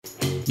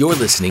You're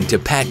listening to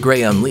Pat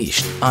Gray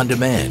Unleashed on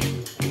demand.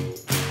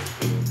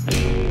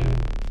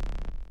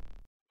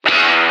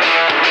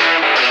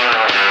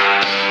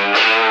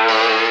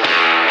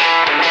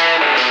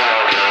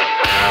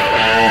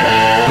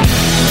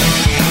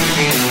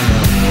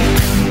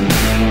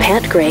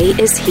 Pat Gray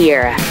is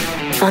here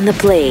on the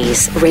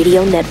Blaze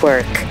Radio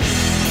Network.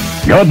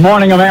 Good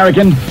morning,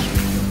 American.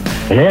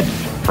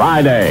 It's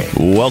Friday.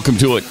 Welcome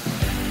to it.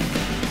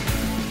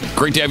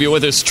 Great to have you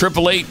with us.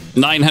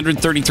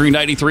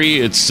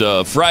 888-933-93. It's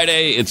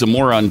Friday. It's a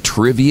Moron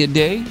Trivia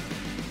Day.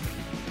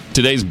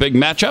 Today's big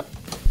matchup.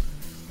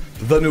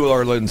 The New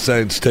Orleans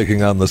Saints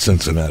taking on the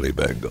Cincinnati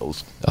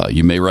Bengals.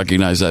 You may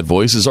recognize that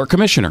voice as our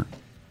commissioner,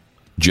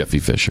 Jeffy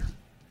Fisher.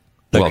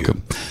 Thank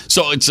Welcome. You.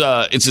 So it's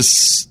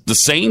the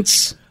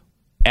Saints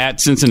at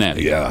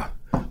Cincinnati. Yeah.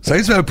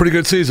 Saints have a pretty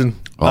good season.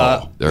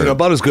 They're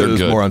about as good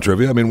as Moron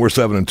Trivia. I mean, we're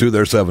 7-2.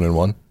 They're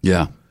 7-1.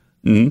 Yeah.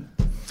 Mm-hmm.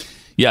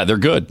 Yeah, they're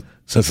good.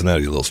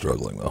 Cincinnati a little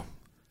struggling though.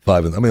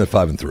 They're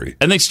 5-3.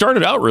 And they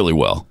started out really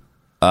well.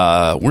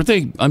 Weren't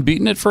they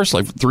unbeaten at first?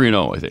 Like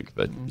 3-0, I think.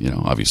 But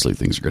obviously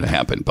things are going to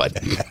happen. But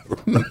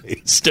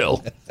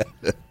still,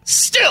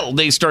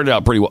 they started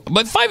out pretty well.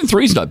 But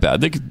 5-3 is not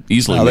bad. They could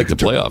easily make the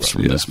playoffs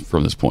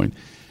from this point.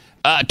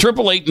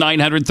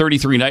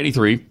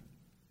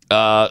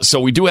 888-933-93. So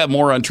we do have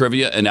more on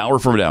trivia an hour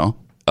from now.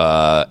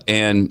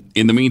 And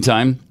in the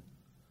meantime,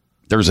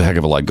 there's a heck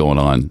of a lot going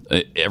on.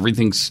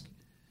 Everything's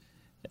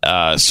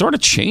sort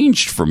of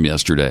changed from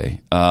yesterday.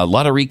 A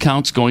lot of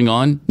recounts going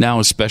on now,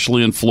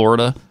 especially in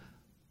Florida,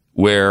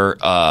 where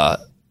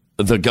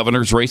the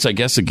governor's race, I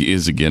guess,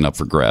 is again up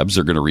for grabs.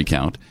 They're going to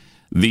recount.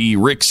 The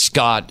Rick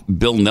Scott,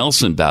 Bill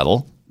Nelson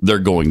battle, they're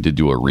going to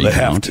do a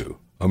recount. They have to.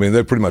 I mean,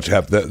 they pretty much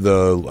have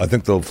to. I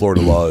think the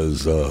Florida law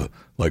is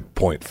like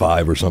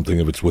 0.5 or something.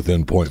 If it's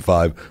within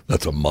 0.5,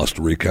 that's a must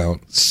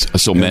recount.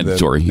 So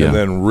mandatory, yeah. And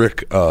then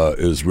Rick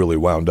is really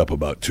wound up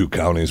about 2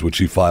 counties, which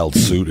he filed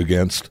suit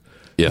against.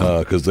 Yeah,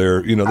 because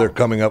they're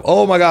coming up.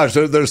 Oh my gosh,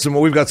 there's some.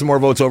 We've got some more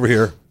votes over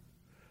here.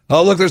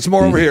 Oh look, there's some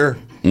more over here.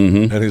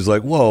 Mm-hmm. And he's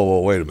like, whoa,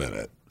 wait a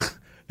minute.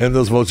 And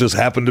those votes just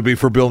happen to be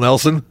for Bill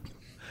Nelson,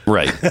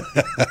 right?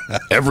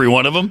 Every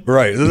one of them,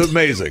 right? This is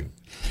amazing.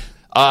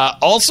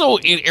 Also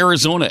in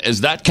Arizona,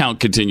 as that count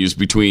continues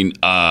between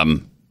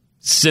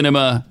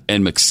Sinema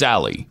and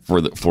McSally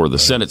for the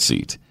Senate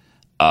seat,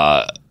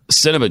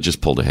 Sinema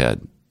just pulled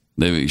ahead.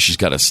 She's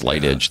got a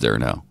slight edge there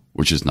now,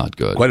 which is not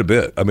good. Quite a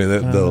bit. I mean,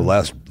 the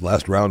last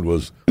round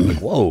was like,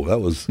 whoa, that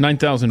was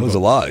 9,000. That was a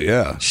lot,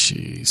 yeah.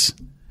 Jeez.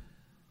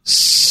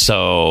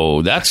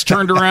 So that's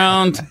turned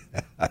around.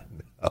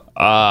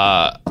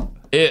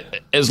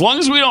 As long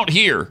as we don't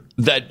hear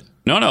that,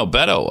 no,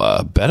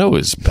 Beto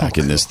is back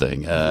in this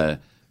thing.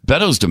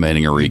 Beto's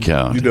demanding a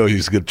recount.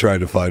 He's trying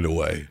to find a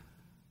way.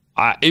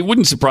 It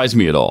wouldn't surprise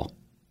me at all,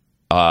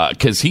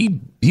 because he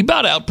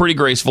bowed out pretty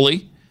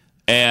gracefully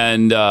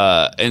and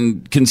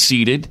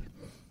conceded.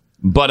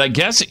 But I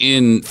guess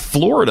in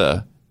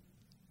Florida,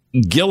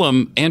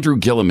 Andrew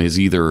Gillum has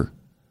either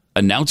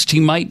announced he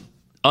might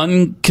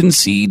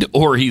unconcede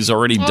or he's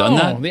already done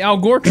that. The Al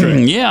Gore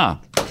trick. Yeah.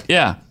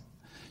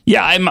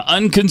 I'm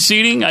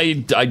unconceding.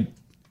 I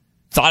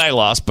thought I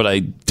lost, but I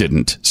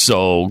didn't.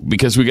 So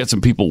because we got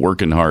some people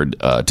working hard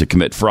to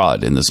commit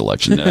fraud in this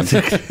election,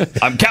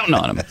 I'm counting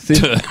on them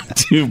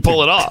to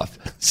pull it off.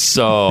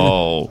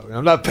 So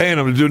I'm not paying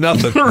them to do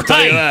nothing. I'll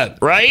tell you that.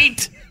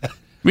 Right?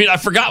 I mean, I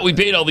forgot we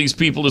paid all these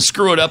people to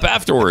screw it up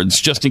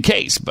afterwards, just in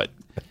case. But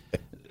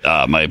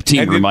my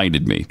team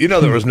reminded me.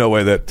 There was no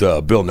way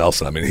that Bill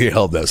Nelson, I mean, he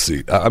held that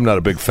seat. I'm not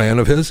a big fan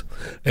of his,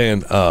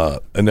 and I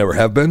never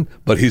have been,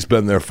 but he's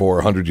been there for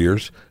 100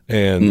 years.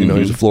 And,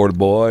 he's a Florida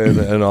boy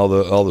and all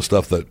the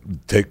stuff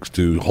that takes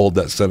to hold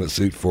that Senate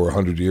seat for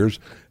 100 years.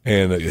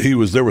 And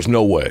there was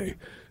no way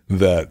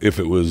that if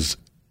it was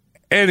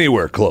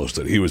anywhere close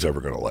that he was ever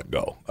going to let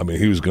go. I mean,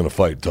 he was going to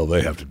fight until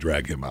they have to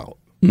drag him out.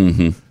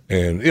 Mm-hmm.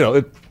 And,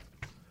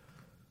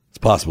 it's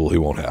possible he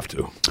won't have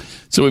to.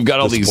 So we've got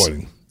all these.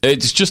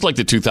 It's just like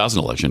the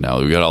 2000 election now.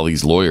 We've got all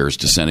these lawyers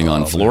descending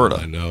on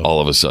Florida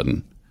all of a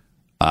sudden.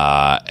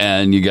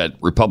 And you got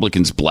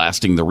Republicans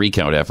blasting the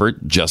recount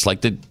effort, just like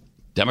the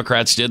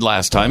Democrats did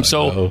last time.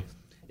 So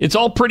it's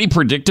all pretty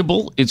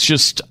predictable. It's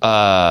just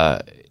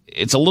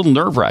it's a little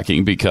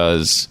nerve-wracking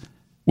because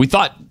we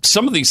thought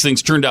some of these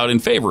things turned out in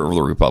favor of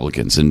the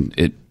Republicans, and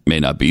it may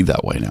not be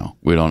that way now.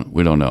 We don't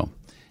know.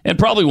 And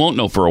probably won't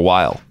know for a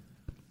while.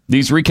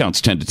 These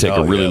recounts tend to take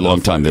a really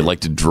long time. They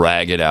like to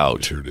drag it out.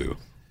 They sure do.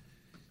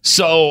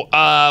 So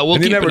we'll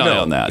keep an eye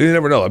on that. You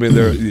never know. I mean,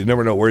 you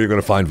never know where you're going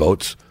to find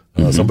votes.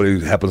 Somebody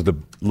happens to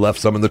left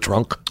some in the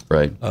trunk.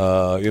 Right.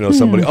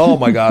 Somebody, oh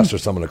my gosh,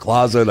 there's some in the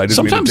closet. I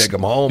didn't mean to take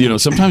them home.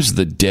 Sometimes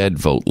the dead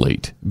vote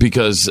late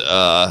because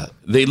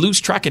they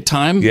lose track of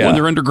time when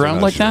they're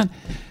underground like that.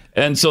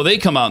 And so they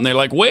come out and they're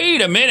like,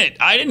 wait a minute,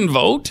 I didn't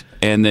vote.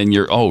 And then we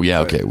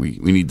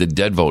need the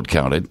dead vote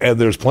counted. And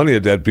there's plenty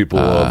of dead people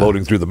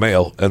voting through the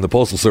mail, and the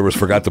Postal Service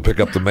forgot to pick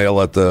up the mail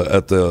at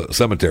the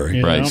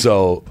cemetery. Right.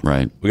 So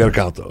we got to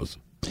count those.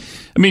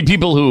 I mean,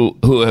 people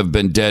who have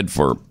been dead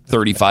for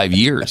 35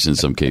 years in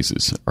some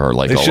cases, are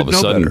like They all should of a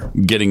know sudden better.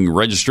 getting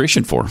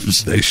registration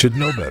forms. They should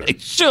know better. They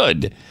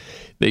should.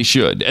 They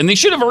should. And they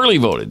should have early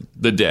voted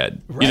the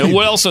dead. Right. You know,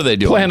 what else are they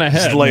doing? Plan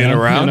ahead. Just laying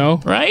around. You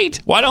know? Right?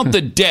 Why don't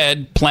the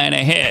dead plan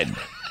ahead?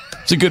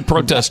 It's a good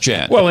protest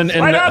chant. Well, and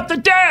why don't the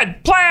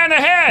dead plan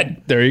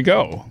ahead? There you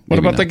go.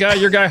 What Maybe about not.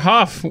 your guy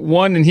Hoff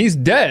won, and he's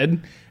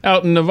dead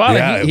out in Nevada.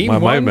 Yeah, he my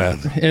won. man.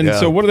 And Yeah.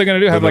 so what are they going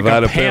to do? The Have like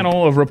Nevada a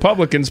panel of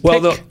Republicans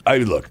Well,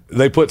 pick? look,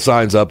 they put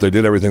signs up. They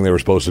did everything they were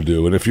supposed to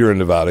do. And if you're in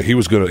Nevada, he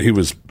was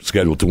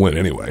scheduled to win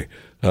anyway.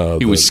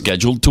 He was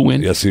scheduled to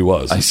win? Yes, he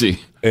was. I see.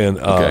 And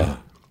Okay.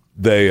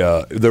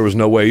 there was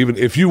no way, even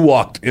if you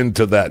walked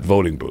into that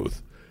voting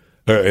booth,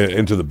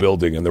 into the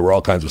building, and there were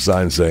all kinds of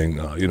signs saying,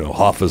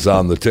 Hoff is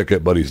on the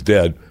ticket, but he's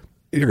dead,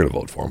 you're going to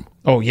vote for him.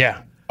 Oh,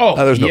 yeah. Oh,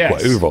 There's no yes.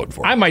 question. You're voting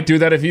for him. I might do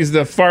that if he's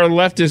the far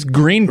leftist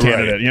green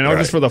candidate, Right.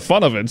 just for the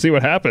fun of it and see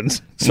what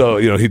happens. So,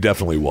 he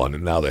definitely won.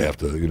 And now they have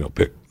to,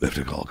 they have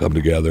to all come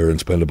together and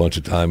spend a bunch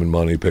of time and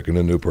money picking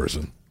a new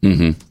person.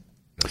 Mm-hmm.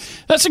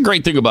 That's a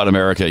great thing about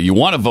America. You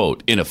want to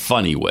vote in a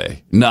funny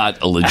way,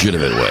 not a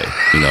legitimate way.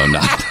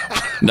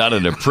 Not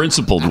in a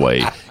principled way.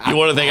 You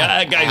want to think,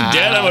 that guy's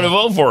dead, I'm going to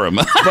vote for him.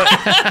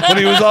 But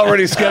he was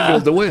already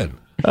scheduled to win.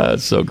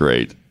 That's so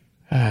great.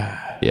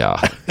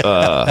 Yeah.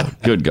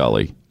 Good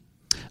golly.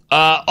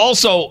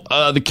 Also,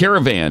 the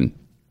caravan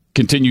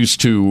continues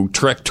to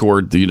trek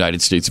toward the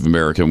United States of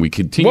America, and we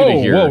continue to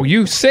hear... Whoa,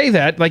 you say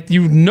that like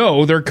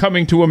they're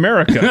coming to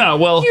America. Yeah,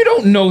 well... You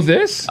don't know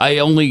this. I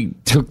only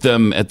took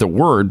them at the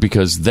word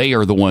because they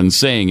are the ones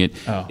saying it.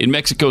 Oh. In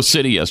Mexico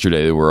City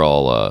yesterday, they were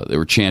all they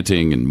were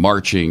chanting and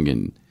marching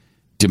and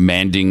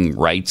demanding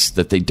rights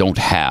that they don't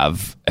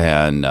have.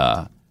 And,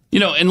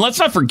 and let's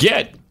not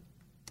forget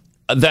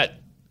that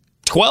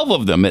 12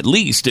 of them, at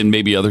least, and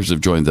maybe others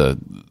have joined the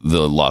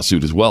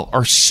lawsuit as well,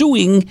 are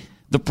suing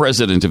the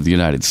President of the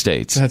United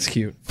States. That's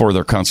cute. For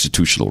their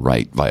constitutional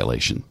right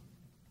violation.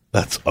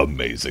 That's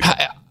amazing.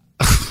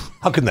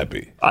 How can that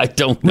be? I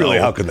don't know. Really,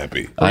 how can that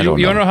be? I don't know.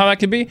 You don't know how that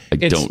could be?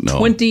 It's don't know.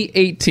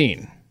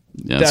 2018.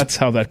 Yeah, that's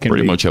how that can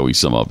pretty be. much how we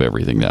sum up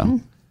everything now.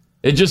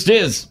 It just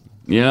is.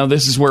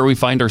 This is where we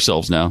find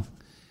ourselves now.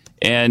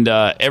 And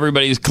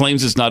everybody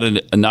claims it's not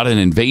an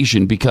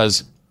invasion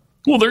because,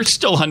 well, they're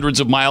still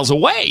hundreds of miles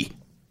away.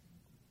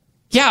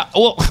 Yeah,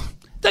 well,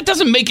 that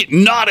doesn't make it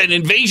not an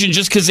invasion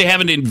just because they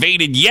haven't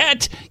invaded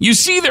yet. You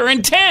see their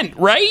intent,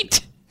 right?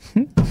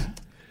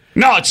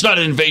 No, it's not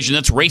an invasion.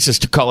 That's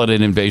racist to call it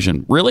an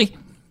invasion. Really?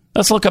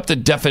 Let's look up the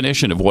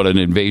definition of what an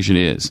invasion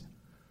is.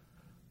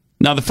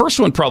 Now, the first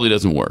one probably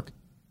doesn't work.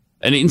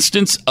 An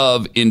instance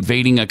of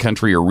invading a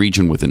country or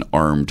region with an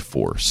armed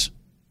force,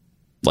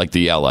 like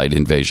the Allied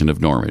invasion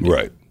of Normandy.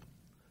 Right.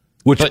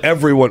 Which,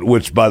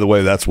 by the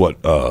way, that's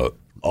what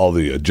all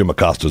the Jim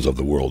Acostas of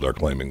the world are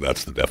claiming.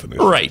 That's the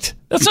definition. Right.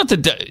 That's not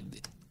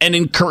an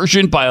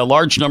incursion by a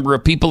large number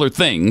of people or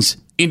things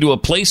into a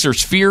place or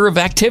sphere of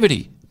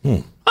activity.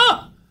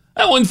 Huh.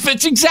 That one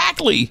fits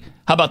exactly.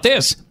 How about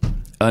this?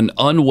 An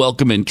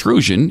unwelcome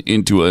intrusion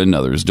into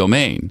another's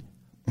domain.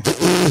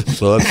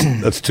 So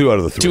that's 2 out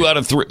of the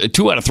 3.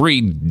 2 out of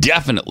 3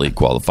 definitely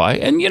qualify.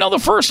 And, the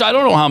first, I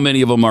don't know how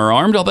many of them are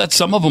armed. I'll bet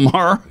some of them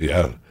are.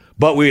 Yeah.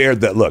 But we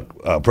aired that. Look,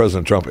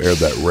 President Trump aired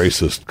that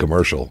racist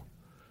commercial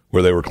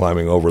where they were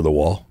climbing over the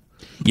wall.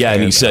 Yeah,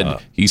 and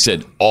he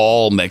said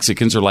all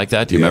Mexicans are like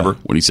that. Do you remember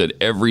when he said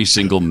every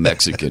single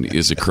Mexican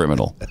is a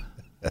criminal?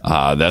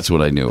 That's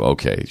what I knew.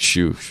 Okay,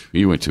 shoot,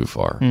 you went too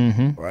far.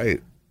 Mm-hmm.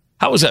 Right.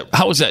 How was that?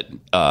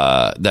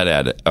 That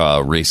ad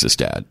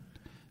racist ad?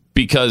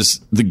 Because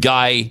the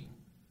guy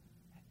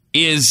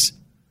is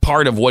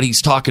part of what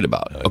he's talking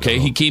about. Okay,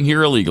 he came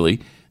here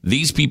illegally.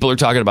 These people are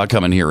talking about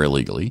coming here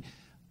illegally.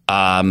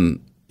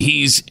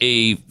 He's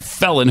a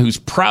felon who's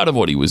proud of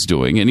what he was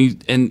doing,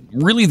 and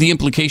really the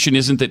implication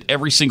isn't that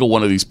every single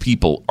one of these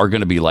people are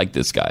going to be like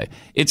this guy.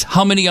 It's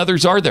how many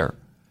others are there.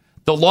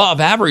 The law of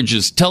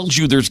averages tells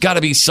you there's got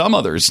to be some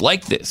others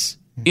like this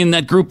in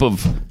that group of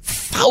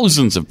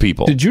thousands of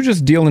people. Did you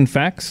just deal in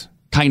facts?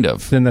 Kind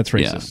of. Then that's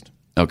racist.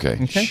 Yeah.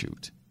 Okay.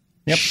 Shoot.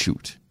 Yep.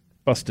 Shoot.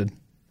 Busted.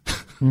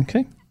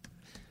 Okay.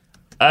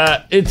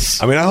 I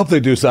hope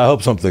they do. I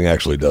hope something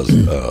actually does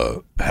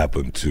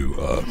happen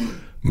to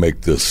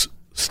make this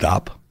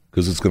stop,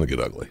 because it's going to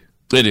get ugly.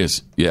 It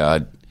is. Yeah.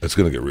 It's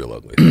going to get real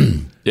ugly.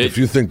 If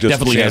you think just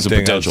definitely has a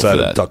chanting potential outside for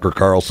that. of Tucker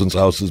Carlson's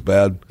house is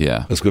bad,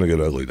 yeah, it's going to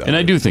get ugly down and there.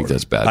 I do think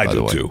that's bad, by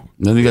the way. I do too.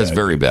 I think that's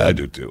very bad. I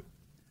do too.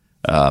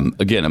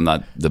 Again, I'm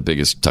not the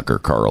biggest Tucker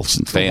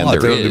Carlson fan. There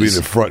to be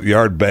the front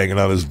yard banging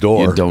on his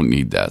door. You don't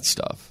need that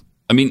stuff.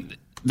 I mean,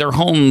 their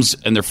homes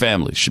and their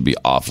families should be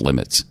off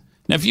limits.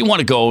 Now, if you want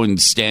to go and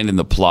stand in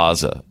the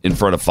plaza in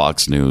front of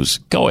Fox News,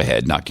 go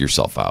ahead, knock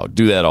yourself out.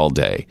 Do that all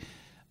day.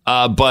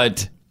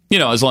 But,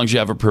 as long as you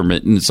have a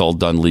permit and it's all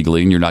done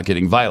legally and you're not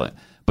getting violent.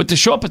 But to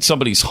show up at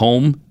somebody's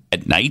home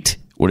at night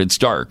when it's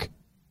dark,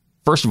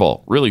 first of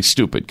all, really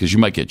stupid because you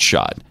might get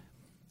shot.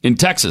 In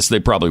Texas, they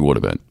probably would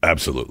have been.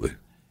 Absolutely.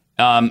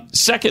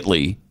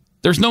 Secondly,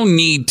 there's no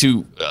need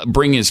to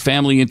bring his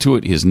family into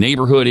it, his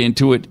neighborhood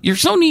into it.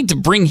 There's no need to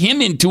bring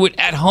him into it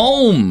at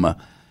home.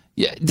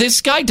 Yeah, this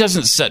guy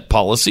doesn't set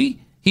policy.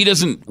 He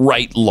doesn't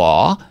write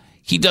law.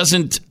 He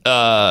doesn't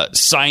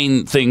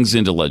sign things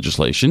into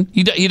legislation.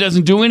 He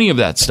doesn't do any of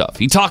that stuff.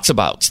 He talks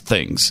about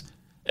things.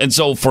 And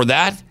so for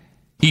that,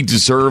 he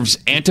deserves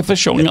Antifa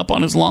showing up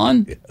on his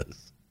lawn?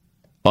 Yes.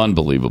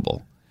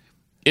 Unbelievable.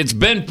 It's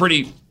been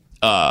pretty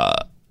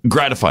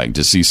gratifying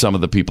to see some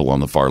of the people on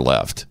the far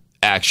left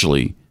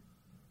actually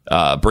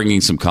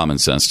bringing some common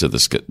sense to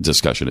this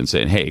discussion and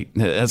saying, hey,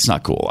 that's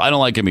not cool. I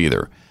don't like him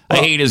either. I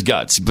hate his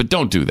guts, but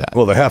don't do that.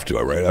 Well, they have to,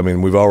 right? I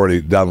mean, we've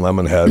already, Don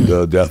Lemon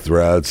had death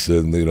threats,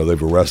 and,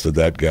 they've arrested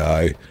that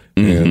guy.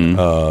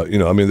 And,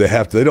 I mean, they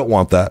have to, they don't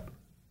want that.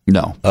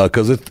 No.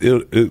 Because it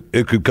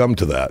could come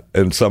to that.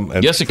 And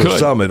yes, it for could.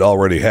 some, it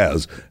already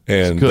has.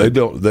 And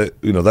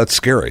that's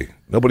scary.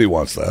 Nobody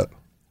wants that.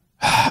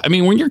 I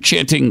mean, when you're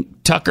chanting,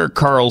 Tucker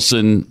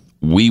Carlson,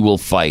 we will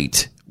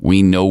fight.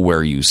 We know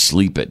where you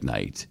sleep at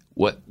night.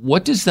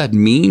 What does that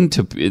mean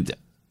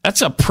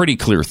that's a pretty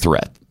clear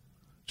threat.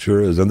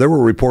 Sure is. And there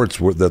were reports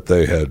that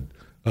they had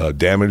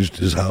damaged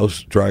his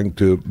house trying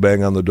to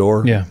bang on the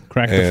door. Yeah,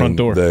 cracked the front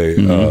door. They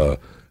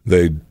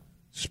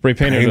spray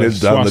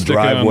painted down the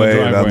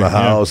driveway and on the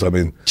house. Yeah. I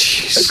mean,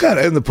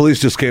 and the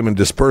police just came and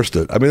dispersed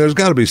it. I mean, there's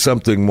got to be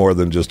something more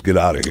than just get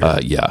out of here.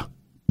 Yeah,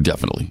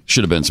 definitely.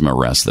 Should have been some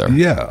arrests there.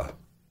 Yeah.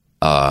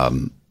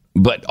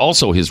 But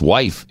also his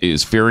wife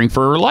is fearing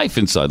for her life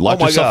inside.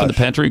 Locked herself in the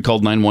pantry,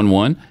 called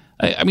 911.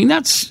 I mean,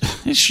 it's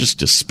just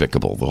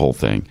despicable, the whole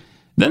thing.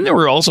 Then they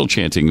were also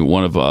chanting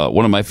one of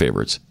my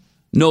favorites: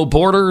 "No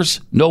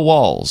borders, no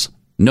walls,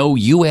 no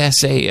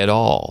USA at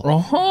all."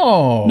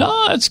 Oh,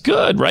 no, that's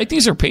good, right?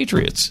 These are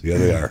patriots. Yeah,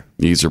 they are.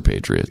 These are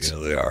patriots. Yeah,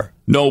 they are.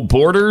 No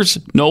borders,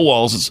 no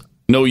walls,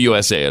 no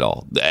USA at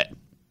all.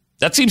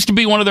 That seems to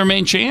be one of their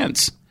main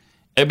chants,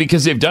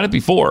 because they've done it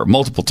before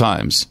multiple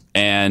times.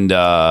 And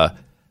how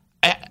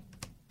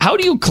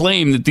do you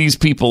claim that these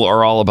people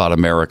are all about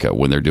America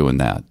when they're doing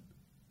that?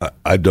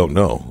 I don't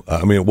know.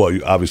 I mean, well,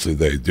 obviously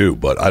they do,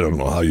 but I don't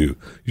know how you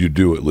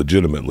do it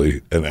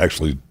legitimately and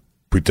actually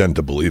pretend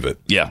to believe it.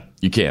 Yeah,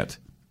 you can't.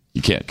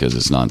 You can't, because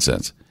it's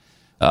nonsense.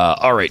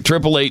 All right,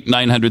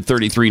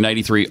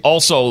 888-933-93.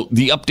 Also,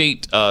 the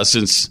update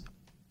since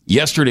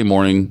yesterday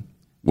morning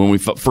when we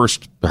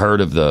first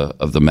heard of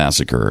the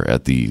massacre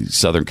at the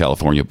Southern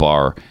California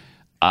bar,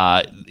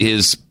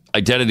 his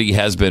identity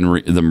has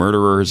been the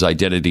murderer's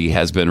identity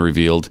has been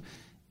revealed,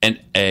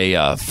 and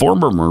a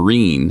former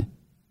Marine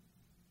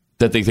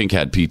that they think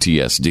had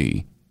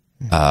PTSD.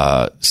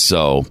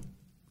 So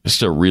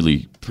just a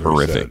really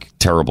horrific,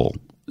 terrible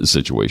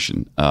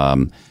situation.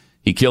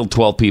 He killed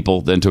 12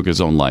 people, then took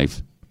his own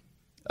life.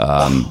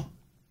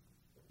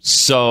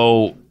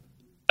 So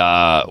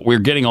we're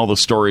getting all the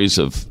stories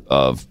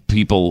of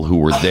people who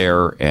were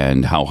there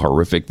and how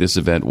horrific this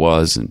event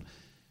was. And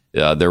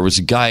there was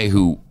a guy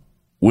who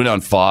went on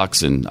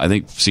Fox, and I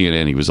think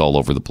CNN, he was all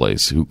over the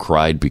place, who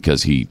cried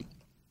because he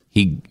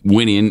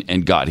went in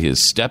and got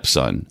his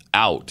stepson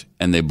out,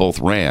 and they both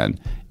ran.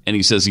 And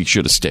he says he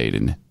should have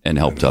stayed and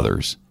helped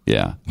others.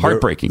 Yeah,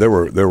 heartbreaking. There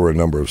were a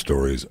number of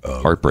stories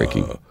of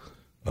heartbreaking.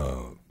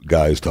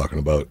 Guys talking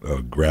about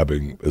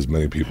grabbing as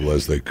many people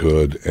as they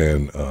could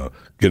and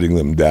getting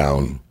them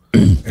down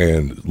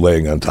and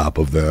laying on top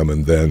of them,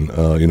 and then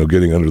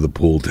getting under the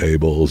pool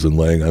tables and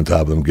laying on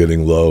top of them,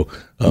 getting low.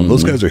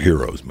 Those guys are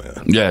heroes,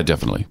 man. Yeah,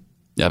 definitely,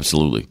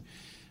 absolutely.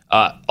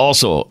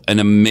 Also, an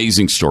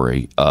amazing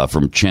story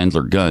from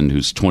Chandler Gunn,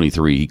 who's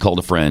 23. He called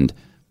a friend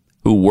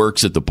who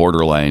works at the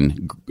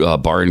Borderline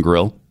Bar and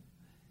Grill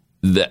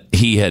that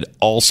he had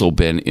also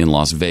been in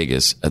Las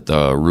Vegas at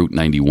the Route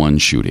 91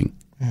 shooting.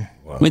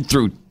 Wow. Went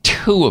through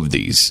 2 of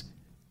these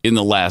in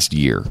the last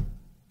year.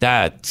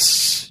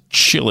 That's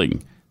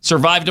chilling.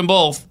 Survived them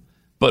both,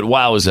 but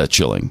wow, is that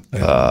chilling.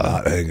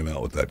 Not hanging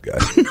out with that guy.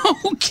 No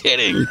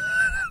kidding.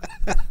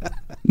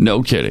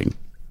 No kidding.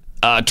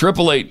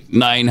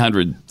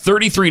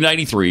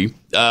 888-900-3393.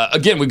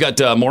 Again, we've got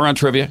more on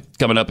trivia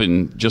coming up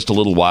in just a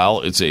little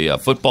while. It's a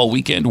football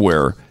weekend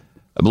where,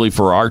 I believe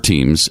for our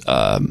teams,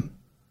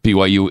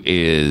 BYU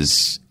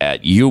is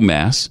at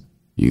UMass.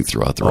 You can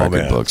throw out the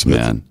record books,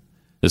 man.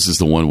 This is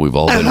the one we've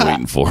all been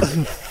waiting for.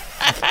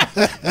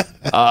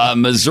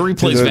 Missouri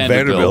plays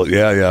Vanderbilt.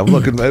 Yeah. I'm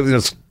looking. We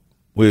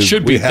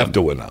have them.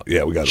 To win out.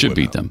 Yeah, we got to should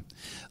beat them.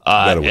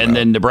 And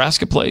then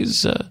Nebraska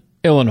plays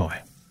Illinois.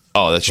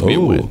 Oh, that should be a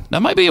win.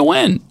 That might be a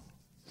win.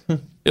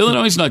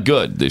 Illinois is not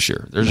good this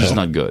year. They're just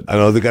not good. I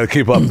know they got to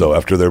keep up though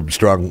after their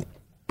strong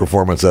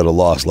performance at a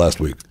loss last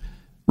week.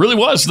 Really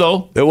was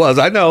though. It was.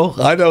 I know.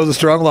 It was a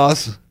strong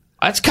loss.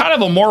 That's kind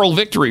of a moral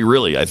victory,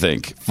 really, I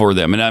think, for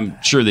them. And I'm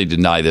sure they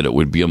deny that it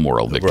would be a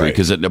moral victory,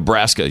 because at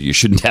Nebraska, you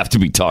shouldn't have to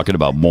be talking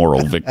about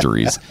moral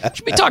victories. You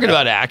should be talking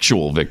about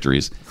actual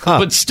victories. Huh.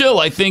 But still,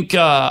 I think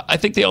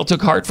they all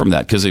took heart from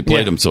that because they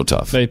played them so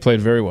tough. They played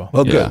very well.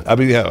 Well, good. I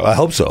mean, I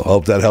hope so. I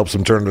hope that helps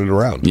them turn it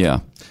around. Yeah.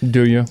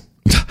 Do you?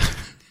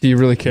 Do you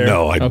really care?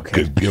 No, I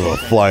could give a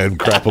flying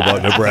crap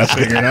about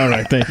Nebraska. All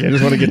right, thank you. I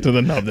just want to get to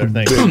the nub there.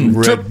 Thank you.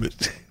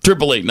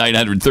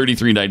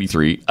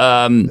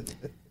 888-900-3393.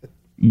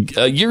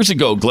 Years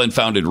ago, Glenn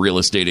founded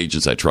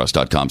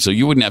realestateagentsitrust.com, so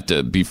you wouldn't have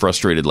to be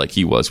frustrated like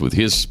he was with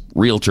his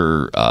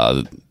realtor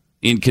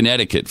in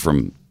Connecticut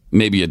from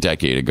maybe a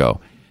decade ago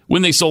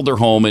when they sold their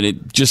home and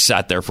it just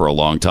sat there for a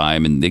long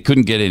time and they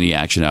couldn't get any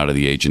action out of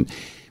the agent.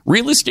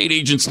 Real estate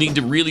agents need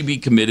to really be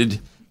committed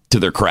to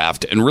their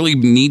craft and really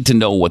need to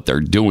know what they're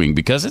doing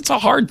because it's a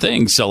hard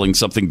thing selling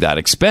something that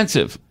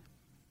expensive.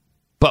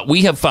 But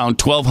we have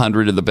found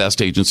 1,200 of the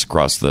best agents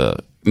across the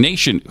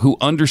nation who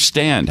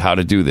understand how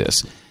to do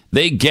this.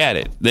 They get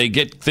it. They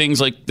get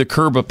things like the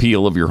curb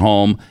appeal of your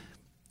home.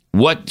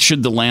 What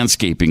should the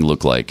landscaping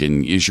look like?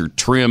 And is your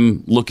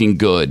trim looking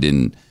good?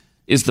 And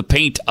is the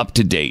paint up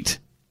to date?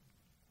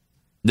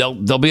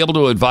 They'll be able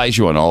to advise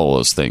you on all of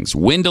those things.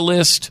 When to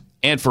list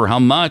and for how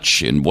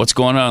much and what's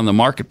going on in the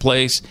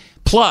marketplace.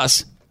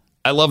 Plus,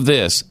 I love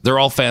this. They're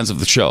all fans of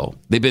the show.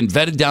 They've been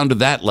vetted down to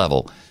that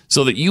level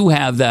so that you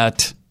have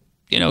that,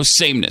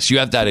 sameness. You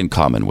have that in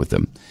common with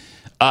them.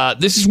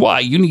 This is why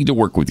you need to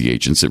work with the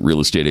agents at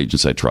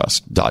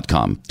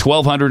realestateagentsitrust.com.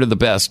 1,200 of the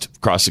best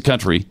across the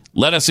country.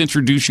 Let us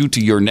introduce you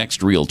to your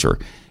next realtor.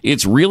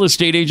 It's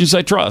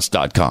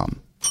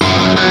realestateagentsitrust.com.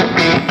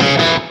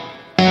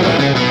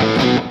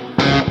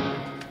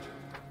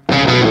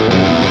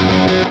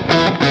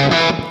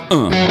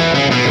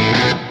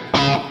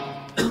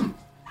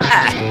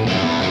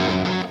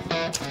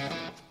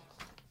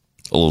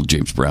 A little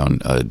James Brown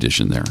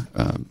edition there.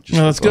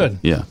 That's good.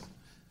 Yeah.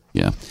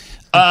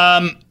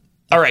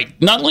 All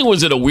right. Not only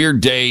was it a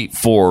weird day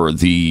for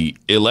the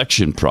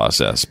election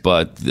process,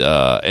 but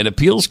an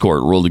appeals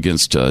court ruled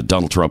against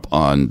Donald Trump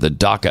on the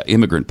DACA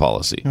immigrant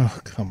policy. Oh,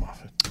 come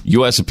off it.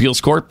 U.S.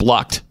 appeals court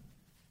blocked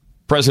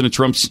President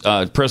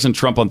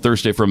Trump on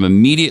Thursday from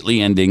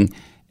immediately ending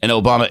an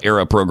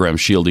Obama-era program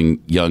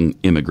shielding young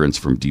immigrants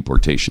from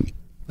deportation.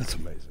 That's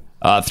amazing.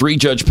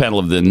 3-judge panel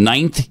of the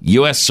 9th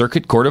U.S.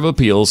 Circuit Court of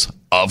Appeals,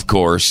 of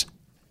course,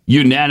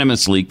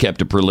 unanimously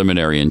kept a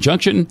preliminary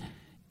injunction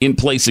in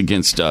place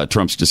against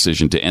Trump's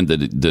decision to end the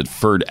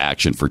Deferred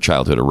Action for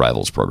Childhood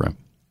Arrivals program.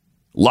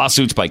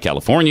 Lawsuits by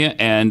California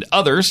and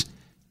others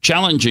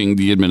challenging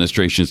the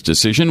administration's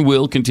decision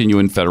will continue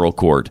in federal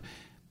court.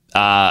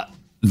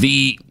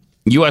 The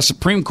U.S.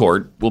 Supreme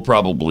Court will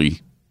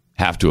probably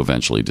have to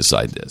eventually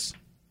decide this.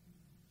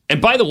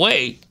 And by the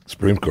way,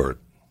 Supreme Court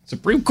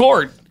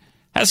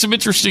has some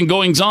interesting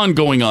goings-on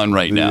going on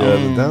right now.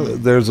 Now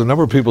there's a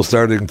number of people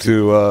starting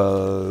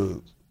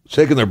to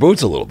shaking their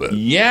boots a little bit.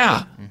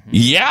 Yeah.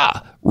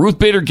 Ruth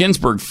Bader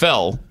Ginsburg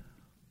fell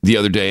the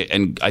other day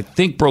and I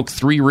think broke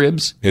 3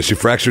 ribs. Yeah, she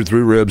fractured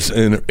 3 ribs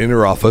in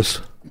her office,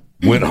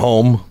 went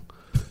home,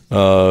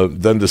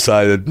 then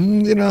decided,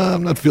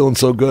 I'm not feeling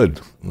so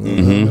good.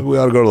 Maybe we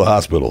ought to go to the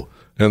hospital.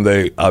 And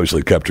they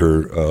obviously kept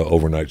her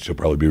overnight. She'll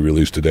probably be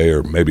released today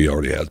or maybe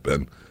already has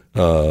been.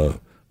 But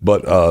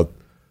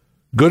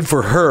good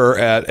for her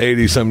at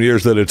 80-some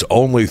years that it's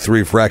only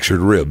 3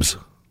 fractured ribs.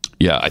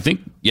 Yeah, I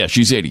think,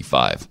 she's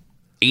 85.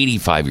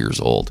 85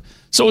 years old.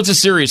 So it's a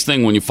serious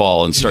thing when you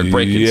fall and start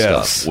breaking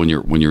stuff when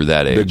you're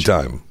that age. Big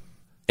time.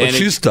 But and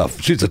she's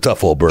tough. She's a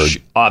tough old bird.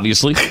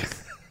 Obviously.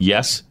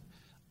 Yes.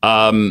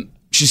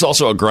 She's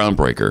also a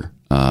groundbreaker.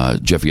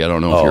 Jeffy, I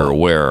don't know if you're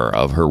aware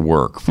of her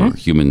work for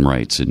human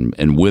rights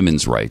and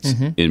women's rights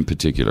in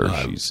particular.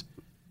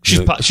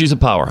 She's a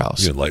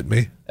powerhouse. You enlighten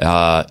me?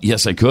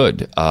 Yes, I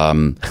could.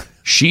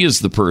 She is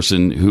the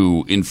person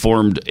who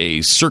informed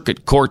a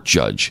circuit court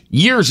judge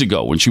years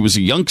ago when she was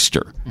a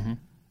youngster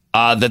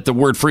that the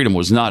word freedom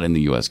was not in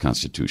the U.S.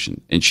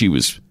 Constitution, and she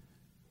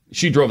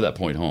drove that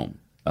point home.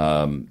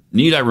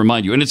 Need I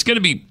remind you? And it's going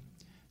to be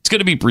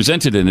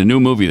presented in a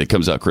new movie that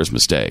comes out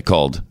Christmas Day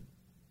called.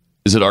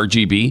 Is it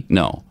RGB?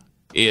 No,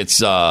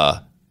 it's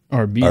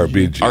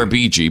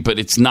RBG, but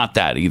it's not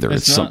that either.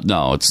 That's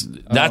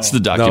the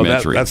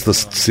documentary. No, that's the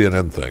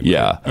CNN thing.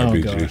 Yeah,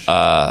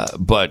 RBG.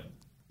 But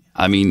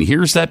I mean,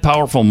 here's that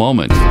powerful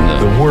moment.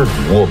 The word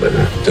woman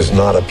does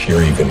not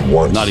appear even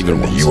once in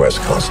the U.S.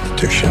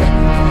 Constitution.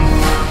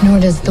 Nor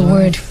does the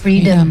word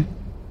freedom,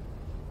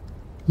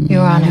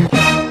 Your Honor.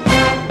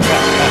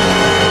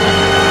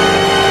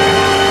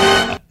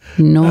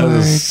 Nor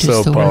does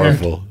so the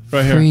powerful. Word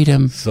right here.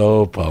 Freedom.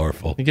 So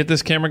powerful. You get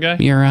this camera guy?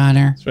 Your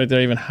Honor. It's right there.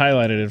 I even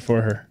highlighted it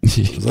for her.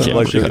 Is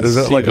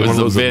that like one of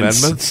those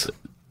amendments?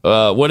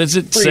 What does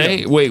it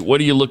say? Wait,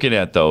 what are you looking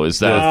at, though? Is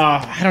that...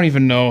 I don't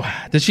even know.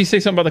 Did she say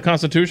something about the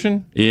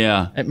Constitution?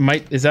 Yeah. It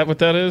might. Is that what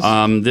that is?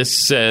 This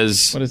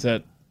says... What is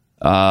that?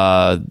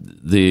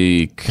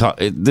 These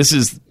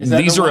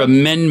are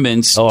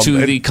amendments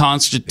to the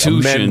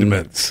Constitution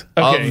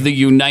of the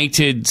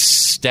United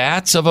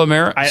States of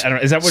America. I don't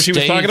know. Is that what she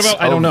was talking about?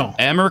 I don't know.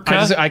 America?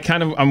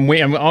 I'm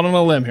on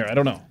a limb here. I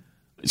don't know.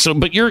 So,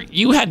 but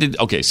you had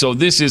to. Okay, so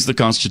this is the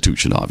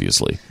Constitution,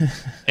 obviously,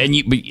 and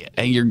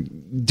you're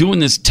doing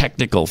this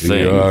technical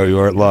thing. You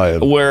aren't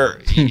lying. Where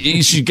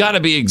you got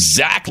to be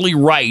exactly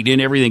right in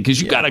everything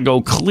because you got to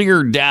go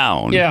clear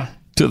down.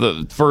 To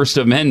the First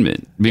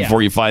Amendment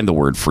before you find the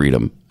word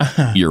freedom,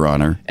 Your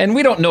Honor. And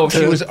we don't know if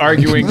she was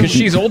arguing because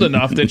she's old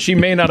enough that she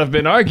may not have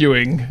been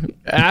arguing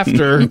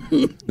after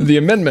the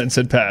amendments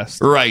had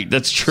passed. Right,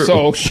 that's true.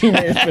 So she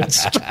may have been,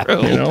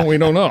 true. We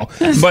don't know.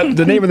 But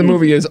the name of the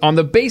movie is On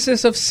the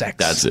Basis of Sex.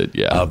 That's it,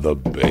 yeah. On the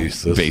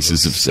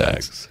basis of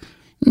sex.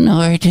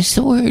 Nor does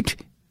the word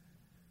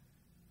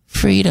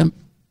freedom,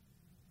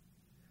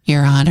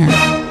 Your Honor.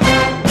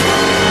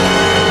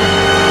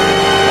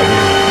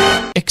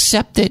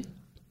 Except that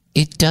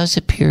it does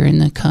appear in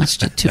the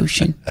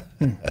Constitution.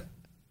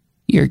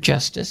 Your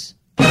Justice.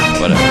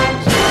 Whatever.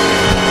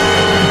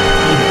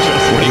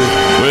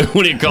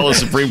 What do you call a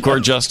Supreme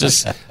Court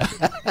justice?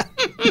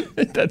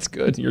 That's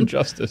good. Your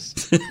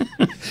Justice.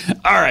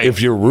 All right.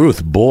 If you're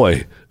Ruth,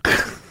 boy.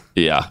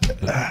 Yeah.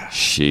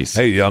 Jeez.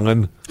 Hey,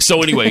 young'un.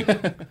 So anyway,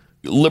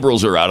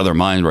 liberals are out of their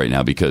mind right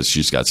now because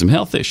she's got some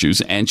health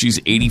issues and she's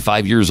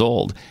 85 years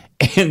old.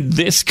 And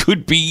this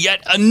could be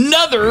yet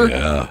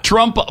another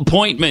Trump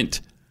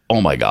appointment.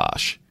 Oh, my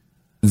gosh.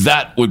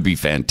 That would be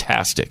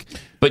fantastic.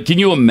 But can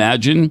you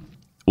imagine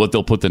what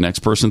they'll put the next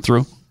person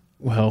through?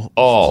 Well,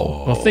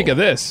 think of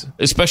this.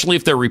 Especially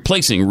if they're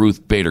replacing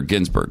Ruth Bader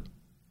Ginsburg.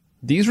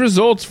 These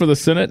results for the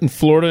Senate in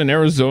Florida and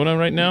Arizona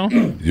right now.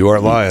 You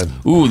aren't lying.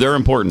 Ooh, they're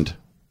important.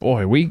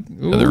 Boy,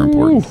 they're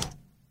important.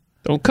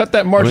 Don't cut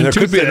that margin there too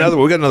could be thin.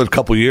 we got another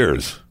couple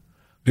years.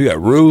 You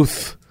got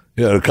Ruth.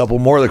 You got a couple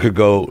more that could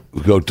go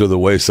to the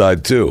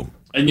wayside, too.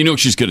 And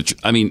she's going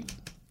to,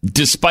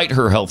 despite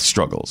her health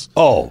struggles.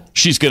 Oh.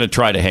 She's going to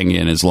try to hang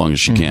in as long as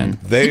she can.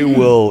 They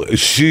will.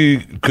 She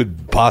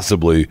could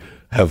possibly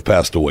have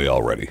passed away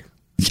already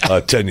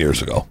 10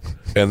 years ago.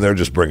 And they're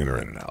just bringing her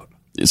in and out.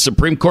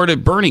 Supreme Court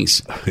at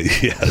Bernie's.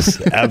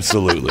 Yes,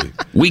 absolutely.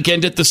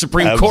 Weekend at the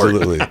Supreme Court.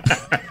 Absolutely.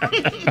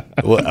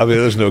 Well,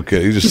 there's no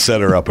kid. You just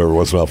set her up every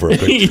once in a while for a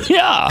picture.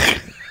 Yeah.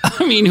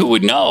 Who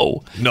would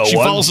know? No she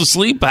one. falls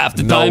asleep half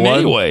the time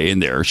anyway in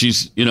there.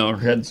 She's, her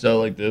head's still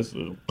like this.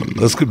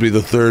 This could be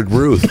the third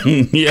Ruth.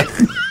 Yeah.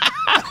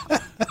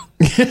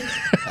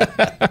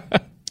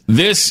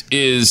 This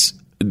is,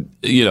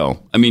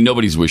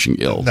 nobody's wishing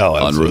ill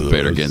on Ruth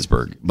Bader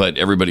Ginsburg, but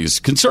everybody's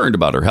concerned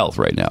about her health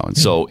right now. And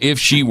so if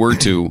she were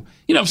to,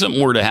 if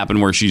something were to happen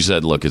where she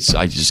said, look,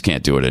 I just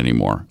can't do it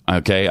anymore.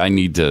 Okay. I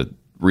need to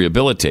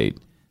rehabilitate.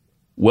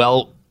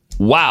 Well,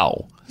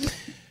 wow.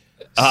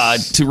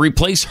 To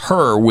replace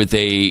her with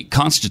a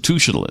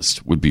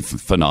constitutionalist would be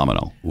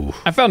phenomenal.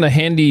 I found a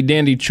handy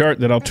dandy chart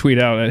that I'll tweet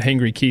out at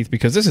Hangry Keith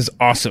because this is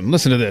awesome.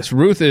 Listen to this.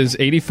 Ruth is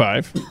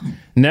 85.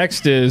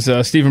 Next is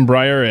Stephen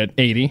Breyer at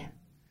 80.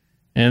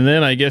 And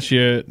then I guess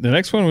the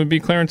next one would be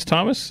Clarence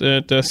Thomas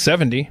at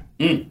 70.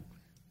 And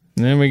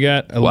then we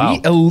got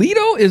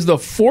Alito is the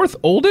fourth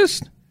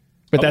oldest,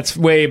 but that's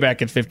way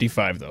back at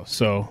 55 though.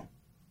 So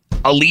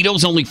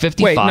Alito's only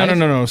 55? Wait,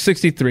 no.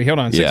 63. Hold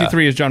on.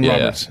 63 is John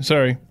Roberts.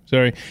 Sorry.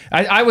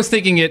 I was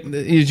thinking it,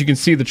 as you can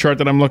see the chart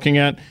that I'm looking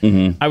at,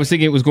 I was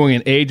thinking it was going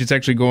in age. It's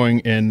actually going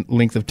in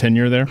length of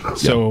tenure there.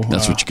 So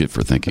that's what you get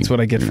for thinking. That's what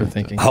I get for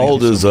thinking. How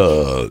old is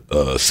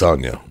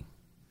Sonia?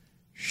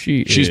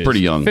 She's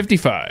pretty young.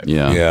 55.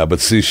 Yeah. Yeah, but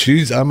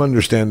see, I'm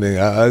understanding.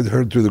 I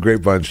heard through the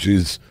grapevine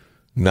she's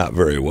not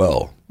very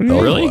well.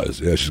 Really?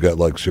 Yeah, she's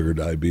got sugar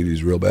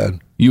diabetes real bad.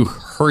 You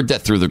heard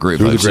that through the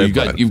grapevine. So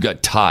you've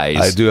got ties.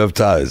 I do have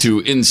ties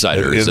to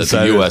insiders at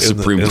the U.S.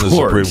 Supreme Court. In the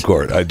Supreme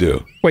Court, I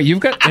do. Wait, you've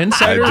got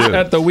insiders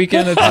at the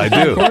weekend at the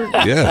Supreme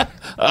Court? Yeah.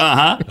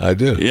 I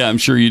do. Yeah, I'm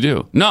sure you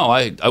do. No,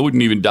 I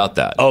wouldn't even doubt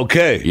that.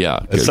 Okay.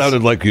 Yeah. It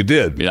sounded like you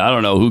did. I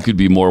don't know who could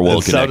be more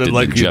well connected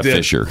than Jeff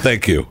Fisher.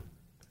 Thank you.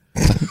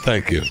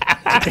 Thank you.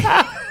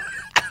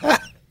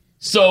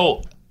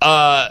 So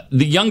the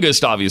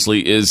youngest,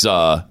 obviously, is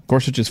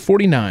Gorsuch is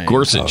 49.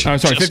 Gorsuch. I'm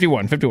sorry,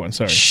 51.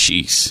 Sorry.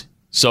 Jeez.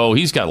 So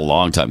he's got a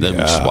long time.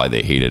 That's why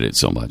they hated it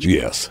so much.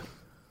 Yes.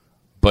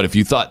 But if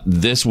you thought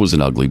this was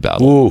an ugly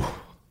battle,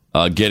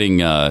 getting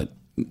not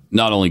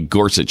only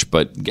Gorsuch,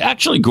 but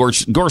actually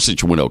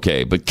Gorsuch went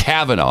okay, but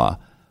Kavanaugh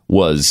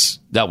was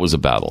a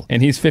battle.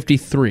 And he's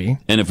 53.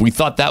 And if we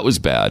thought that was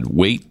bad,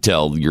 wait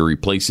till you're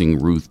replacing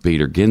Ruth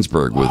Bader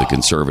Ginsburg with a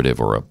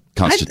conservative or a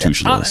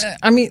constitutionalist.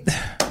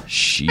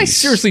 Jeez. I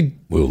seriously...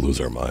 We'll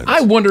lose our minds. I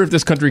wonder if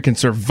this country can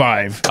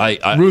survive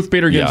Ruth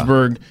Bader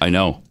Ginsburg I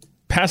know.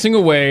 Passing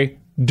away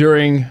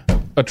during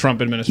a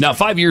Trump administration. Now,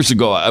 5 years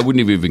ago, I wouldn't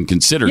have even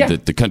considered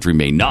that the country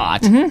may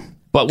not. Mm-hmm.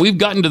 But we've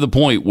gotten to the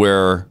point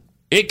where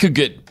it could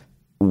get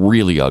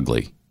really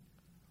ugly.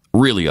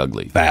 Really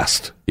ugly.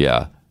 Fast.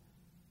 Yeah.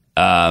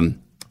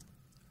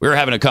 We were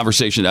having a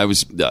conversation.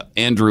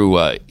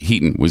 Andrew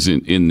Heaton was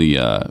in the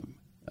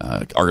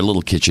our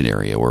little kitchen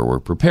area where we're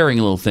preparing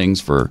little things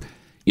for,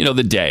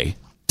 the day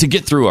to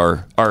get through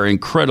our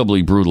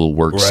incredibly brutal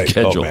work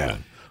schedule. Oh,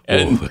 man.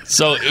 And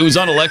so it was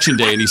on election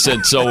day, and he said,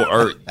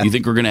 you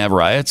think we're going to have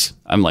riots?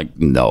 I'm like,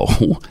 no.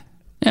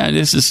 Yeah,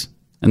 this is...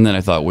 And then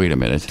I thought, wait a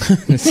minute.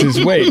 This is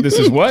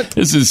what?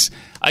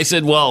 I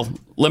said, well,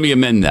 let me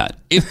amend that.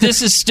 If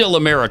this is still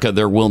America,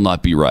 there will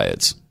not be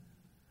riots.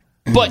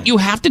 But you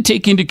have to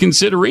take into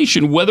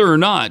consideration whether or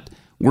not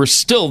we're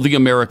still the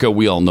America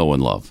we all know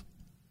and love.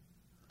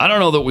 I don't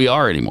know that we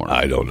are anymore.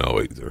 I don't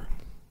know either.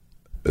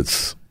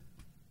 It's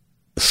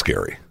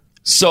scary.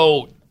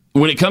 So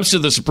when it comes to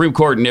the Supreme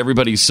Court, and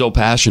everybody's so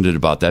passionate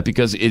about that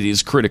because it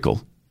is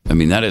critical. I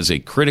mean, that is a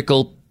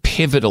critical,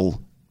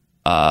 pivotal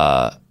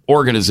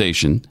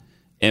organization,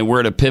 and we're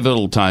at a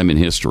pivotal time in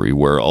history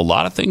where a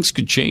lot of things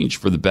could change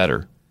for the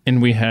better.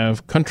 And we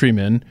have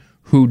countrymen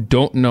who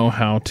don't know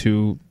how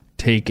to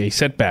take a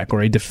setback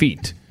or a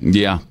defeat.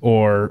 Yeah.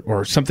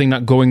 Or something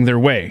not going their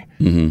way.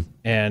 Mm-hmm.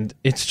 And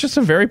it's just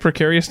a very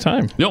precarious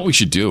time. You know what we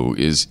should do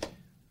is,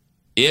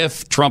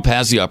 if Trump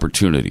has the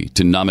opportunity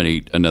to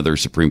nominate another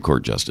Supreme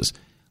Court justice,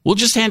 we'll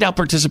just hand out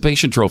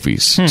participation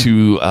trophies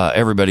to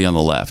everybody on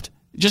the left,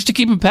 just to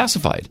keep them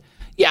pacified.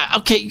 Yeah,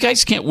 okay, you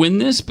guys can't win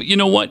this, but you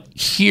know what?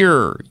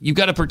 Here, you've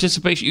got a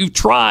participation. You've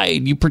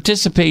tried. You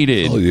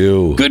participated. Oh,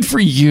 you. Good for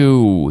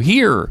you.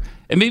 Here.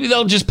 And maybe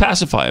they'll just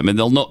pacify them, and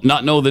they'll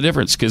not know the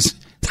difference, because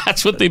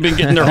that's what they've been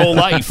getting their whole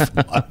life.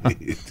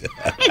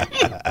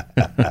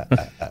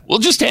 We'll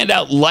just hand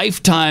out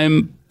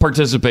lifetime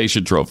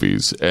participation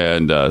trophies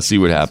and see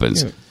what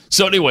happens.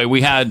 So anyway,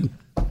 we had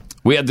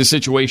the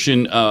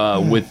situation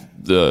with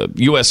the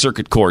U.S.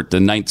 Circuit Court,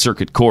 the Ninth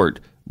Circuit Court,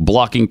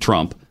 blocking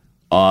Trump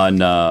on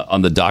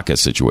the DACA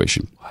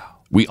situation. Wow.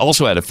 We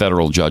also had a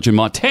federal judge in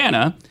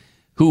Montana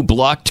who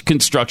blocked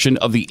construction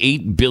of the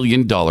 $8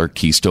 billion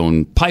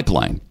Keystone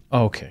Pipeline.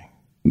 Okay.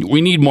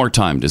 We need more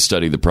time to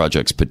study the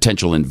project's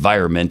potential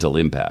environmental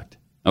impact.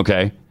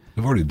 Okay?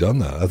 We've already done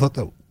that. I thought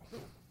that...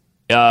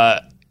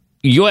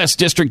 U.S.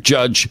 District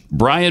Judge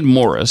Brian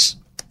Morris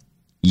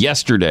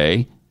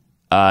yesterday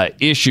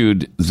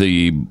issued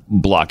the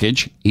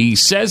blockage. He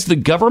says the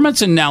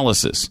government's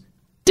analysis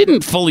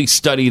didn't fully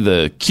study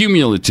the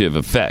cumulative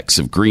effects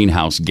of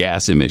greenhouse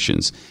gas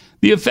emissions,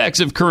 the effects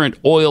of current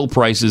oil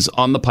prices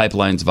on the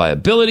pipeline's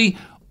viability,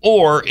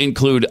 or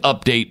include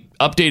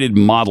updated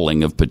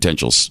modeling of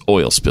potential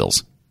oil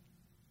spills.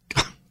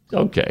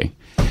 Okay.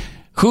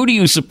 Who do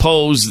you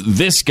suppose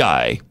this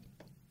guy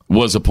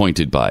was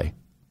appointed by?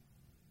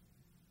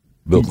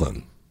 Bill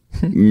Clinton.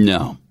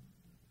 No.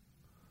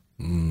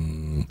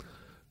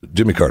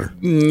 Jimmy Carter.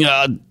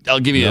 I'll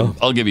give you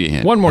a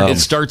hint. One more. It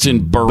starts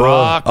in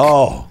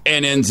Barack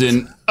and ends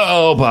in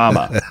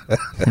Obama.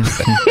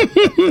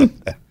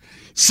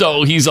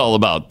 So he's all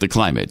about the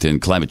climate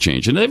and climate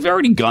change. And they've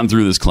already gone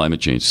through this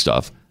climate change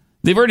stuff.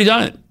 They've already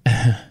done it.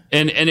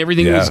 And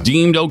everything was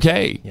deemed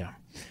okay. Yeah.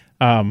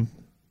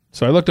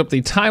 So I looked up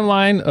the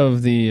timeline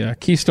of the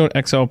Keystone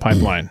XL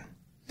pipeline.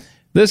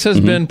 This has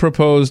been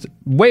proposed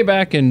way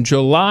back in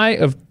July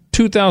of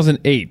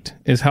 2008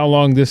 is how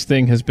long this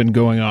thing has been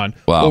going on.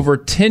 Wow. Over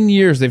 10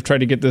 years they've tried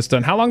to get this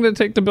done. How long did it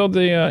take to build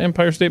the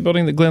Empire State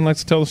Building that Glenn likes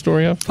to tell the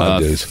story of?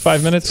 5 days.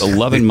 5 minutes?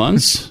 11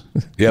 months?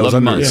 Yeah, it was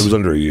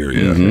under a year,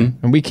 yeah.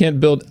 Mm-hmm. And we can't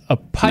build a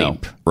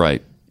pipe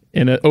right.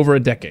 in over a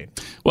decade.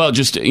 Well,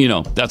 just,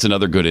 that's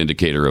another good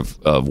indicator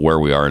of where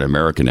we are in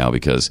America now,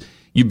 because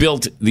you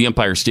built the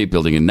Empire State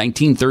Building in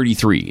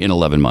 1933 in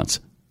 11 months.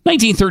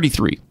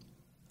 1933.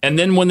 And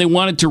then when they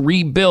wanted to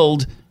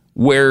rebuild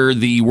where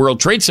the World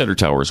Trade Center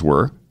towers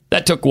were,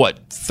 that took,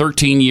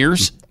 13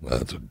 years?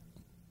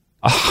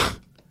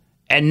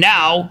 And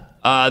now,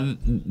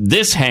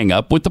 this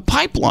hang-up with the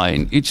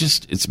pipeline,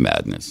 it's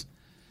madness.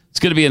 It's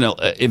going to be,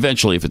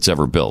 eventually, if it's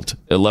ever built,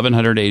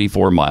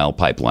 1,184-mile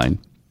pipeline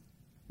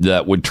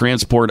that would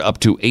transport up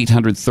to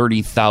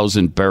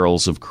 830,000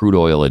 barrels of crude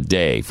oil a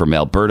day from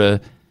Alberta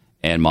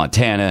and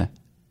Montana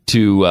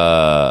to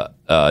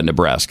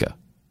Nebraska.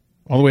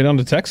 All the way down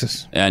to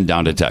Texas. And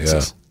down to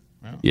Texas.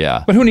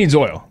 Yeah. But who needs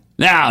oil?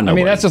 No, I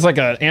mean, that's just like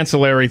an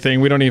ancillary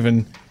thing. We don't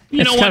even...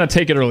 It's kind of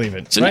take it or leave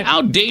it. It's an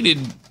outdated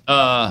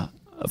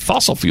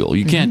fossil fuel.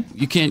 You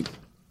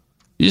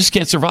just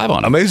can't survive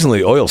on it.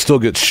 Amazingly, oil still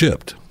gets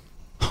shipped.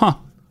 Huh.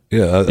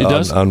 Yeah, it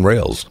does? On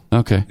rails.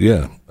 Okay.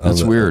 Yeah.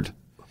 That's weird.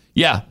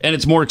 Yeah, and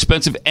it's more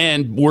expensive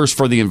and worse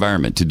for the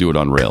environment to do it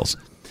on rails.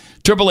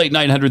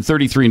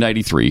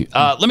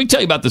 888-900-3393. Let me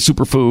tell you about the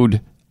superfood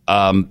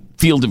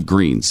Field of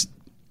Greens.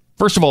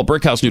 First of all,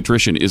 Brickhouse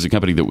Nutrition is a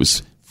company that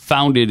was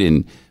founded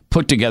and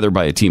put together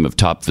by a team of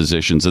top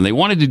physicians, and they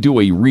wanted to do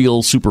a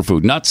real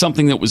superfood, not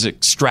something that was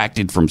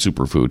extracted from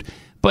superfood,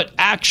 but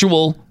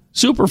actual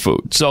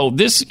superfood. So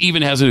this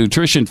even has a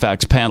nutrition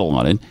facts panel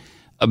on it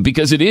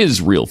because it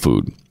is real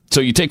food. So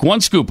you take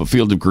 1 scoop of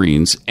Field of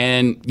Greens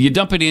and you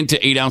dump it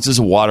into 8 ounces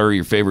of water,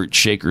 your favorite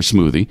shake or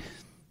smoothie,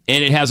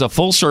 and it has a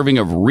full serving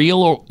of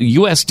real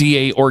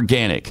USDA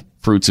organic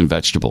fruits and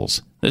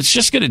vegetables. It's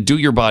just going to do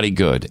your body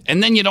good.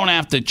 And then you don't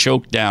have to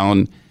choke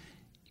down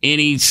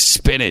any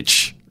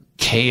spinach,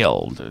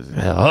 kale.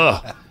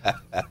 Ugh.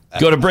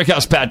 Go to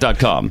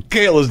brickhousepat.com.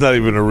 Kale is not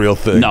even a real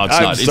thing. No, it's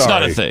not. It's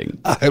not a thing.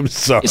 I'm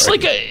sorry. It's like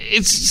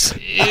it's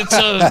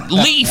a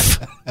leaf.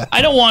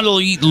 I don't want to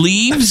eat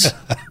leaves.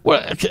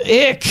 What?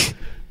 Ick.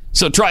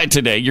 So try it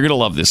today. You're going to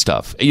love this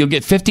stuff. You'll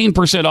get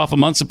 15% off a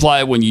month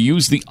supply when you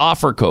use the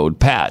offer code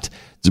PAT.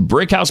 It's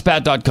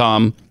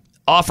brickhousepat.com.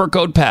 Offer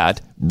code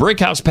PAT.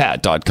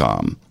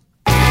 brickhousepat.com.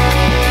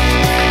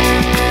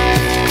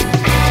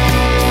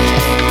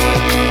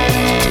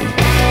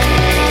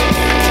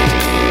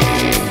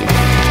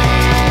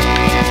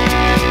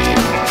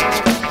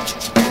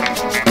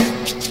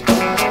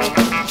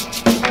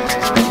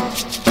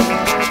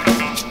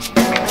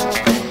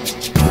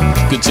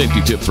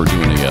 safety tip for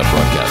doing a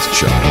broadcast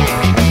show.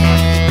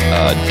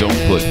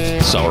 Don't put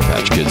Sour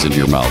Patch Kids into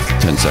your mouth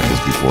 10 seconds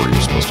before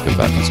you're supposed to come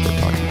back and start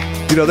talking.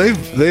 You know,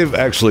 they've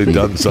actually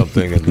done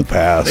something in the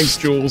past. Thanks,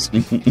 Jules.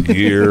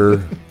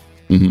 Year,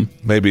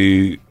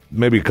 maybe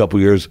a couple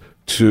years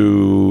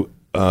to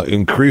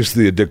increase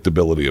the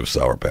addictability of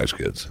Sour Patch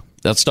Kids.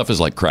 That stuff is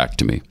like crack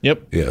to me.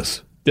 Yep.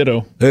 Yes.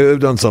 Ditto. They've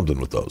done something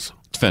with those.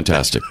 It's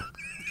fantastic.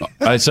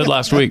 I said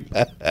last week,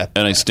 and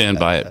I stand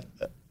by it.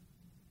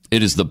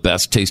 It is the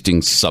best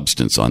tasting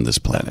substance on this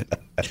planet.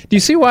 Do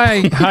you see why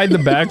I hide the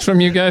bags from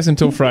you guys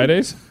until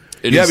Fridays?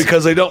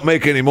 Because they don't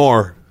make any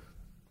more.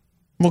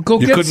 Well, go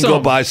get some. You couldn't go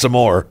buy some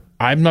more.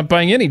 I'm not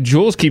buying any.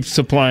 Jules keeps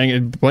supplying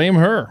it. Blame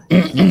her.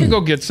 You can go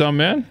get some,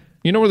 man.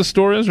 You know where the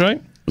store is,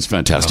 right? It's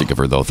fantastic of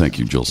her, though. Thank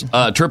you, Jules.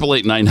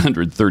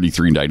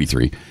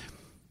 888-900-3393.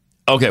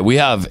 Okay, we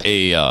have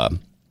a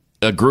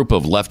group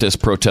of leftists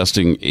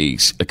protesting a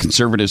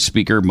conservative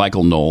speaker,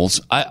 Michael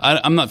Knowles.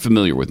 I'm not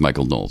familiar with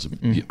Michael Knowles.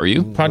 Are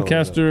you?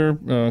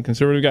 Podcaster,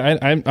 conservative guy.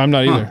 I'm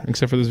not either,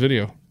 except for this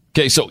video.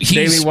 Okay, so he's...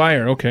 Daily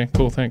Wire. Okay,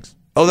 cool, thanks.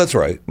 Oh, that's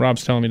right.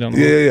 Rob's telling me down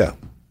the road. Yeah.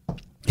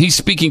 He's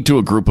speaking to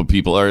a group of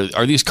people.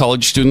 Are these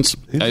college students,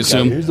 I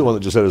assume? He's the one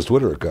that just had his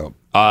Twitter account.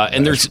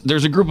 And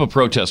there's a group of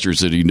protesters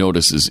that he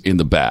notices in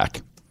the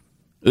back.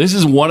 This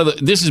is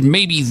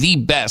maybe the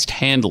best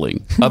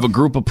handling of a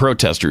group of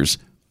protesters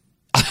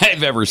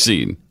I've ever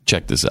seen.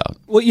 Check this out.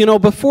 Well,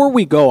 before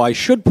we go, I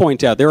should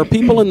point out there are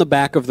people in the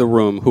back of the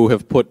room who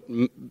have put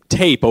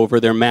tape over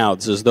their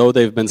mouths as though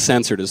they've been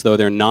censored, as though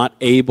they're not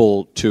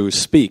able to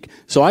speak.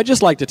 So I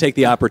just like to take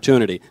the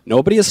opportunity.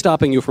 Nobody is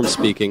stopping you from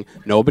speaking.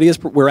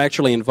 We're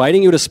actually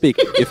inviting you to speak.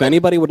 If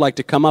anybody would like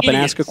to come up and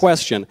ask a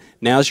question,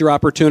 now's your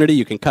opportunity.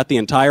 You can cut the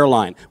entire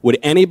line. Would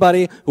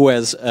anybody who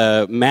has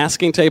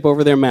masking tape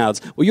over their mouths,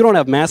 well, you don't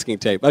have masking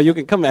tape. Oh, you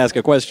can come ask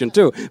a question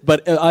too.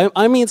 But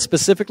I mean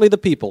specifically the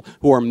people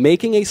who are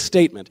making a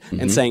statement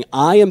and saying,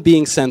 I am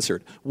being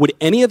censored. Would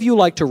any of you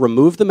like to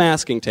remove the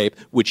masking tape,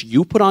 which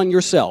you put on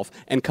yourself,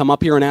 and come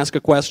up here and ask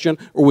a question,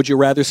 or would you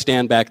rather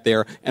stand back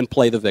there and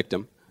play the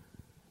victim?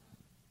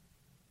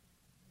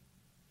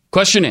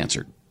 Question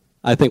answered.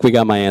 I think we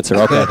got my answer.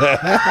 Okay.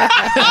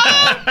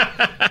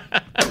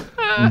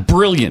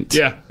 Brilliant.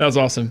 Yeah, that was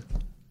awesome.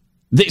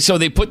 So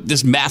they put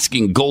this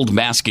gold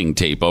masking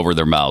tape over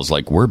their mouths,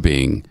 like we're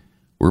being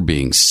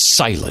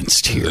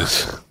silenced here.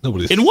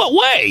 In what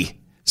way?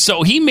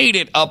 So he made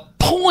it a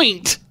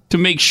point to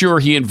make sure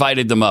he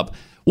invited them up.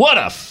 What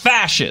a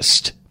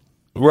fascist.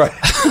 Right.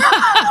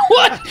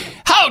 What?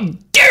 How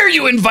dare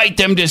you invite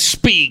them to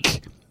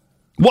speak?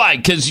 Why?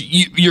 Because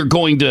you're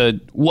going to,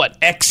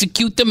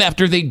 execute them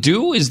after they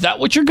do? Is that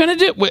what you're going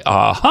to do?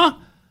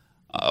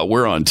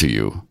 We're on to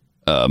you,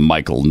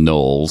 Michael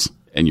Knowles,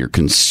 and your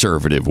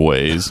conservative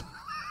ways.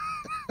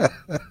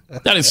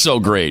 That is so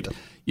great.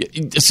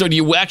 So do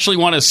you actually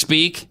want to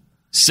speak?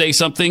 Say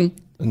something?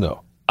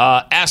 No.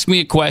 Ask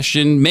me a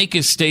question, make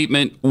a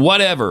statement,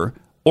 whatever,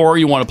 or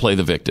you want to play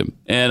the victim.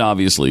 And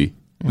obviously,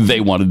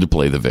 they wanted to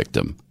play the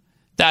victim.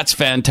 That's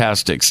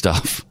fantastic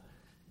stuff.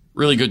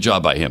 Really good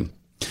job by him.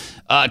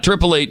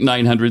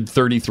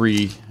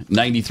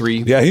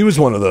 888-900-3393. Yeah, he was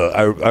one of the...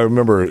 I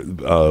remember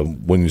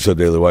when you said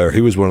Daily Wire,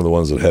 he was one of the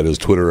ones that had his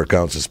Twitter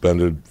account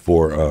suspended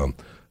for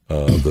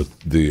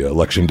the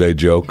Election Day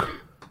joke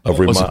of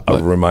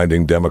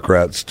reminding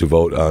Democrats to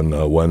vote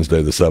on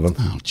Wednesday the 7th.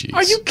 Oh, jeez.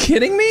 Are you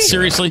kidding me?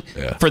 Seriously?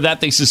 Yeah. For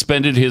that, they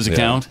suspended his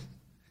account?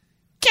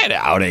 Get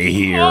out of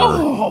here.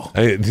 Oh.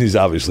 He's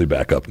obviously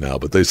back up now,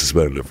 but they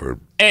suspended it for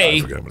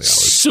A,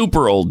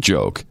 super old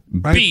joke.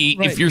 Right. B,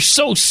 if you're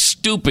so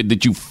stupid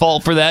that you fall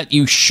for that,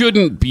 you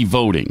shouldn't be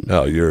voting.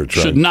 No,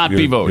 should not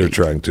be voting. You're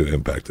trying to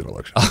impact an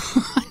election.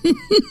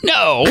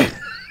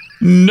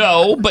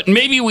 No, but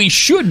maybe we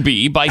should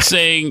be by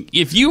saying,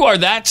 if you are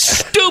that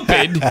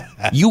stupid,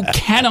 you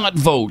cannot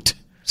vote.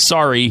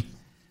 Sorry.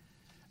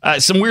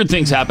 Some weird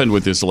things happened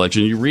with this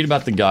election. You read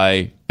about the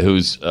guy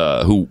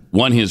who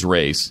won his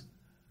race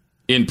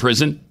in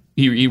prison.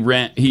 He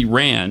ran.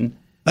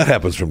 That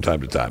happens from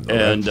time to time, though,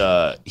 and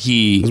right?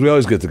 Because we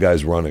always get the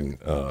guys running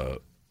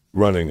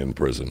in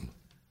prison.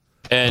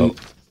 And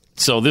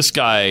so this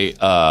guy,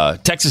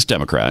 Texas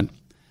Democrat,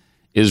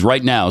 is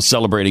right now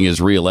celebrating his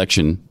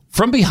re-election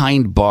from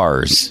behind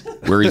bars,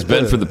 where he's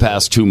been for the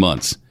past 2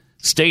 months.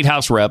 State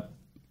House Rep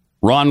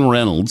Ron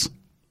Reynolds,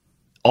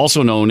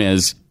 also known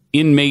as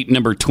inmate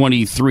number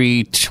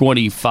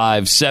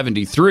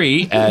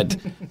 232573 at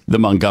the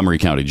Montgomery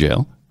County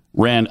Jail,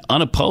 ran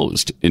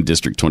unopposed in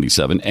District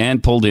 27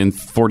 and pulled in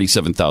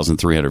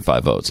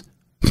 47,305 votes.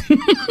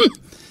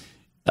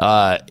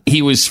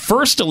 He was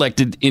first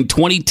elected in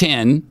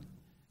 2010,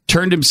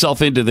 turned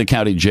himself into the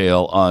county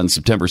jail on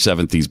September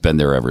 7th. He's been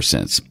there ever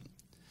since.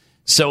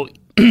 So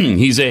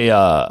he's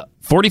a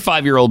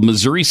 45-year-old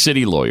Missouri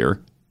City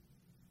lawyer,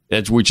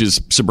 which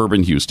is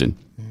suburban Houston,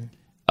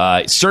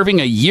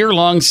 serving a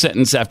year-long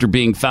sentence after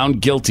being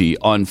found guilty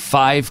on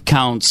 5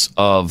 counts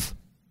of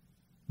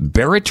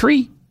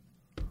barratry.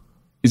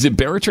 Is it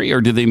barratry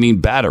or do they mean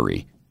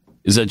battery?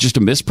 Is that just a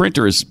misprint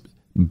or is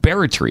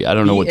barratry? I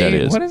don't know what that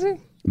is. What is it?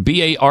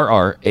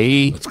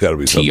 Barratry. It's got to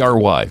be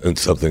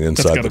something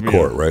inside the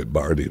court, right?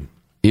 Barratry.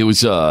 He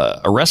was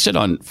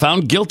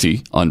found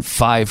guilty on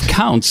 5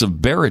 counts of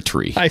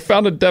barratry. I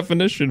found a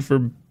definition for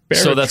barratry.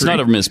 So that's not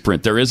a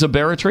misprint. There is a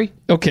barratry?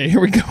 Okay, here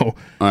we go. All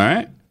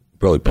right.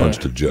 Probably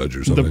punched a judge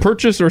or something. The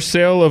purchase or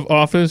sale of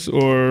office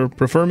or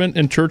preferment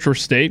in church or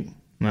state.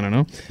 I don't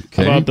know.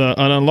 Okay. About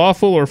an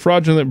unlawful or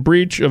fraudulent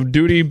breach of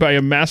duty by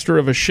a master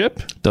of a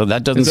ship. Though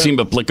that doesn't seem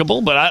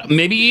applicable, but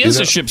maybe he is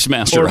a ship's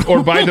master.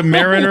 Or by the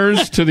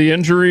mariners to the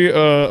injury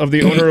of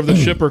the owner of the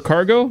ship or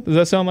cargo. Does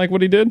that sound like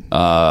what he did?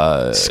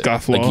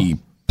 Scofflaw. Like he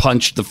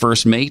punched the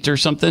first mate or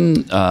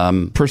something?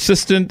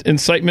 Persistent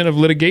incitement of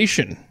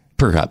litigation.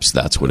 Perhaps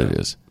that's what it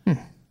is.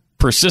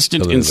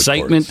 Persistent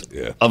incitement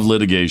of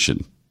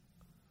litigation.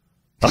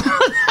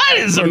 That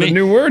is a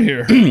new word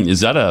here.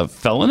 Is that a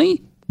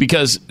felony?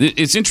 Because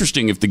it's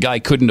interesting if the guy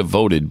couldn't have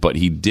voted, but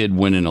he did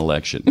win an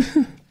election.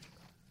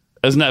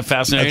 Isn't that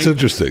fascinating? That's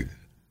interesting.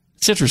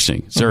 It's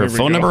interesting. Is there a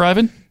phone number,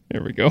 Ivan?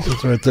 There we go.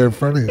 It's right there in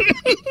front of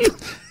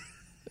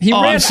you.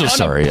 I'm so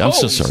sorry.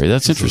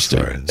 That's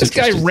interesting. This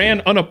guy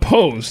ran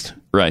unopposed.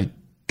 Right.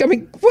 I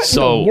mean, what in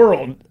the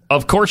world?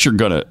 Of course you're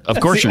gonna. Of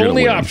course you're gonna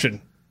win. Only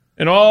option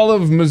in all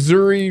of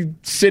Missouri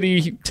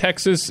City,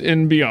 Texas,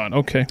 and beyond.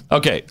 Okay.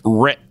 Okay.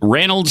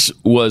 Reynolds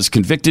was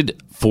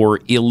convicted for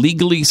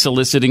illegally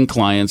soliciting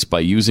clients by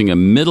using a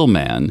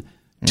middleman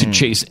to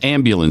chase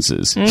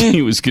ambulances.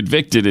 He was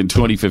convicted in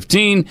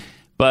 2015,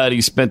 but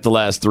he spent the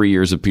last 3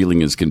 years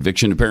appealing his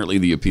conviction. Apparently,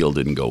 the appeal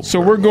didn't go. So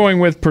we're going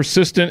with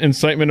persistent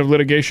incitement of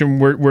litigation.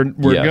 We're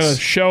going to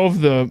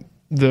shelve the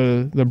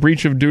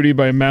breach of duty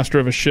by a master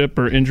of a ship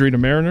or injury to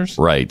mariners.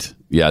 Right.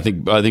 Yeah, I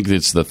think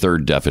it's the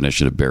third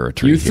definition of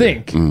barratry. You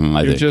think?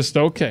 I think. Just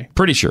okay.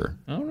 Pretty sure.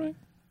 All right.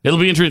 It'll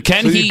be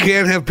interesting. You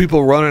can't have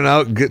people running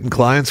out and getting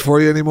clients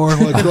for you anymore?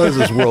 Like, what is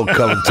this world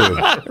coming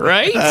to?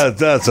 Right?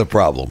 That's a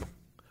problem.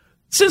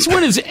 Since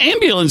when is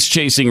ambulance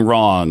chasing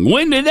wrong?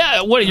 When did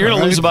that? What, you're going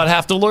to lose about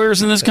half the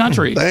lawyers in this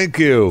country. Thank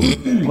you.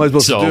 What am I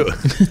supposed to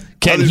do?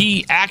 Can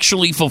he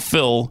actually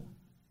fulfill?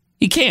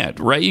 He can't,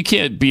 right? You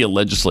can't be a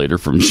legislator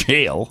from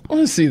jail. I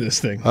want to see this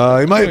thing.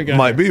 He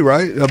might be,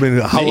 right? I mean,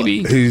 maybe. How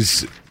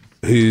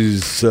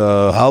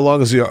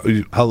long is he?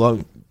 How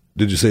long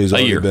did you say he's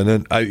already been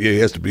in? He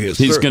has to be.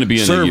 He's going to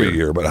be in a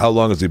year. But how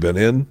long has he been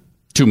in?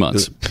 2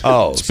 months.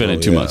 It's been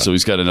in 2 months, so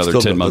he's got another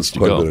 10 months to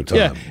go.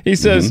 Yeah, he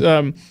says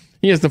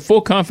he has the full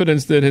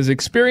confidence that his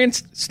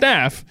experienced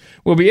staff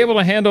will be able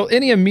to handle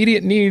any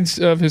immediate needs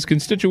of his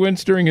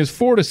constituents during his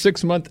 4 to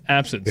 6 month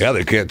absence. Yeah,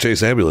 they can't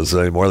chase ambulances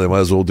anymore. They might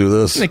as well do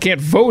this. They can't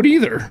vote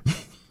either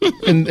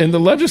in the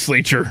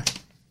legislature.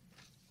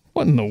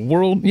 What in the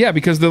world? Yeah,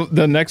 because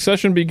the next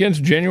session begins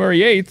January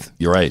 8th.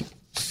 You're right.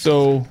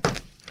 So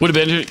would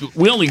have been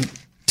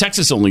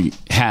Texas only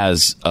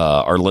has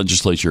our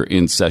legislature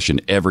in session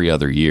every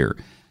other year.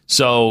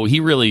 So he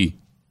really,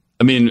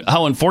 I mean,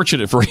 how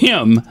unfortunate for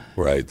him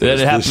that it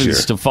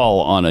happens to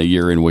fall on a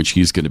year in which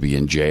he's going to be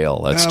in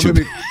jail. That's too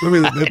bad.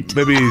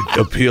 Maybe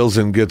appeals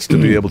and gets to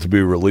be able to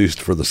be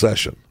released for the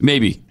session.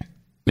 Maybe.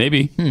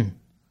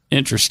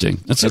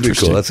 Interesting. That's That'd interesting. Be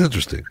cool. That's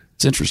interesting.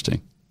 It's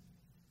interesting.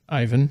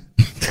 Ivan.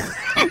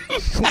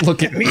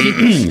 Look at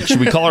me. Should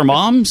we call our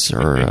moms?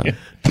 Or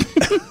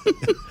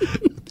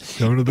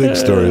Going to big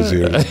stories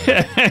here.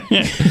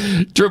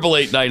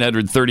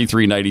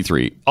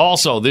 888-900-3393.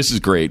 Also, this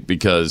is great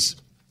because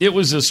it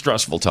was a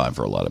stressful time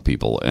for a lot of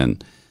people.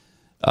 And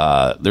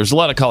there's a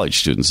lot of college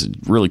students that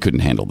really couldn't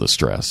handle the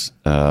stress.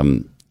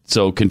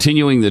 So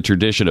continuing the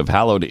tradition of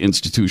hallowed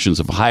institutions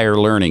of higher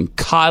learning,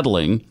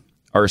 coddling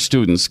our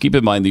students. Keep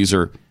in mind, these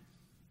are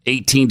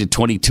 18 to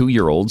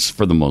 22-year-olds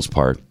for the most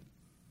part.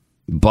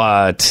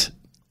 But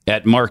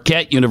at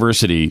Marquette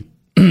University,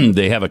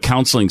 they have a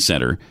counseling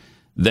center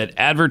that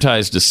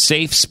advertised a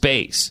safe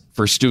space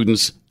for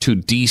students to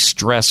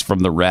de-stress from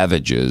the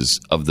ravages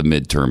of the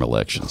midterm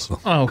elections.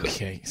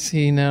 Okay.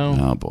 See now?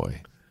 Oh, boy.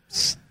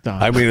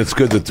 Stop. I mean, it's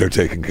good that they're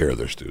taking care of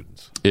their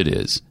students. It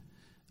is.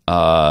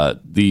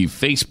 The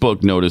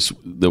Facebook notice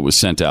that was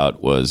sent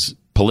out was,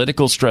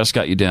 political stress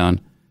got you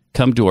down?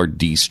 Come to our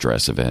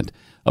de-stress event.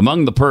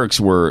 Among the perks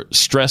were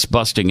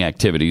stress-busting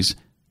activities,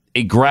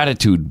 a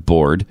gratitude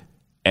board,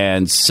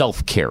 and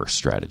self-care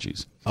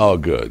strategies. Oh,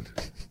 good.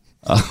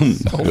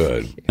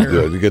 Good.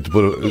 You get to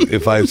put.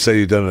 If I say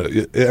you've done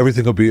it,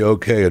 everything will be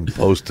okay, and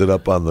post it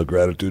up on the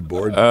gratitude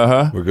board.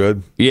 We're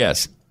good.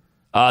 Yes.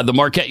 The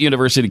Marquette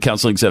University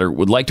Counseling Center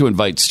would like to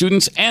invite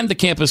students and the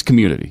campus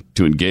community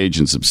to engage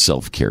in some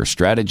self-care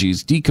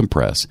strategies,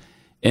 decompress,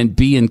 and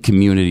be in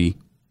community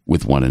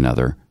with one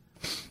another.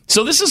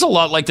 So this is a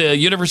lot like the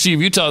University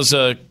of Utah's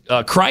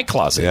Cry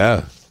Closet.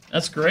 Yeah.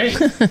 That's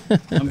great.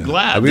 I'm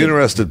glad. I'd be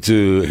interested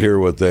to hear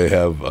what they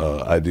have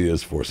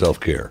ideas for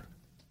self-care.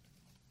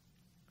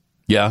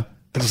 Yeah.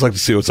 I'd just like to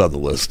see what's on the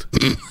list.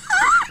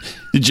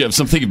 Did you have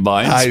something in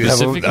mind I have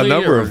specifically? a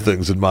number of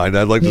things in mind.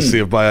 I'd like to see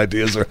if my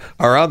ideas are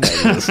on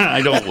that list.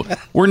 I don't.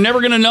 We're never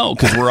going to know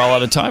because we're all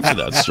out of time for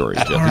that story,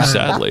 Jeffy.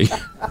 Sadly,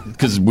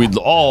 because we'd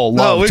all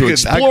love to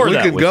explore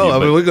that. We could with go. you, I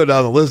mean, we go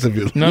down the list if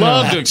you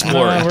love to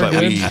explore it, but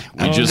good.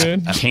 we just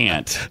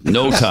can't.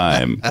 No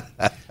time.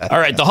 All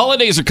right, the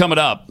holidays are coming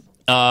up.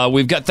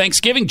 We've got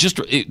Thanksgiving.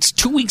 It's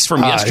 2 weeks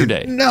from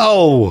yesterday.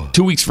 No,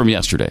 2 weeks from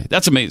yesterday.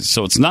 That's amazing.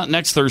 So it's not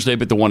next Thursday,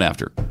 but the one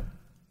after.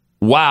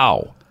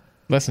 Wow.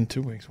 Less than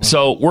 2 weeks. Wow.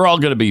 So we're all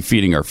going to be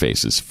feeding our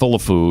faces full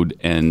of food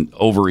and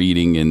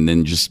overeating and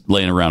then just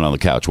laying around on the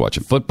couch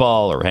watching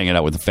football or hanging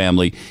out with the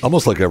family.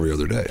 Almost like every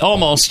other day.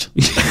 Almost.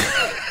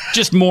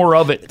 Just more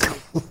of it.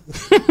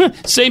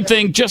 Same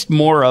thing, just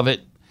more of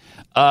it.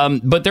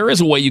 But there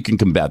is a way you can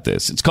combat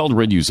this. It's called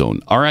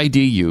Riduzone.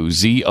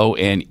 Riduzone.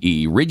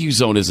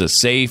 Riduzone is a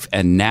safe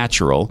and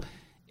natural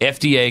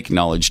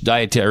FDA-acknowledged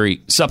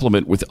dietary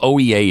supplement with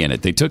OEA in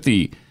it. They took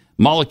the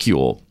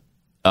molecule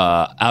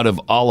out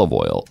of olive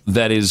oil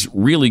that is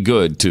really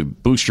good to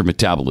boost your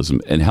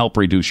metabolism and help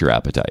reduce your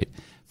appetite.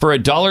 For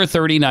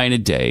 $1.39 a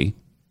day,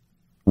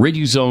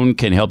 Riduzone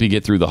can help you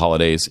get through the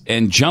holidays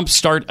and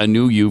jumpstart a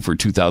new you for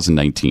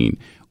 2019.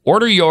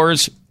 Order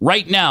yours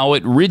right now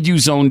at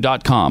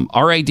riduzone.com,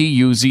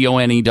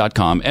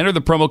 riduzone.com. Enter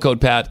the promo code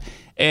PAT,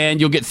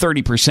 and you'll get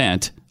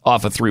 30%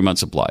 off a 3-month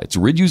supply. It's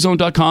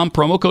riduzone.com,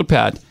 promo code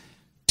PAT,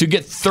 to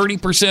get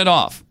 30%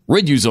 off.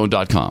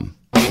 riduzone.com.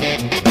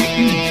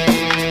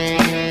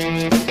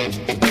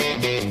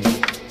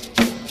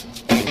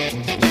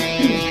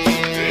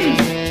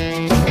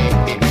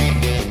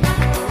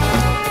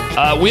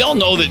 We all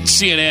know that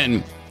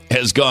CNN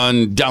has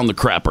gone down the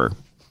crapper.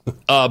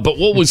 But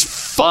what was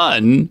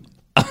fun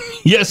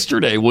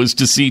yesterday was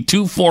to see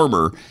two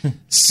former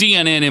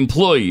CNN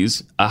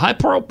employees,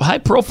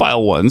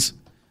 high-profile ones,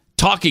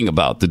 talking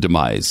about the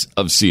demise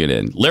of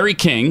CNN. Larry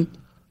King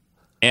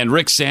and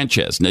Rick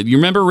Sanchez. Now, you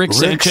remember Rick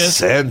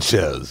Sanchez? Rick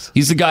Sanchez.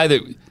 He's the guy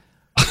that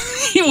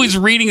he was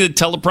reading the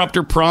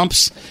teleprompter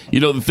prompts,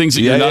 the things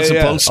that you're not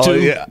supposed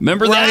to. Yeah.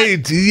 Remember that?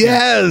 Right,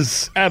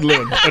 yes.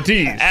 Ad-lib, a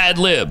tease.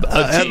 Ad-lib, a tease.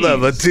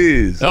 Ad-lib, a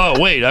tease. Oh,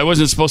 wait, I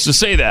wasn't supposed to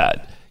say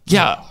that.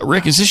 Yeah,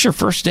 Rick, is this your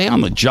first day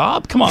on the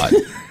job? Come on,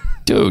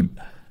 dude.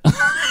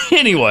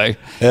 Anyway.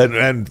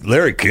 And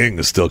Larry King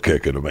is still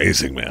kicking.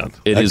 Amazing, man.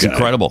 It is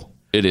incredible.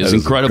 It is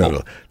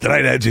incredible.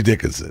 Tonight, Angie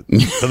Dickinson.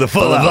 For the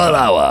full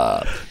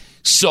hour.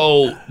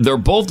 So they're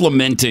both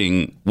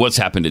lamenting what's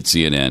happened at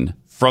CNN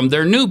from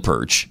their new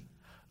perch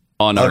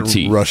on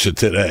RT. Russia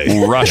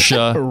Today.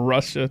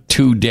 Russia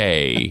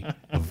Today.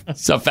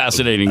 It's a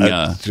fascinating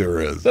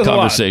sure is.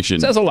 conversation.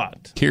 Says a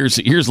lot.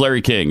 Here's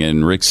Larry King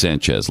and Rick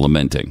Sanchez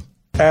lamenting.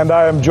 And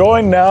I am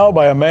joined now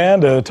by a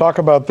man to talk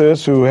about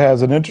this who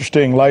has an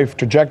interesting life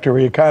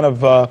trajectory, kind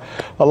of a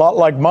lot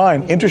like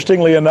mine.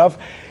 Interestingly enough,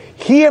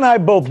 he and I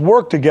both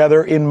worked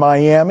together in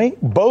Miami,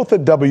 both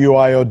at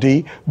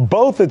WIOD,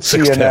 both at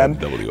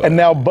CNN, and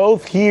now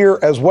both here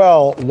as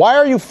well. Why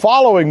are you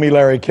following me,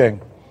 Larry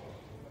King?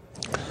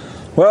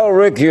 Well,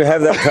 Rick, you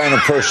have that kind of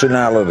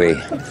personality.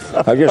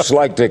 I just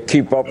like to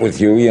keep up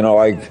with you.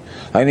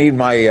 I need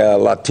my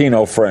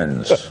Latino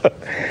friends.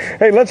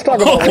 Hey, let's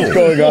talk about what's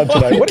going on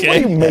tonight. What do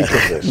you make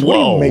of this? What do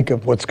you make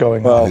of what's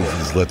going on?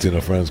 His Latino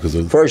friends,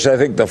 first, I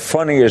think the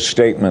funniest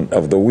statement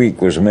of the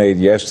week was made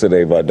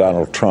yesterday by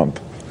Donald Trump,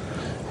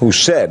 who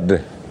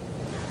said,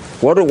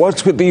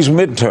 what's with these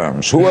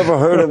midterms? Who ever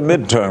heard of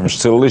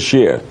midterms till this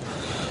year?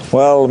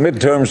 Well,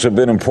 midterms have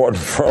been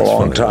important for a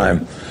long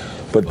time.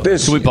 But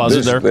this, can we pause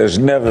it there? There's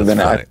never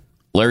been.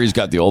 Larry's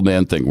got the old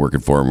man thing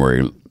working for him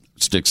where he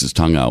sticks his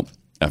tongue out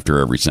after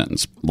every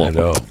sentence. I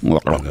know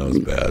it's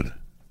bad.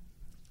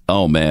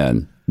 Oh,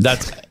 man.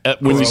 That's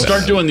when you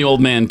start doing the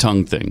old man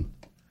tongue thing,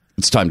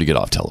 it's time to get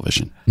off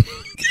television.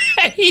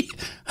 I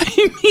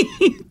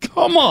mean,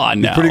 come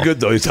on now. He's pretty good,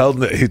 though.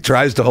 He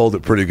tries to hold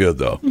it pretty good,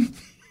 though.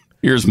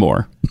 Here's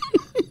more.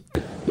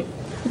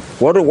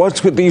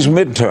 What's with these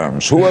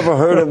midterms? Who ever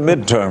heard of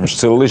midterms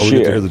till this year? We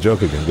get to hear the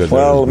joke again. Good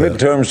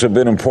midterms have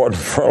been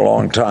important for a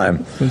long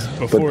time.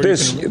 But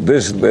this,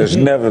 there's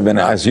never been,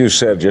 as you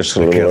said just a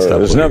little earlier,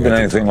 there's never been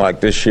anything like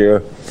this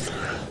year.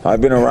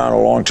 I've been around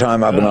a long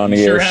time. I've been on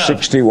the air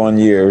 61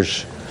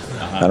 years.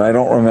 And I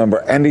don't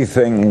remember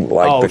anything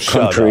like the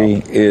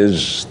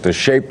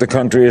shape the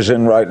country is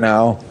in right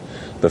now,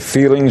 the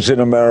feelings in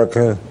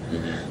America,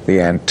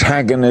 the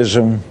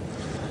antagonism,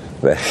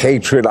 the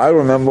hatred. I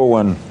remember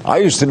when I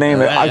used to name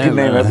it. I could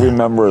name every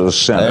member of the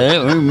Senate.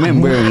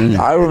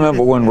 I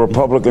remember when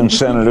Republican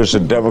senators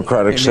and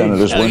Democratic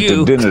senators went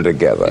to dinner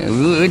together.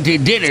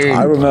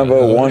 I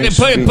remember once.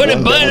 Put a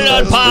button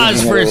on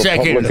pause for a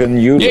second.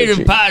 Need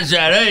to pause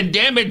that.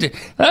 Damn it!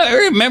 I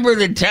remember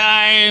the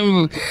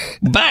time,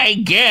 by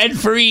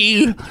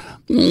Godfrey,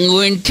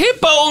 when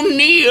Tip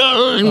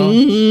O'Neill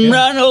and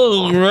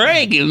Ronald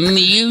Reagan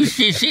used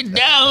to sit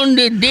down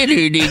to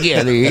dinner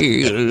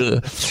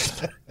together.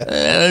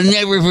 I'll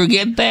never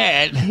forget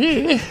that.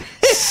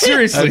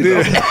 Seriously.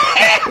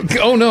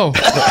 Oh, no.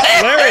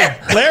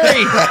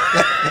 Larry.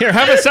 Here,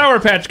 have a Sour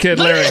Patch Kid,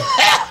 Larry.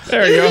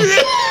 There you go.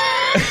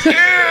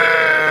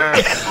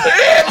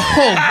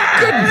 Oh,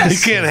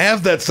 goodness. He can't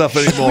have that stuff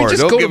anymore.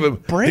 just Don't go give to him.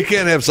 break? He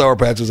can't have Sour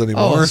Patches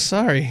anymore. Oh,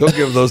 sorry. Don't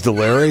give those to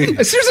Larry.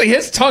 Seriously,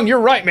 his tongue, you're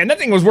right, man. That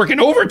thing was working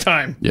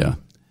overtime. Yeah.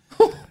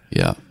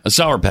 Yeah. A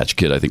Sour Patch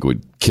Kid, I think,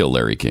 would kill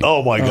Larry King.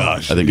 Oh, my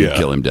gosh. I think it'd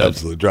kill him dead.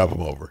 Absolutely. Drop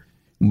him over.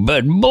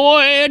 But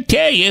boy, I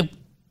tell you,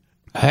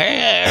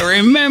 I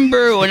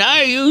remember when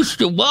I used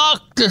to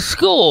walk to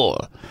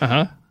school.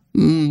 Uh-huh.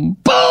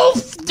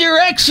 Both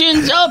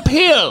directions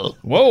uphill.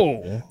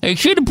 Whoa. I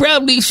should have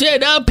probably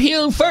said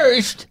uphill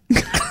first.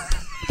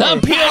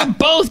 Uphill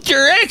both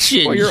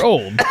directions. Well, you're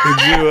old.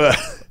 Did you...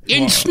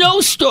 In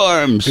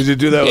snowstorms. Did you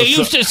do that? It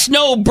used to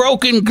snow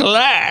broken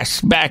glass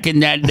back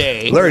in that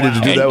day. Larry, did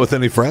you do that with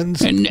any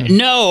friends?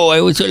 No,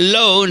 I was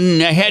alone.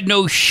 And I had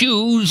no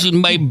shoes, and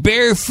my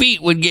bare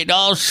feet would get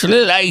all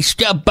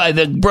sliced up by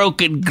the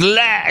broken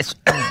glass.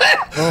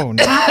 Oh,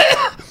 no.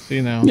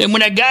 See now. And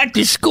when I got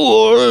to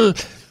school,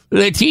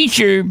 the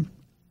teacher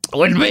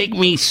would make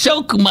me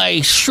soak my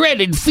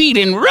shredded feet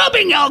in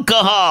rubbing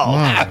alcohol.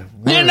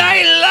 And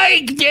I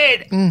liked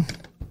it.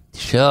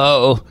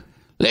 So...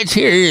 let's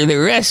hear the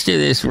rest of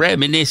this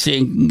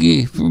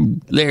reminiscing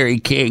from Larry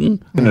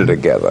King.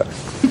 Together.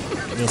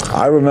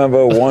 I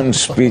remember one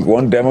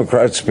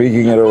Democrat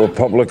speaking at a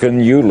Republican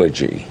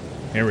eulogy.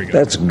 Here we go.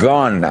 That's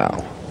gone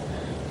now.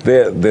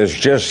 There's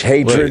just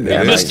hatred.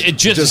 It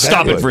just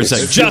stop it for a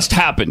second. Just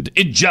happened.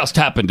 It just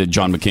happened at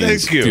John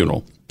McCain's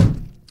funeral.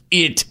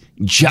 It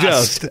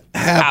just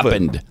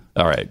happened.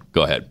 All right,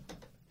 go ahead.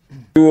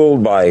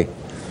 Fueled by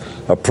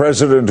a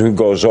president who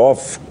goes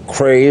off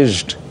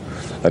crazed,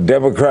 a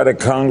Democratic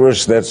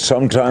Congress that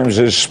sometimes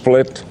is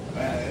split.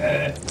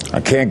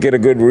 I can't get a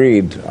good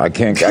read. I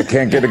can't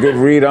get a good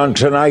read on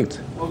tonight.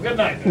 Well, good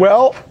night.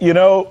 Well, you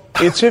know,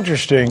 it's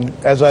interesting.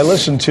 As I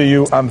listen to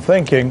you, I'm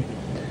thinking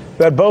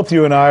that both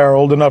you and I are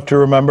old enough to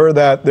remember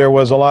that there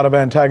was a lot of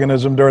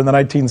antagonism during the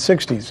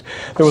 1960s.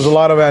 There was a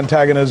lot of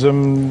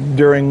antagonism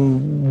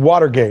during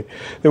Watergate.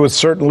 There was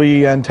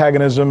certainly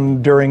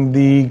antagonism during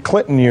the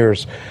Clinton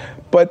years.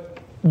 But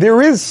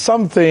there is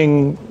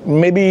something,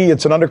 maybe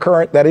it's an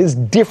undercurrent, that is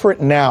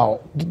different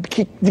now.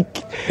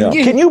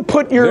 Can you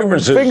put your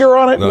finger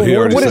on it? No, he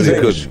already what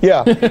said is he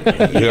it? couldn't.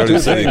 Yeah. He already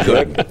said he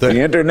could. The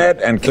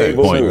internet and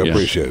cable news. I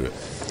appreciate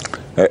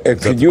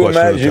it. Could you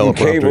imagine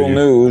cable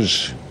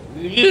news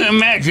You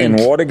imagine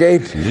in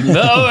Watergate?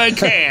 No, I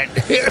can't.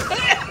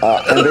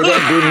 And they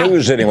don't do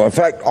news anymore. In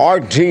fact,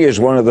 RT is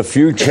one of the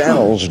few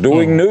channels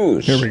doing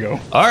news. Here we go.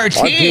 RT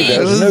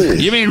does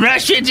news. You mean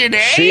Russia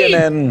Today?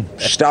 CNN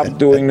stopped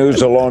doing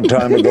news a long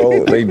time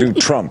ago. They do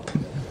Trump.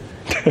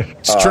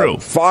 It's true.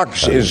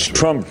 Fox is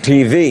Trump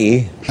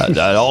TV.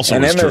 That also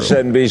and is true.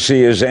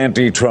 MSNBC is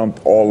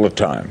anti-Trump all the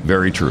time.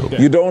 Very true.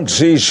 You don't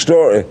see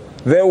story.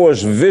 There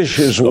was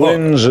vicious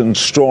winds and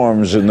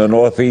storms in the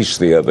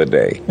Northeast the other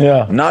day.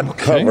 Yeah. Not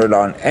covered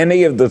on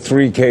any of the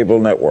three cable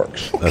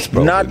networks. That's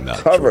probably not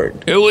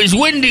covered. It was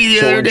windy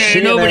the other day.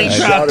 CNN Nobody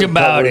talked started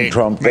about covering it.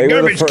 Trump. They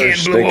were the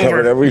first. They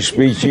covered every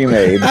speech he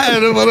made. I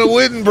had him on a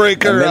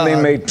windbreaker. And then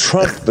they made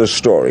Trump the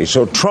story.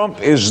 So Trump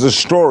is the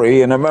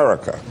story in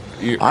America.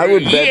 I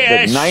would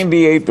bet that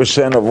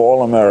 98% of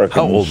all Americans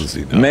How old is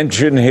he now?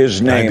 mention his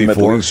name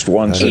 94? at least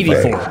once a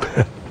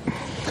day.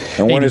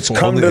 And when it's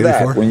come to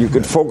that, when you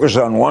could focus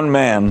on one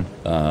man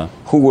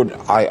who would,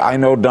 I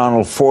know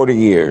Donald 40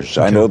 years.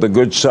 I know the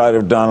good side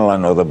of Donald. I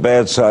know the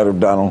bad side of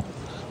Donald.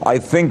 I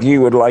think he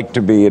would like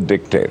to be a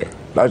dictator.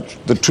 That's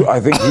the truth. I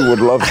think he would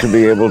love to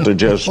be able to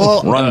just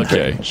run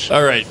things.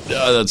 All right,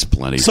 that's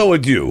plenty. So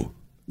would you.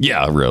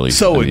 Yeah, really.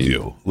 So would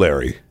you,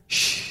 Larry.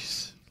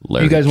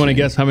 Larry You guys want to King.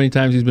 guess how many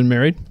times he's been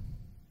married?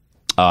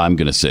 I'm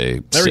going to say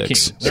Larry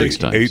six. King. Larry 6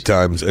 King. times. 8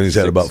 times, and he's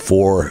had about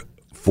four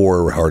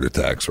heart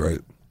attacks, right?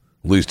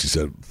 At least he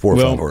said 4 or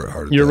 5 heart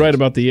attacks. You're right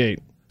about the 8.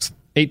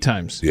 8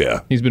 times.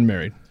 Yeah. He's been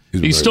married.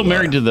 He's still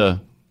married to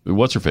the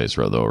what's-her-face,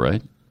 though,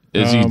 right?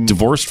 Is he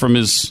divorced from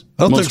his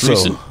I don't most think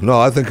so. recent? No,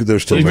 I think they're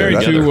still He's married.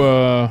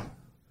 married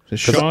to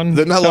Sean.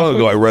 Not long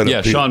ago, I read it.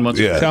 Yeah, Sean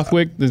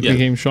Southwick. This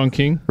became Sean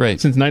King. Right.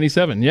 Since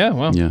 97. Yeah,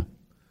 wow. Yeah.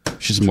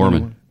 She's a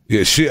Mormon.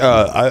 Yeah, she.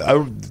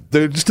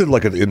 They just did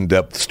like an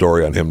in-depth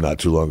story on him not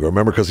too long ago.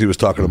 Remember, because he was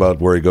talking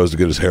about where he goes to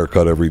get his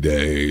haircut every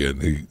day,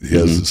 and he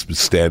has this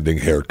standing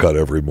haircut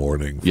every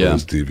morning for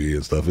his TV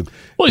and stuff. And,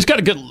 Well, he's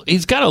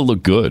got to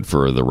look good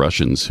for the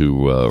Russians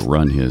who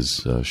run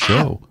his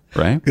show,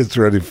 right? Gets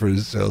ready for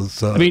his show.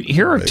 I mean,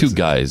 here are two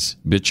guys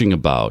bitching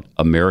about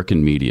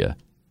American media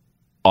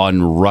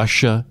on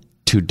Russia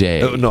Today.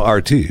 No,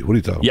 RT. What are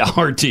you talking about?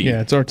 Yeah, RT.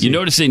 Yeah, it's RT. You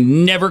notice they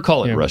never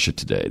call it Russia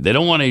Today. They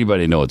don't want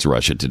anybody to know it's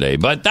Russia Today,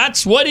 but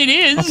that's what it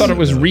is. I thought it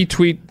was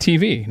Retweet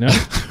TV. No?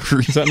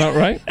 Is that not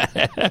right?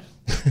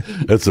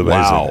 That's amazing.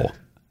 Wow.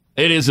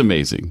 It is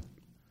amazing.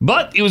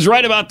 But he was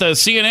right about the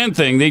CNN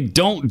thing. They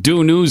don't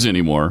do news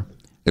anymore.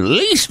 At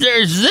least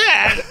there's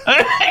that.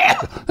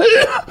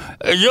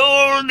 As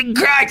old and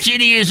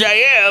crotchety as I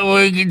am,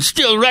 I can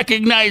still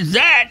recognize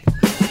that.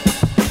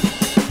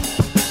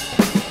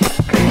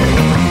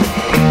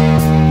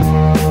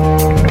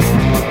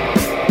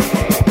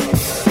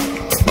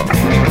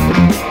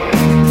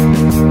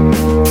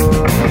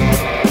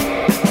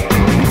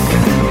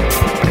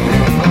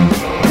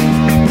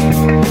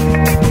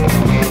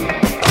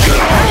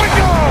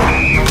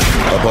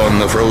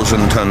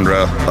 frozen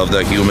tundra of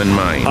the human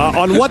mind.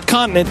 On what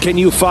continent can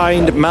you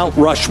find Mount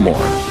Rushmore?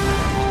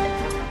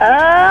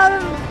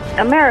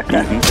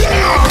 America.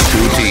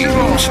 Two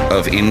teams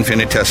of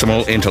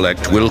infinitesimal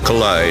intellect will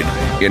collide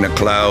in a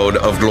cloud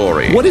of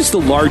glory. What is the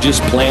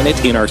largest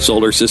planet in our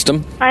solar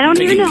system? I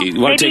don't even know.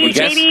 You want to take a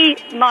guess? Maybe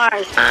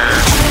Mars.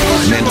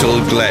 Mental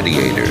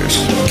gladiators,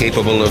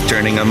 capable of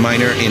turning a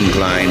minor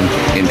incline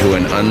into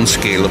an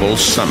unscalable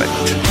summit.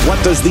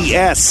 What does the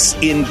S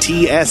in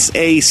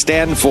TSA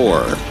stand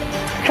for?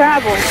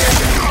 Travel.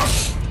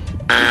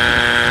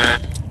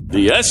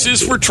 The S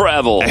is for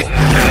travel.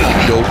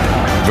 Dope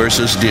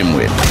versus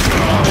dimwit.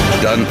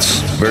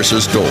 Dunce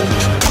versus dolt.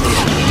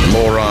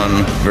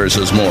 Moron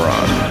versus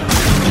moron.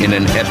 In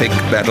an epic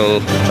battle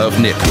of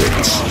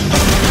nitwits.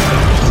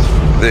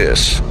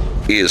 This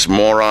is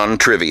Moron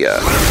Trivia.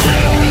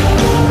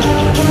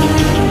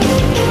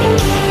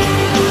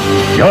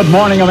 Good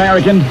morning,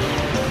 American.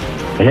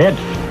 It's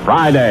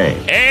Friday.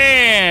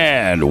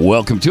 And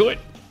welcome to it.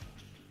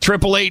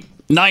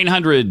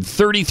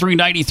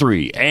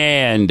 888-900-3393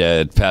 and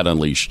at Pat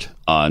Unleashed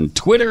on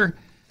Twitter,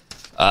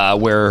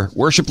 where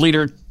worship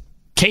leader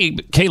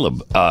Caleb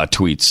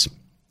tweets,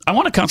 I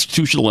want a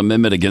constitutional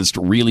amendment against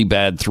really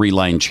bad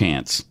three-line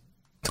chants.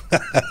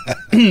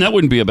 That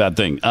wouldn't be a bad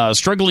thing.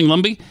 Struggling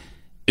Lumbee,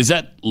 is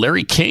that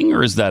Larry King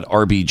or is that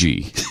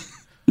RBG?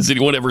 Has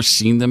anyone ever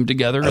seen them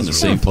together in the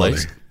same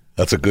place?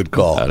 That's a good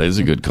call. That is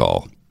a good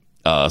call.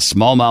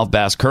 Smallmouth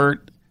Bass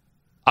Kurt,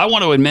 I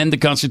want to amend the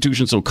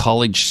Constitution so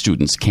college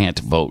students can't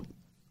vote.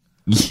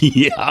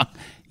 Yeah.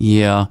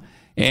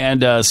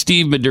 And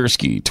Steve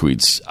Madursky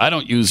tweets, I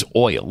don't use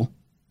oil.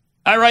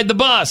 I ride the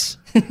bus.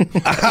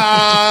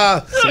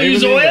 I don't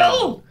use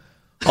oil.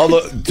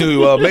 Although,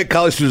 to make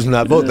college students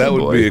not vote, that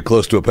would be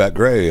close to a Pat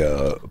Gray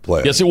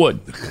plan. Yes, it would.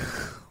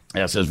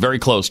 Yes, it's very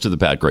close to the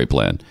Pat Gray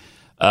plan.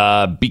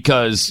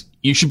 Because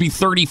you should be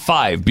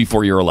 35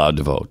 before you're allowed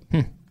to vote.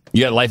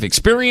 You got life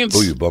experience.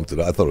 Oh, you bumped it.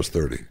 I thought it was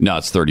 30. No,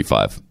 it's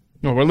 35.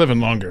 No, we're living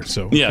longer,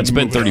 so... Yeah, it's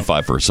been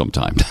 35 for some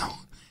time now.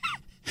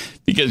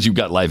 Because you've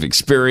got life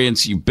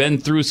experience, you've been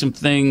through some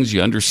things,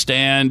 you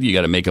understand, you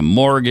got to make a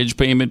mortgage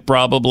payment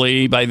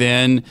probably by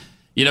then.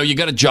 You know, you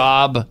got a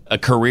job, a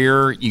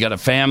career, you got a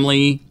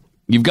family,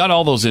 you've got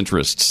all those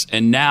interests,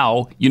 and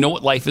now you know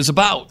what life is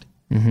about.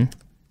 Mm-hmm.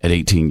 At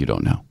 18, you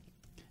don't know.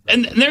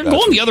 And they're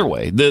going the other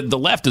way. The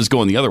left is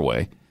going the other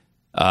way.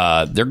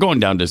 They're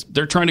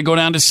trying to go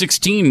down to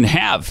 16 and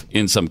have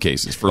in some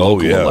cases for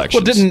local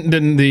elections. Well,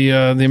 didn't the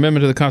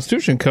amendment to the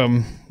Constitution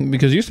come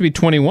because it used to be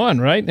 21,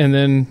 right? And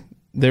then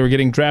they were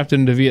getting drafted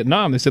into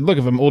Vietnam. They said, "Look,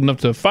 if I'm old enough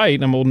to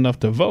fight, I'm old enough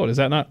to vote." Is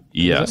that not?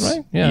 Yes. Is that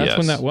right? Yeah, that's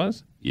when that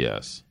was.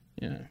 Yes.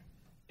 Yeah.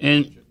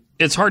 And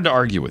it's hard to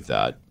argue with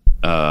that.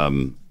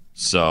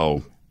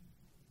 So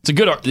it's a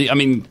good. I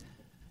mean,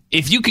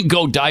 if you could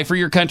go die for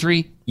your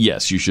country,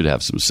 yes, you should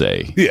have some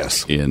say.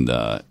 Yes. In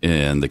the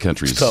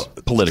country's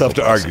political. It's tough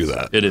to process. argue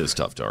that. It is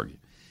tough to argue.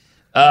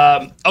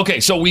 Okay,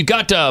 so we've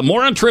got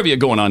more on trivia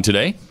going on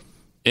today.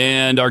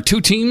 And our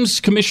two teams,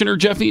 Commissioner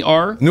Jeffy,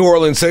 are... New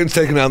Orleans Saints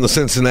taking on the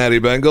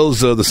Cincinnati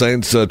Bengals. The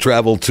Saints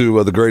travel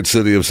to the great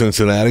city of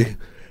Cincinnati.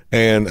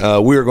 And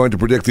we are going to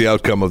predict the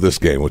outcome of this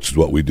game, which is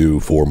what we do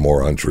for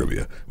More on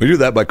Trivia. We do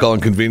that by calling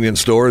convenience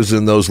stores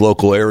in those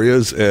local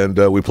areas. And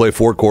we play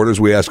 4 quarters.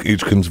 We ask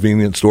each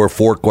convenience store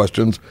 4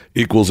 questions,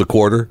 equals a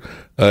quarter.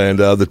 And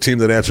the team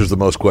that answers the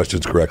most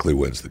questions correctly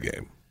wins the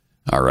game.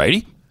 All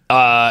righty.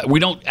 We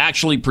don't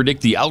actually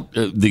predict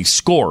the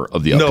score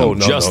of the outcome,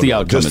 just the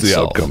outcome itself. Just the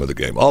outcome of the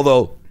game.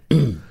 Although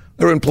there have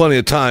been plenty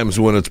of times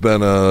when it's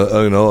been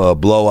a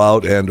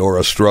blowout and or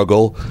a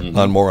struggle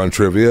on More on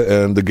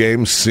Trivia, and the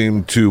games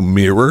seem to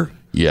mirror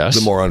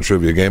the More on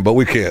Trivia game. But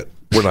we're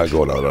not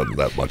going out on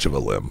that much of a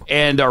limb.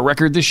 And our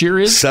record this year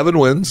is 7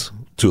 wins,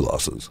 2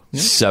 losses,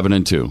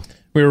 7-2.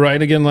 We were right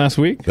again last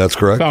week. That's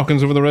correct.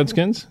 Falcons over the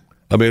Redskins.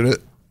 I mean,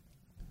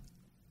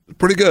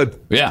 pretty good.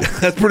 Yeah.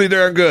 That's pretty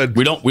darn good.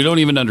 We don't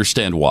even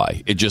understand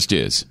why. It just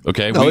is.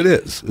 Okay? No, it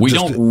is. We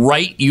don't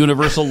write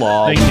universal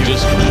law. We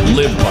just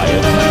live by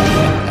it.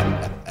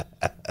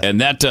 And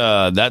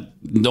that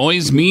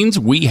noise means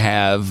we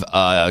have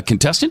a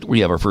contestant.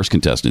 We have our first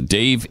contestant,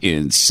 Dave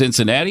in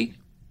Cincinnati.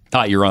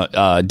 Hi, you're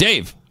on.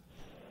 Dave.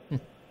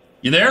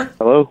 You there?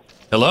 Hello.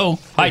 Hello.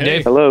 Hi, hey.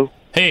 Dave. Hello.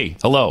 Hey,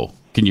 hello.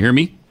 Can you hear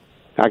me?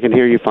 I can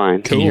hear you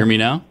fine. Can you hear me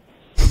now?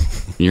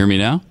 Can you hear me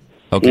now?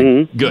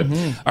 Okay, good.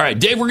 All right,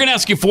 Dave, we're going to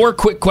ask you 4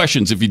 quick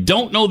questions. If you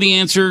don't know the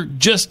answer,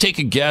 just take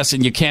a guess,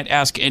 and you can't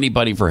ask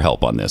anybody for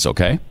help on this,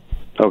 okay?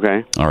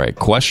 Okay. All right,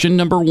 question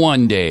number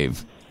 1,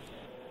 Dave.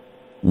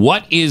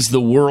 What is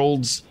the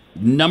world's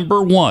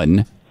number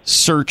 1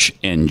 search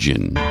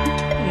engine?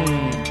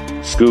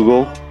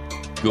 Google.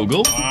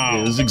 Google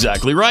is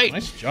exactly right.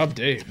 Nice job,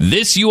 Dave.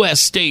 This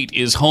U.S. state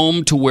is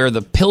home to where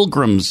the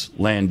Pilgrims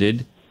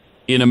landed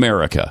in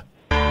America.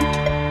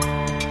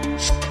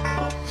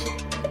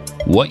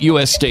 What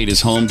U.S. state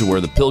is home to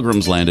where the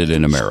Pilgrims landed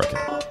in America?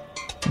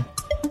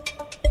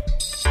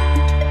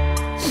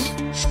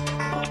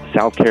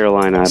 South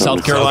Carolina.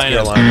 South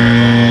Carolina.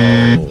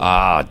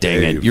 Oh,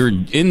 dang it. You're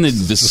in the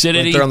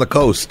vicinity. Right there on the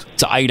coast.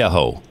 It's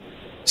Idaho.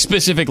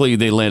 Specifically,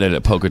 they landed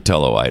at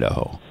Pocatello,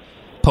 Idaho.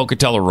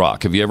 Pocatello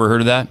Rock. Have you ever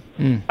heard of that?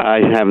 I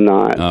have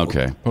not.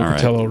 Okay.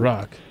 Pocatello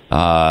Rock.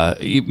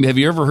 Have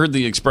you ever heard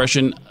the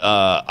expression,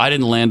 I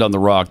didn't land on the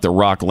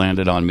rock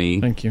landed on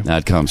me? Thank you.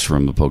 That comes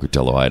from the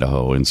Pocatello,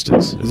 Idaho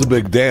instance. It was a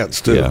big dance,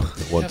 too. Yeah.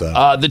 One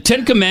time. The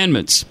Ten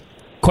Commandments.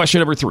 Question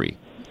number 3.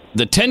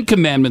 The Ten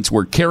Commandments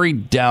were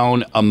carried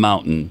down a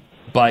mountain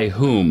by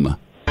whom?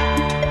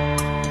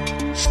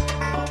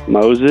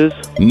 Moses?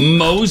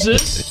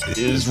 Moses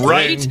is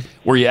right.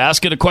 Were you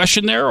asking a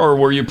question there, or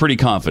were you pretty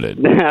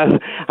confident?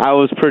 I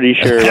was pretty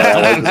sure that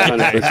I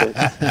wasn't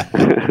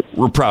 100%.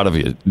 We're proud of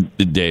you,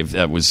 Dave.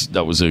 That was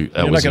a.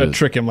 You're not going to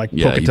trick him like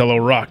Pocatello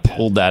Rock.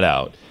 Pulled that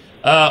out.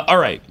 All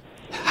right.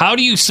 How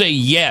do you say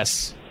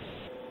yes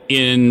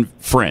in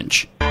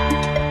French?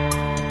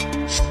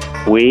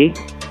 Oui.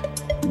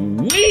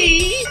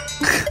 Oui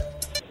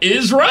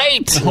is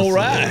right. All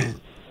right.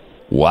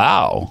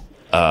 Wow.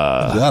 Good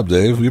job,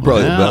 Dave. You're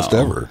probably the best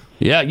ever.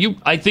 Yeah,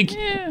 I think.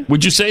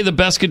 Would you say the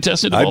best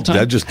contestant of all time?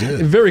 I just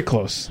did. Very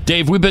close.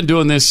 Dave, we've been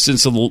doing this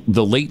since the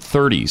late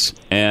 30s,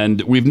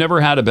 and we've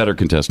never had a better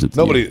contestant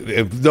than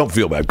you. Don't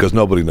feel bad, because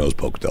nobody knows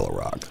Pocatello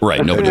Rock.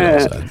 Right, nobody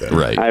knows that.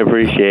 Right. I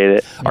appreciate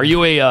it. Are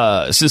you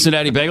a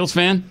Cincinnati Bengals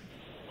fan?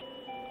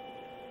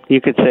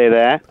 You could say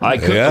that. I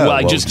could. Yeah,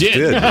 I just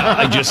did.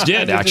 I just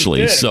did,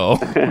 actually. So,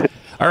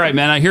 all right,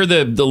 man. I hear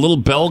the little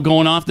bell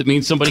going off. That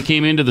means somebody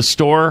came into the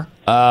store.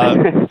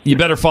 You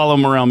better follow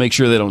them around. Make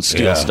sure they don't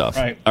steal stuff.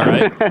 Right. All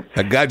right.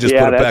 That guy just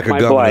put a pack of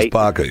gum in his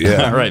pocket.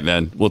 Yeah. All right,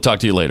 man. We'll talk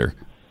to you later.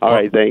 All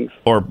right, thanks.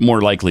 Or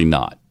more likely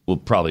not. We'll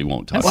probably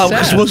won't talk. Well,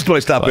 we'll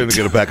probably stop in and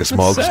get a pack of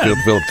smokes, fill up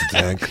the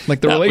tank.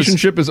 Like the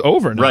relationship is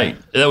over now.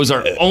 Right. That was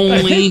our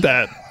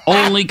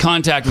only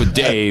contact with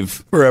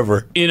Dave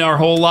forever in our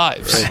whole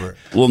lives.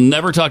 We'll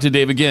never talk to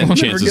Dave again. We'll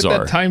chances never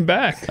get are. that time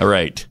back. All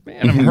right.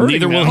 Man, I'm hurting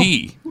Neither will now.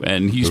 he,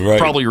 and he's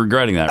probably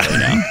regretting that right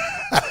now.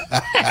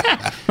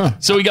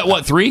 So we got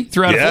what, 3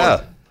 out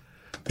of 4?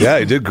 Yeah,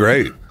 he did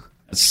great.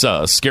 It's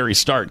a scary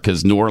start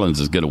because New Orleans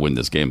is going to win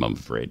this game, I'm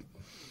afraid.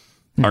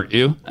 Aren't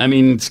you? I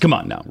mean, come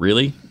on now,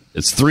 really?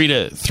 It's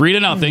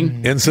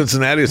 3-0. In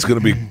Cincinnati, it's going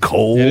to be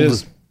cold. It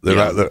is. They're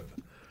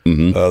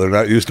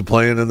not used to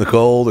playing in the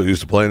cold. They're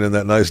used to playing in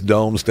that nice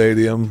dome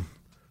stadium.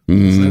 So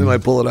they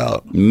might pull it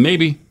out.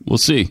 Maybe. We'll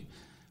see.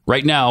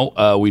 Right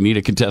now, we need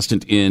a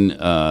contestant in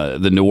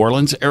the New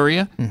Orleans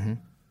area.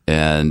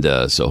 And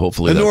so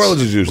hopefully New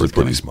Orleans is usually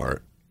pretty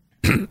smart.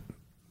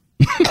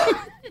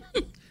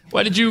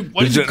 Why did you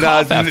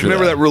cough after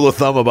remember that rule of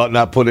thumb about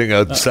not putting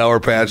a Sour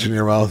Patch in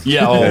your mouth?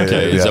 Yeah,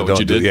 okay. Is that what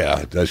you did?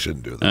 Yeah, I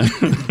shouldn't do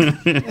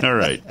that. All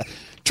right.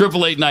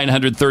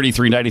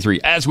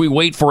 888-900-3393. As we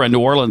wait for a New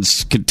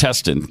Orleans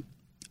contestant, we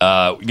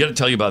got to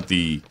tell you about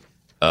the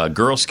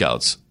Girl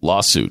Scouts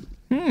lawsuit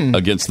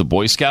against the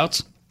Boy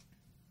Scouts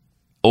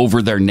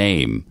over their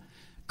name.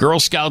 Girl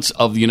Scouts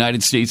of the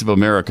United States of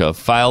America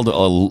filed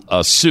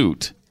a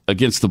suit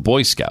against the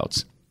Boy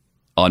Scouts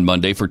on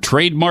Monday for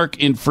trademark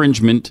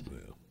infringement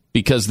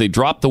because they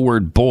dropped the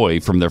word boy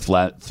from their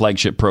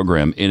flagship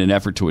program in an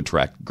effort to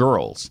attract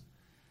girls.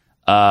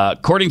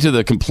 According to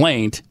the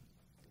complaint,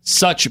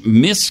 such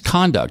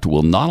misconduct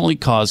will not only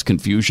cause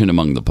confusion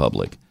among the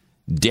public,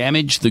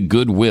 damage the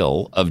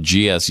goodwill of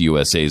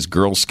GSUSA's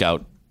Girl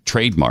Scout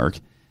trademark,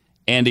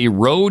 and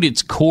erode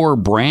its core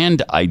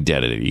brand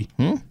identity,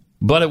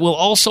 but it will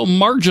also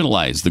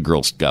marginalize the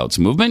Girl Scouts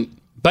movement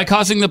by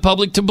causing the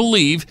public to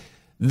believe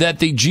that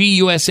the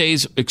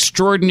GUSA's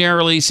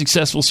extraordinarily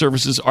successful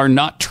services are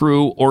not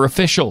true or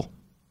official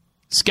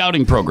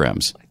scouting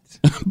programs,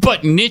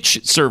 but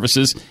niche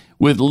services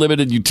with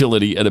limited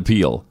utility and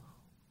appeal.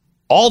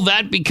 All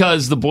that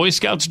because the Boy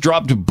Scouts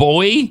dropped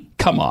boy?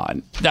 Come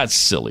on. That's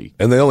silly.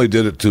 And they only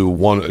did it to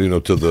one,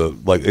 to the,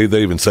 like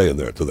they even say in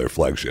there, to their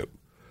flagship.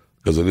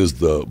 Because it is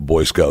the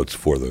Boy Scouts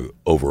for the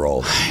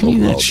overall.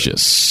 That's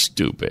just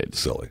stupid.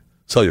 Silly.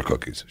 Sell your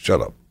cookies.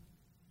 Shut up.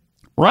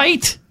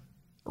 Right?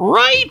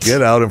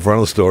 Get out in front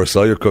of the store,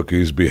 sell your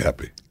cookies, be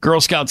happy.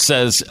 Girl Scouts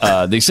says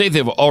they say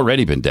they've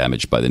already been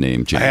damaged by the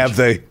name change. Have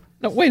they?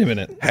 No, wait a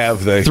minute.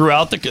 Have they?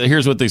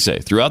 Here's what they say.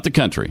 Throughout the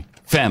country,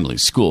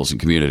 families, schools, and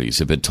communities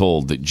have been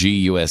told that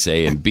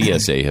GUSA and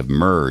BSA have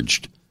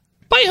merged.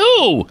 By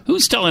who?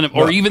 Who's telling them?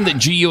 Or even that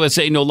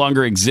GUSA no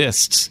longer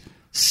exists.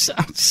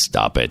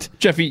 Stop it.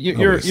 Jeffy,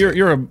 you're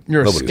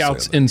a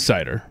Scouts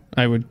insider,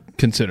 I would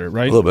consider,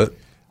 right? A little bit.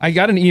 I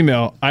got an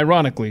email,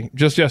 ironically,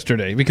 just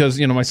yesterday, because,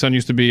 my son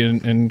used to be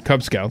in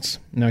Cub Scouts.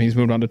 Now he's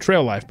moved on to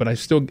Trail Life, but I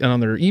still get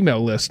on their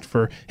email list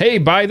for, hey,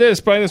 buy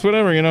this,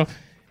 whatever,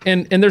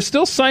 And they're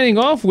still signing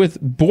off with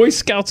Boy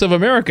Scouts of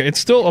America. It's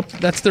still,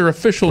 that's their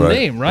official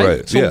name, right?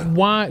 Right, so yeah.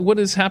 what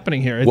is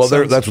happening here?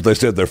 That's what they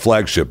said, their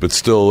flagship. It's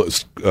still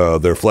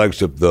their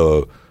flagship,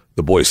 the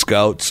Boy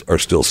Scouts are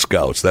still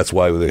Scouts. That's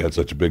why they had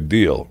such a big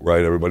deal,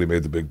 right? Everybody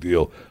made the big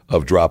deal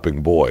of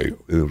dropping boy.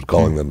 It was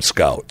calling them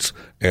Scouts.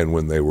 And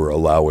when they were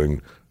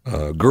allowing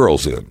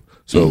girls in.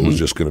 So it was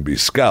just going to be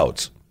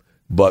Scouts.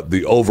 But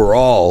the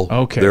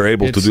overall, they're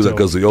able to do that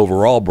because the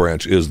overall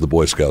branch is the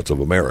Boy Scouts of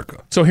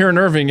America. So here in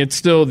Irving, it's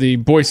still the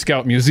Boy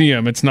Scout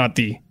Museum. It's not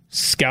the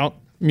Scout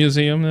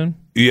museum then?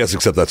 Yes,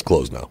 except that's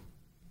closed now.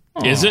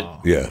 Is it?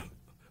 Yeah.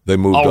 They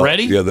moved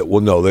already?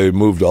 They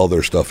moved all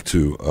their stuff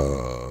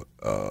to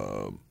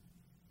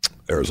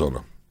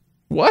Arizona.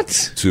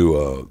 What?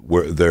 To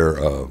where they're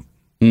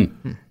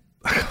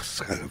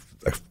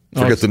I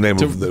forget the name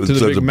of it.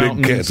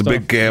 It's a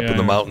big camp in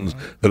the mountains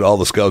that all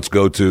the scouts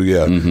go to.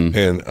 Yeah,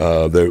 and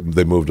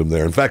they moved them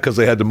there. In fact, because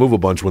they had to move a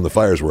bunch when the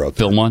fires were out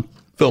there.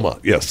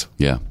 Philmont, yes.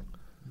 Yeah.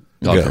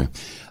 Okay.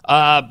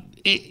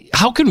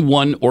 How can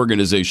one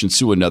organization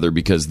sue another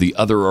because the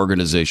other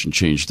organization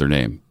changed their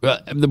name?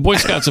 The Boy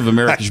Scouts of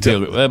America should be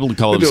able to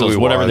call themselves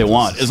whatever they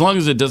want, as long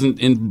as it doesn't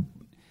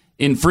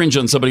infringe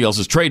on somebody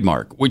else's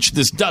trademark, which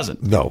this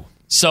doesn't. No.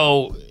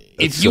 So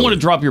if you want to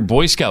drop your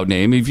Boy Scout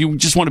name, if you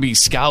just want to be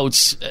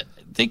Scouts,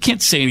 they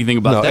can't say anything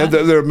about that.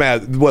 They're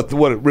mad. What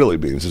it really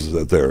means is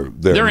that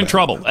they're in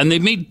trouble, and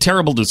they've made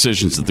terrible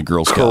decisions at the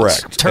Girl Scouts.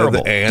 Correct.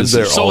 Terrible. And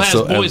they're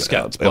also has Boy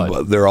Scouts.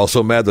 But they're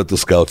also mad that the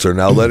Scouts are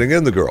now letting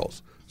in the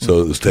girls.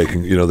 So it's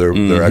taking,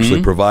 they're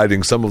actually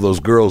providing some of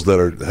those girls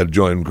that had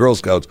joined Girl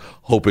Scouts,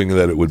 hoping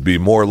that it would be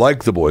more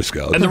like the Boy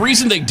Scouts. And the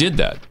reason they did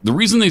that, the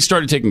reason they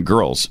started taking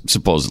girls,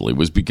 supposedly,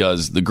 was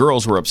because the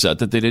girls were upset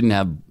that they didn't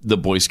have the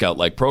Boy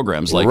Scout-like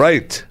programs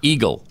like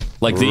Eagle,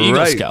 like the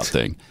Eagle Scout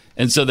thing.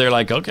 And so they're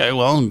like, okay,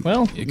 well,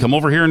 come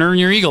over here and earn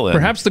your Eagle then.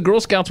 Perhaps the Girl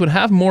Scouts would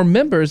have more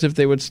members if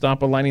they would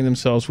stop aligning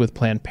themselves with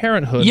Planned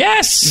Parenthood.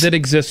 Yes! That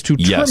exists to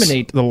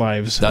terminate the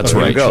lives. That's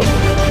right.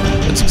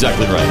 That's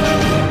exactly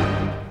right.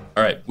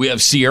 All right, we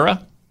have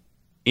Sierra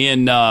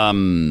in New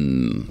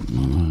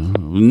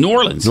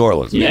Orleans.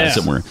 Yeah,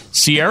 somewhere.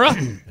 Sierra?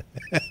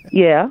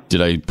 Yeah.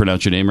 Did I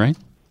pronounce your name right?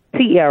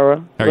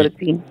 Tiara.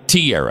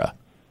 Tiara.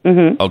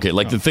 Mm-hmm. Okay,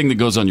 like the thing that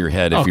goes on your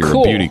head if you're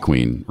a beauty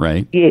queen,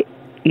 right? Yeah.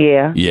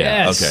 Yeah.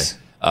 Yes. Okay.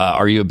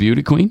 Are you a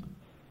beauty queen?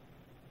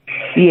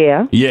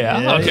 Yeah.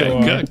 Yeah.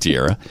 Okay. Good,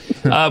 Tiara.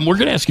 We're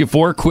going to ask you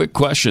 4 quick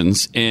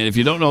questions, and if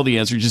you don't know the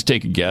answer, just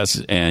take a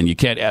guess, and you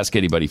can't ask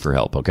anybody for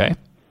help. Okay.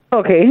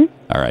 Okay.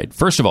 All right.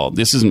 First of all,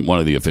 this isn't one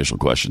of the official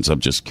questions.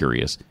 I'm just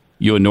curious.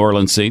 You a New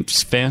Orleans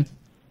Saints fan?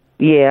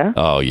 Yeah.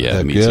 Oh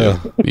yeah, me too.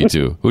 Me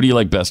too. Who do you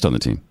like best on the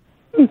team?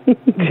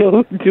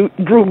 Drew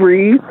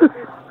Brees.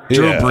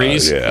 Drew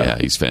Brees. Yeah,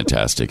 he's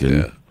fantastic.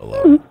 And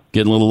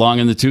getting a little long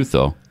in the tooth,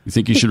 though. You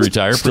think you should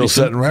retire? Still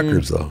setting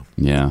records, though.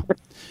 Yeah.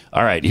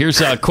 All right. Here's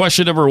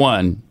question number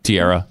 1,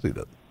 Tiara.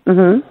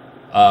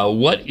 Mm-hmm.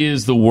 What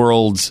is the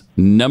world's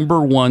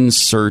 #1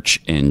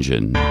 search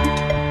engine?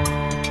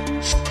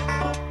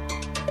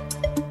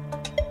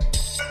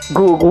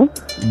 Google.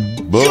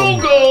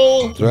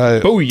 Google. That's right.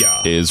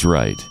 Booyah. Is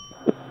right.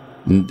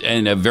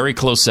 And a very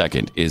close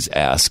second is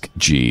Ask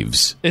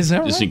Jeeves. Is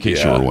that Just right? in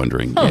case you were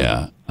wondering.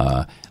 Huh.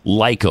 Yeah.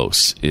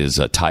 Lycos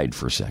is tied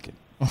for second.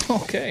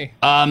 Okay.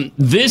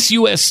 This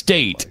U.S.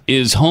 state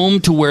is home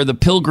to where the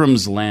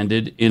Pilgrims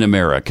landed in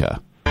America.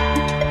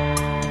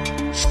 I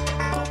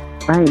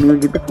didn't even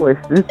get the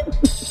question.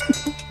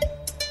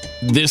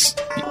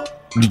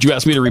 Did you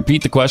ask me to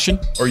repeat the question?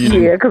 Or you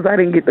didn't? Yeah, because I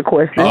didn't get the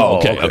question. Oh,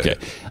 okay.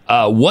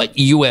 What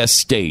U.S.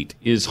 state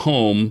is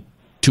home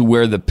to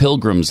where the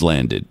Pilgrims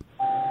landed?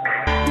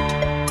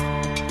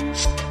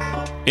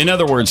 In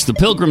other words, the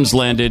Pilgrims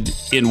landed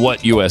in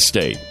what U.S.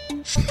 state?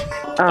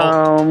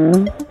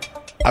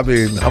 I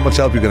mean, how much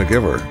help are you going to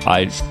give her?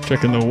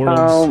 Checking the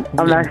words.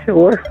 I'm not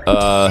sure.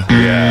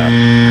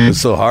 Yeah, it's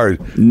so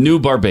hard. New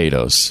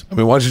Barbados. I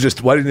mean, why didn't you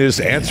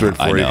just answer it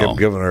for you? know. Kept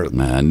giving her.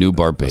 New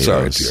Barbados.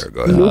 Sorry, Tiara,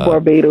 go ahead. New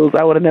Barbados.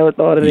 I would have never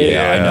thought of that.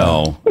 Yeah,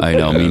 I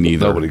know. Me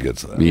neither. Nobody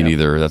gets that. Me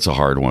neither. That's a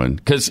hard one.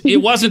 Because it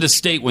wasn't a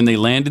state when they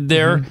landed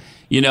there.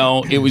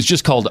 It was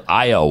just called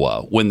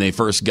Iowa when they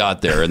first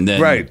got there, and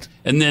then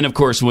and then of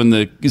course when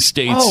the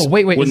states,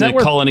 when the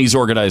colonies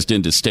organized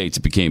into states,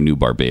 it became New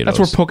Barbados. That's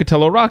where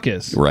Pocatello Rock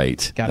is.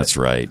 Right. That's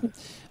right.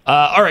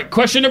 All right.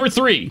 Question number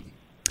 3: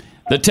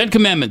 The 10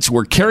 Commandments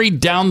were carried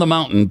down the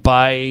mountain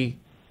by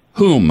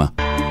whom?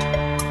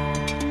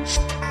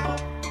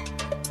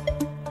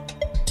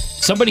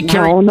 Somebody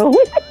carried. I don't know.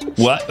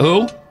 What?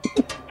 Who?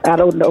 I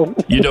don't know.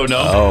 You don't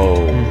know?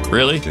 Oh,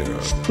 really?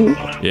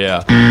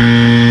 Yeah.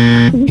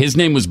 His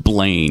name was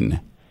Blaine.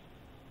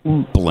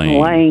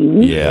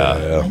 Blaine.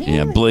 Yeah.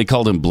 They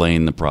called him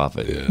Blaine the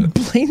Prophet. Yeah.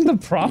 Blaine the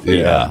Prophet?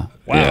 Yeah.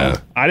 Wow. Yeah.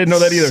 I didn't know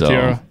that either,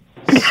 Tiara.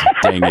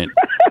 Dang it.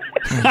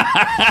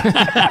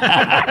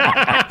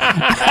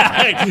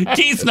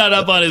 Keith's not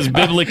up on his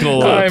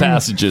biblical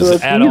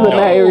passages at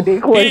all. He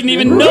didn't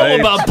even know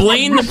about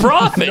Blaine the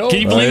Prophet. Can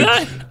you believe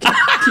that?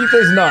 Keith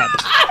is not.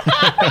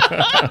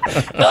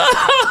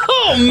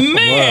 Oh,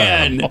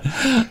 man.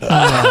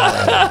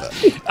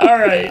 All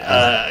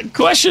right.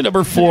 Question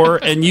number 4,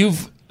 and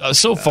you've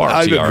so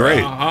far,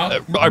 Tiara,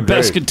 our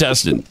best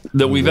contestant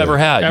that we've ever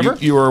had. Ever?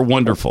 You are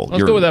wonderful.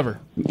 Let's go with ever.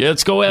 Yeah,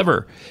 let's go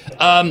ever.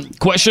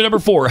 Question number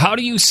 4. How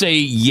do you say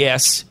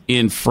yes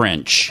in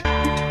French?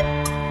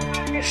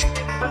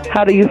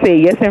 How do you say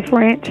yes in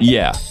French?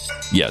 Yeah.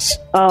 Yes.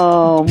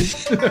 No.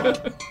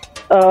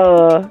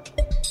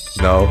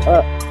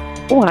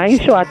 I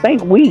ain't sure. I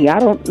think we. I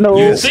don't know.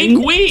 You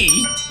think we?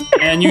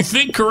 And you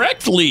think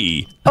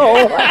correctly. Oh.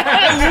 We.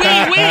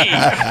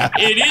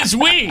 It is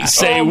we.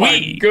 Say Oh, my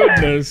we.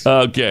 goodness.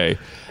 Okay.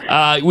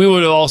 We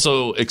would have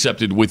also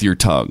accepted with your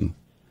tongue.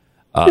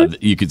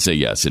 You could say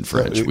yes in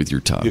French with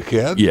your tongue. You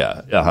can?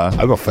 Yeah. Uh-huh.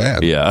 I'm a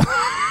fan. Yeah.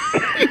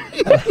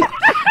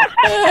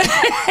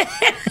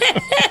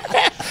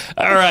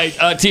 All right,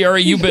 Tiara,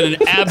 you've been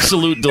an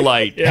absolute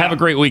delight. Yeah. Have a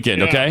great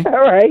weekend, okay? All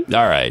right.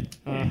 All right.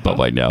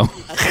 Bye-bye now.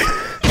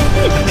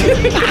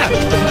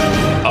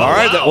 All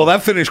right. Well,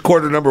 that finished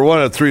quarter number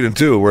 1 at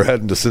 3-2. We're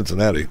heading to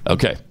Cincinnati.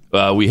 Okay.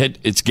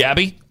 It's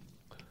Gabby.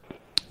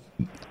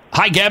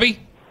 Hi, Gabby.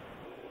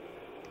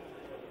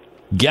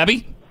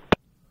 Gabby?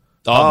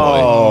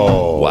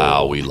 Oh, boy.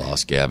 Wow, we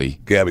lost Gabby.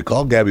 Gabby,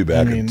 call Gabby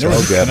back. I mean, and there tell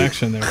was a Gabby.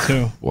 connection there,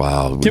 too.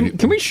 Wow.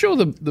 Can we show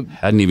the...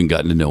 Hadn't even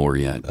gotten to know her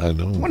yet. I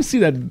know. I want to see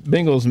that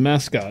Bengals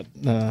mascot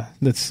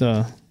that's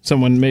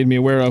someone made me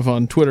aware of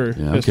on Twitter.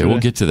 Yeah, okay, yesterday. we'll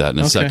get to that in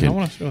a second. I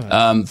want to show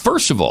that.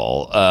 First of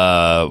all,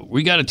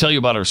 we got to tell you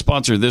about our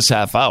sponsor this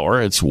half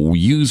hour. It's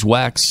Use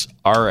Wax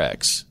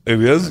RX.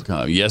 It is?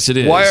 Yes, it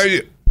is. Why are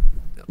you...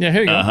 Yeah,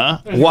 here you go. Uh-huh.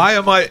 Why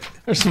am I...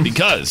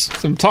 There's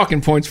some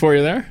talking points for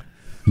you there.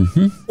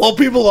 Well,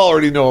 people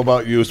already know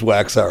about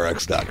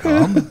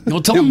usewaxrx.com.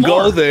 Well, tell you them more.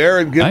 go there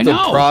and get I the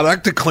know.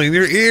 product to clean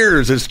your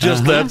ears. It's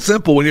just that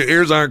simple. When your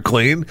ears aren't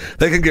clean,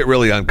 they can get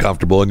really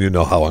uncomfortable, and you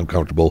know how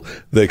uncomfortable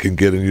they can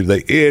get. And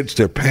they itch,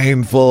 they're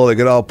painful, they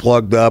get all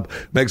plugged up,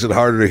 makes it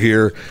harder to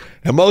hear.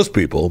 And most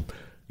people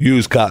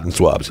use cotton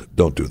swabs.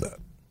 Don't do that.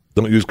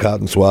 Don't use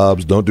cotton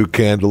swabs. Don't do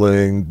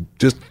candling.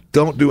 Just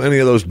don't do any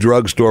of those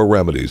drugstore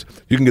remedies.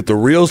 You can get the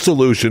real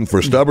solution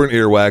for stubborn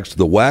earwax,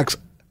 the Wax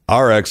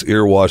RX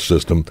ear wash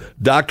system.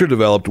 Doctor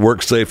developed,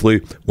 works safely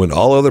when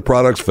all other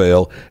products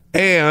fail,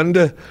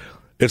 and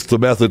it's the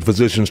method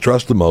physicians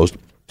trust the most,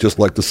 just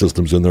like the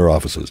systems in their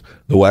offices.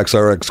 The Wax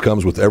RX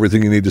comes with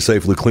everything you need to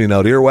safely clean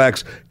out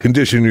earwax,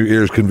 condition your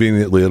ears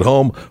conveniently at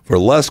home for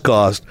less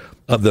cost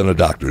than a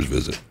doctor's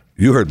visit.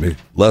 You heard me.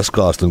 Less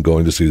cost than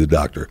going to see the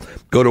doctor.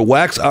 Go to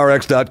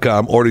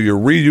waxrx.com. Order your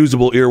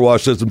reusable ear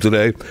wash system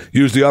today.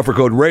 Use the offer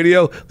code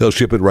radio. They'll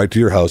ship it right to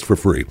your house for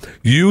free.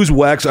 Use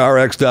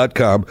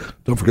waxrx.com.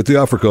 Don't forget the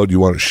offer code. You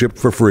want it shipped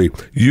for free.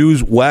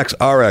 Use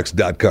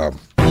waxrx.com.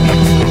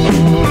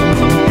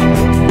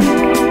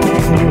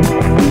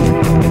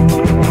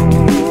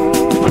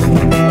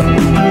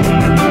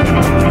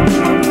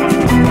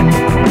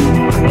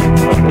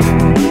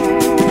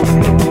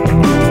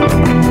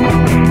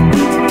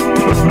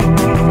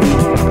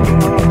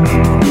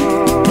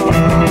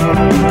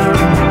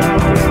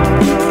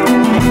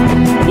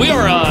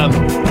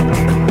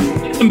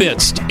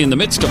 In the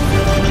midst of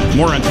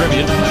more on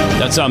trivia,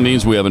 that sound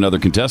means we have another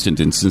contestant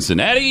in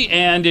Cincinnati,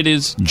 and it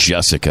is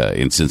Jessica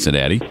in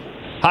Cincinnati.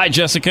 Hi,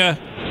 Jessica.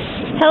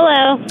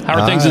 Hello. How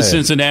are things in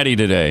Cincinnati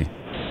today?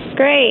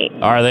 Great.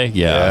 Are they?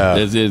 Yeah.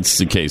 It's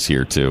the case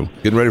here, too.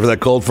 Getting ready for that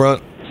cold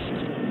front?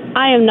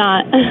 I am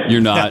not. You're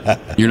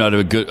not? You're not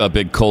a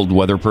big cold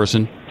weather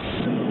person?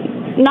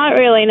 Not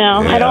really,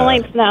 no. I don't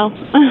like snow.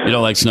 You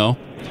don't like snow?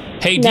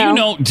 Hey, do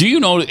you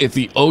know if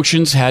the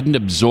oceans hadn't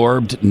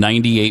absorbed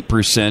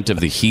 98% of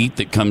the heat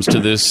that comes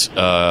to this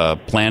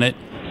planet,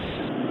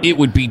 it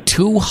would be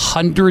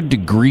 200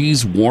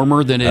 degrees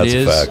warmer than it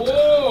is? That's a fact.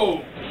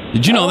 Whoa!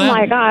 Did you know that? Oh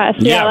my gosh!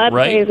 Yeah, that's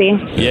right? crazy.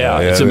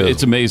 Yeah,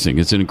 it's amazing.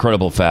 It's an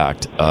incredible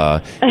fact.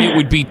 It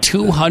would be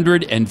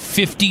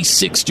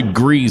 256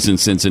 degrees in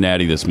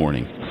Cincinnati this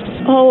morning.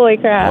 Holy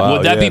crap! Wow,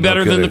 would that be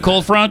better than the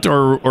cold front,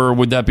 or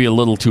would that be a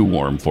little too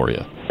warm for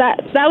you?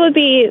 That would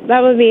be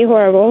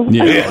horrible.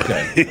 Yeah.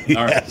 Okay.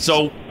 All right.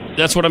 So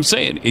that's what I'm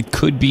saying. It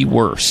could be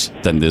worse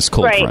than this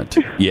cold front.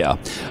 Yeah.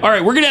 All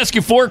right. We're going to ask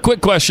you 4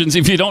 quick questions.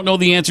 If you don't know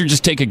the answer,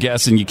 just take a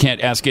guess, and you can't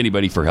ask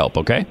anybody for help.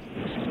 Okay.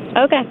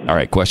 Okay. All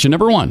right. Question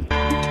number 1.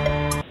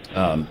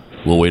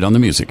 We'll wait on the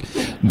music.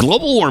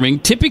 Global warming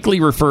typically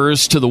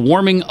refers to the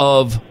warming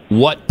of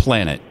what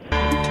planet?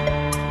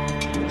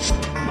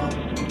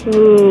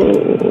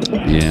 Ooh.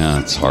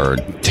 Yeah, it's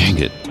hard. Dang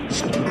it.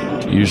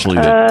 Usually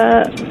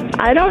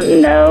I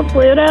don't know.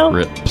 Pluto?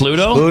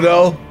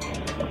 Pluto?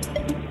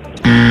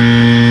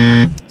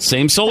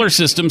 Same solar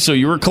system, so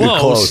you were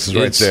close.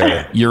 You're close. It's right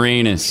there.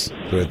 Uranus.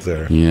 Right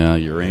there. Yeah,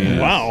 Uranus.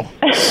 Wow.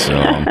 So,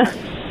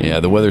 yeah,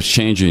 the weather's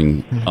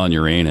changing on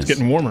Uranus. It's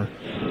getting warmer.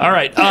 All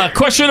right.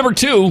 Question number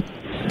 2.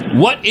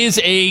 What is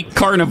a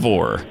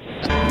carnivore?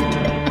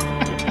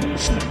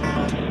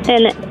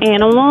 An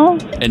animal?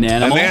 An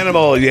animal? An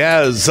animal,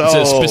 yes. It's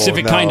a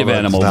specific kind of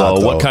animal, though.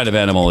 What kind of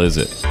animal is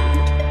it?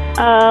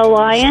 A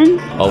lion?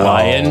 A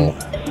lion?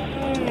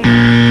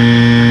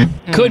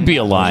 Could be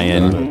a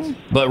lion,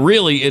 but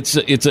really it's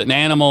an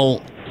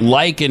animal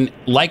like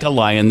a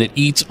lion that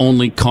eats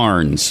only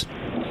carns.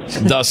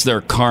 Thus,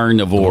 they're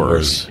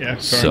carnivores. Yeah,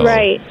 so,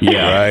 right.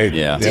 Yeah. Right.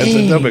 Yeah. That's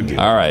a no big deal.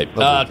 All right.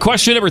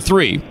 Question number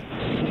 3.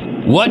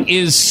 What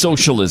is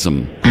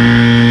socialism?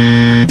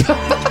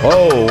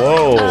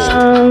 Whoa.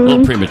 A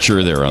little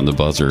premature there on the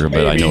buzzer,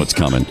 but I know it's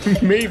coming.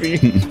 Maybe.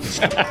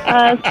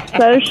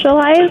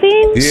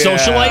 Socializing? Yeah.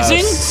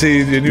 Socializing? See,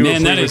 you were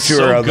Man, that is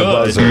premature so on the good.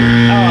 buzzer.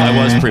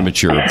 I was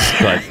premature,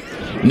 but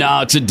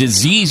No, it's a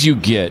disease you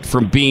get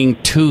from being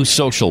too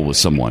social with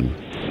someone.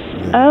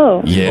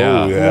 Oh.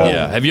 Yeah. Oh, yeah.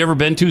 Yeah. Have you ever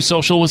been too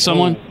social with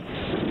someone?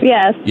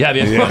 Yes. Yeah.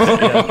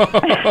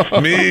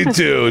 Me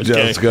too,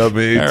 Jessica.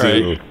 Me All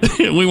too.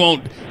 right. we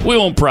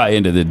won't pry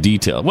into the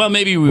detail. Well,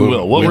 maybe we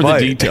will. What were might.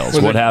 the details?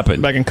 Was What it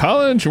happened? Back in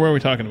college, or what are we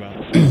talking about?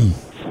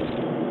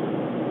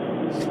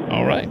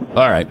 All right.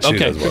 All right. She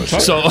Okay. doesn't want to share.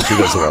 So She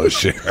doesn't want to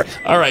share.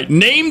 all right.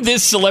 Name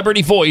this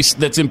celebrity voice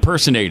that's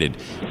impersonated.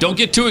 Don't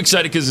get too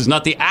excited because it's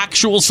not the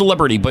actual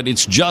celebrity, but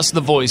it's just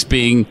the voice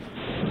being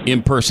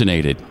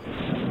impersonated.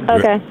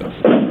 Okay.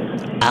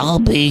 I'll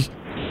be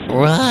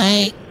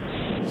right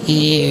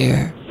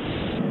here.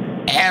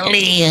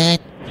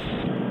 Elliot,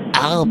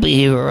 I'll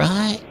be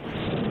right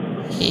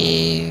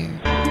here.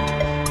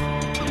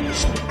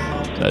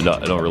 I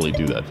don't really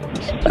do that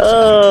voice.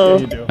 Oh.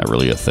 You do. Not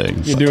really a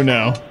thing. You do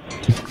now.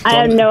 I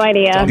have no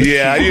idea.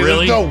 Yeah,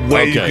 Really? there's no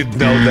way Okay. you could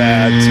know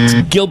that. It's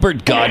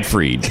Gilbert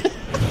Gottfried.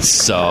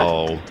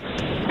 So,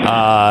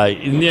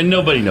 and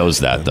nobody knows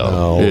that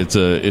though. No. It's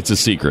a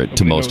secret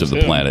to most of the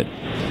knows him. planet.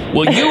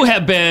 Well, you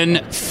have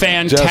been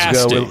fantastic,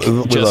 Jessica, we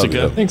love Jessica.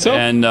 you. Think so?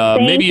 And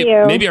Thank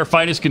you. maybe our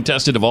finest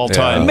contestant of all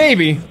time.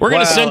 Maybe. We're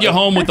going to Well, send you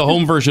home with the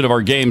home version of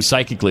our game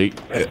psychically.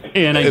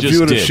 And I If just you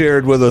would have did.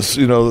 shared with us,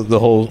 the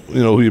whole,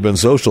 who you've been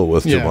social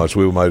with too Yeah. much,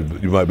 you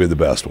might be the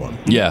best one.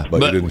 Yeah, but,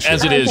 but you didn't share.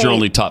 as it is, you're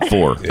only top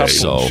 4. Yeah, you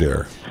so, didn't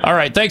share. all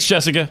right, thanks,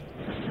 Jessica.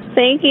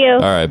 Thank you. All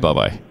right, bye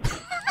bye.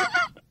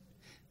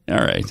 All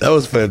right. That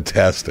was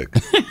fantastic.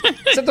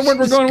 Is that the word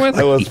we're going with?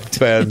 That was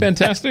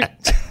fantastic.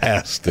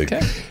 Fantastic.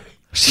 Okay.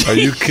 Are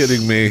you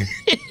kidding me?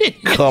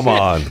 Come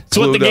on. It's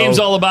what the game's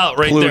all about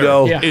right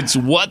Pluto. there. Yeah. It's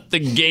what the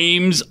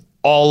game's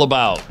all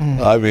about.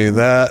 I mean,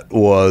 that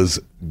was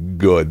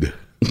good.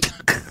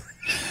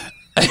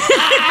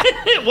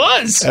 It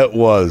was. It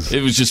was.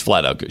 It was just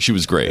flat out good. She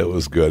was great. It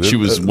was good. She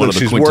was one of the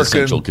She's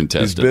quintessential working.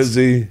 contestants. She's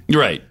busy.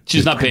 You're right.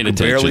 She's not paying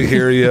attention. Barely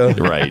hear you.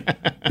 Right.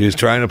 He's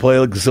trying to play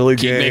like a silly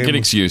Keep game. making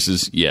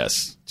excuses.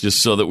 Yes.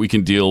 Just so that we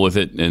can deal with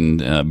it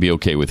and be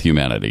okay with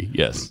humanity.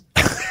 Yes.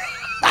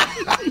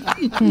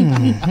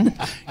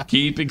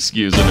 Keep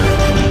excusing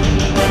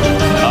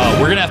her.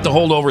 We're gonna have to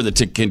hold over the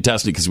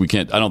contestant because we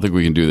can't. I don't think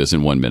we can do this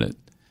in 1 minute.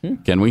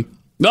 Can we?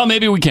 No,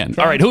 maybe we can.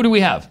 All right. Who do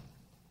we have?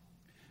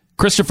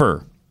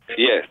 Christopher.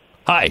 Yes.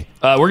 Hi.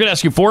 We're going to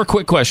ask you 4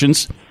 quick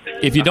questions.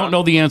 If you don't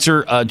know the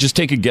answer, just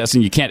take a guess,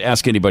 and you can't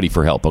ask anybody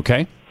for help,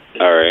 okay?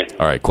 All right.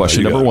 All right.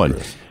 Question You number got it, 1.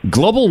 Chris.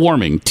 Global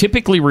warming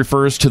typically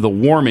refers to the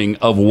warming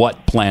of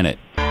what planet?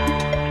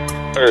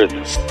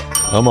 Earth.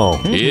 Come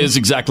on. Is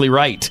exactly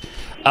right.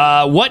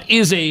 What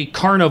is a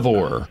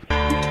carnivore?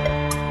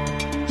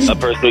 A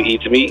person who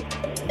eats meat.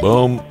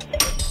 Boom.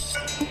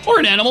 Or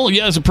an animal?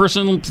 Yeah, as a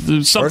person,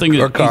 something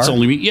Or that car. eats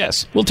only meat.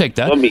 Yes, we'll take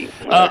that. Or meat.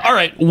 All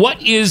right.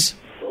 What is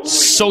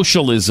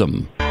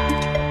socialism?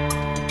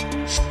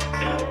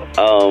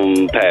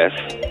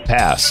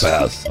 Pass.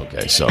 Pass.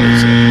 Okay, so You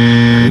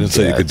didn't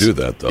say you could do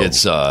that, though.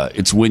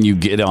 it's when you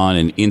get on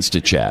an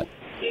InstaChat.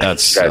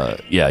 That's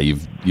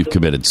you've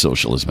committed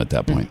socialism at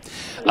that point.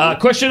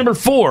 Question number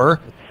 4: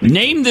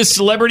 name this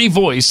celebrity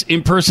voice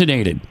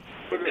impersonated.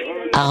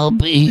 I'll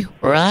be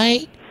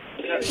right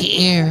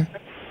here.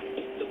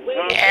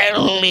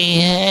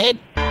 Elliot.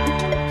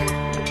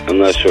 I'm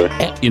not sure.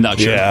 You're not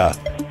sure? Yeah.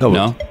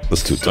 No?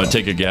 That's too So I tough.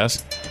 take a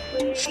guess.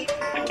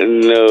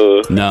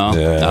 No. No.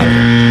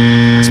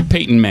 Yeah. It's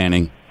Peyton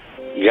Manning.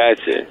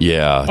 Gotcha.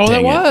 Yeah. Oh, that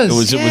dang it. was.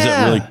 Was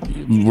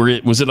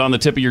it was it on the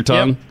tip of your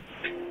tongue?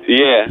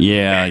 Yeah.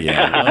 Yeah.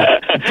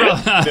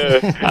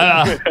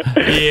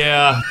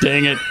 Yeah.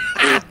 Dang it.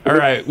 All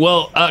right.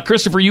 Well,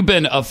 Christopher, you've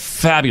been a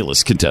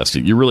fabulous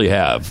contestant. You really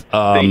have.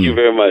 Thank you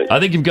very much. I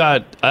think you've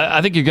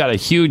got a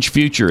huge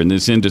future in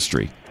this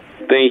industry.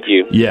 Thank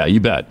you. Yeah, you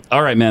bet.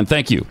 All right, man.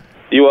 Thank you.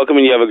 You're welcome,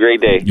 and you have a great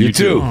day. You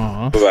too.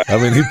 Bye-bye. I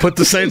mean, he put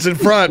the Saints in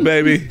front,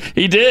 baby.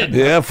 He did.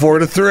 Yeah,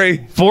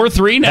 4-3.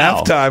 4-3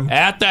 now. Halftime.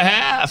 At the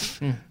half.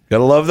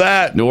 Gotta love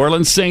that. New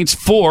Orleans Saints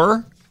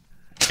 4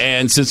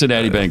 and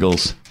Cincinnati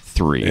Bengals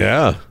 3.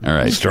 Yeah. All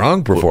right.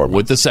 Strong performance.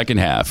 With the second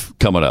half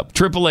coming up.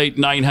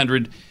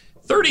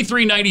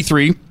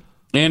 888-900-3393.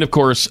 And, of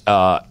course,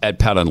 at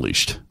Pat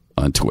Unleashed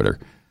on Twitter.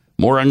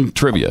 More on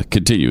trivia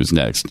continues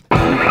next.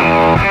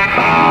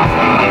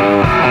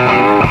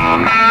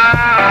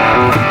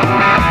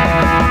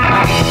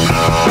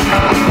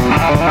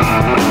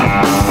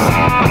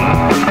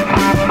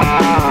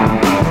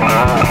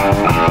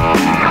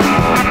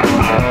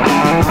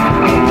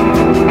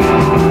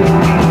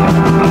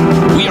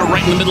 We are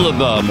right in the middle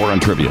of more on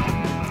trivia.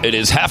 It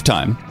is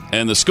halftime,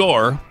 and the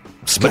score,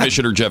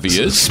 Commissioner Jeffy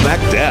is smack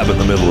dab in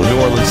the middle. The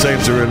New Orleans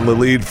Saints are in the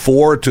lead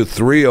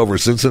 4-3 over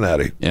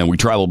Cincinnati. And we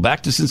travel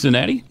back to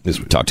Cincinnati. Yes,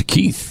 we talk to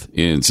Keith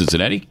in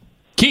Cincinnati.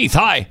 Keith,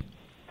 hi.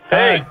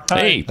 Hey.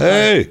 Hey.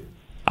 Hey.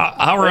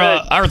 How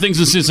are things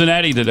in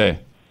Cincinnati today?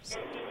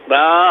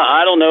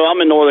 I don't know.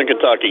 I'm in northern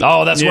Kentucky.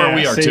 Oh, that's where Yeah,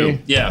 we are, see? too.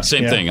 Yeah,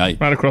 same thing.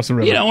 Right across the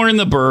river. You know, we're in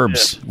the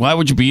burbs. Yeah. Why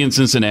would you be in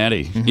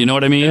Cincinnati? You know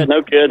what I mean? Yeah,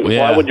 no kidding.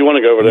 Yeah. Why would you want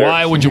to go over there?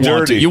 Why would you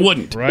want to? Dirty. You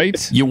wouldn't.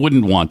 Right? You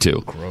wouldn't want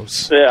to.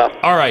 Gross. Yeah.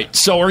 All right.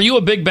 So are you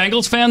a big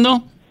Bengals fan,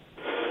 though?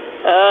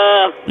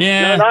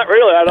 Yeah. No, not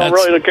really. I don't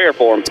really care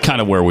for them. It's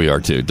kind of where we are,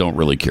 too. Don't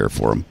really care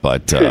for them.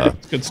 But,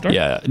 good start.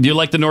 Yeah. Do you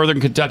like the Northern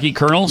Kentucky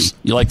Colonels?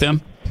 You like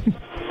them?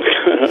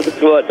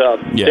 What,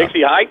 Yeah.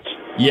 Dixie Heights?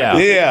 Yeah.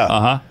 Yeah.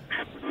 Uh-huh.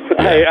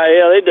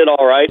 Yeah, they did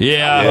all right.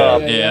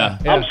 Yeah.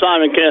 I'm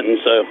Simon Kenton,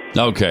 so.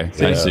 Okay,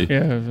 I see.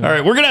 All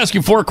right, we're going to ask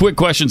you 4 quick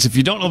questions. If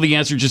you don't know the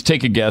answer, just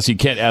take a guess. You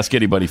can't ask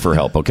anybody for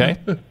help, okay?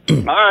 All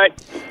right.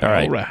 All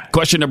right.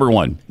 Question number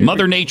 1.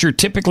 Mother Nature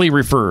typically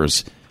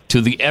refers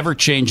to the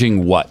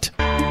ever-changing what?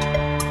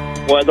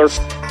 Weather.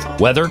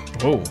 Weather?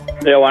 Oh.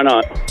 Yeah, why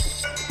not?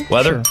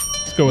 Weather?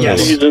 Let's go with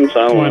Yes. Seasons,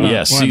 I don't know.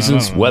 Yes, Why not?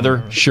 seasons, I don't know.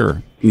 weather,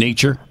 sure.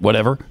 Nature,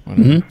 whatever.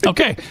 Mhm.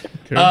 Okay.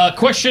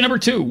 Question number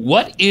 2.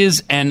 What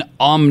is an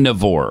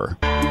omnivore?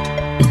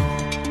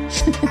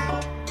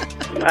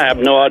 I have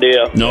no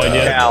idea. No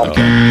idea? Cow.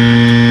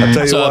 I'll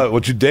tell you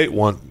what you date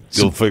one,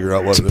 you'll figure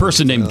out what It's a it is.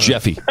 person named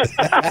Jeffy.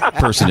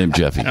 Person named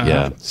Jeffy,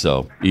 yeah.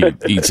 So he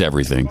eats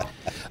everything.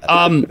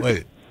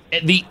 Wait.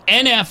 The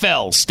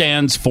NFL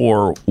stands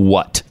for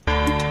what?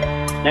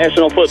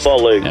 National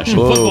Football League.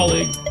 National Football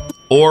League.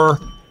 Or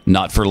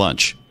not for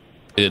lunch.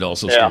 It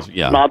also stands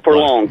not for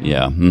long.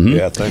 Yeah. Mhm.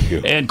 Yeah, thank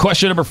you. And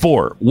question number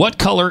 4. What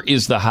color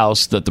is the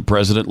house that the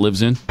president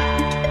lives in?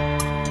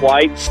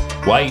 White.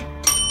 White.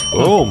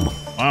 Boom.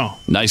 Wow.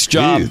 Nice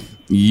job.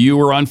 You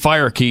were on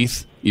fire,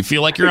 Keith. You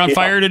feel like you're on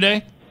fire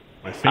today?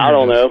 I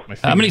don't know.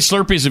 How many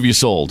Slurpees have you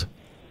sold?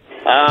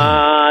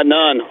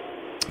 None.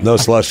 No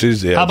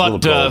slushies. Yeah. How it's a about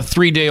little cold.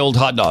 3-day-old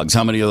hot dogs?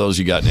 How many of those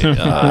you got?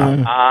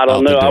 I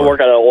don't know. the I door? work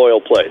at an oil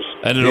place.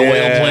 At an oil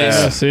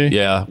place? See?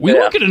 Yeah. We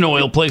work at an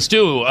oil place,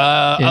 too.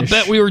 I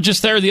bet we were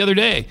just there the other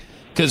day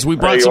because we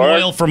brought you some are?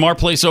 oil from our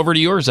place over to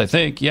yours, I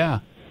think. Yeah.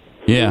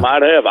 Yeah.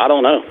 Might have. I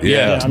don't know.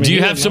 Yeah. I mean, Do you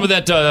you have don't some of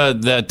that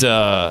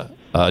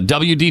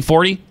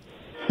WD-40?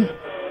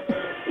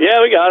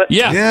 Yeah, we got it.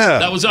 Yeah. Yeah.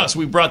 That was us.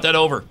 We brought that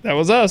over. That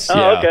was us. Oh,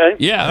 Yeah. okay.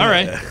 Yeah, all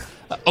right.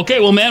 Okay,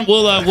 well, man,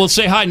 we'll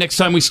say hi next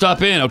time we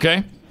stop in,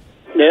 okay?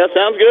 Yeah,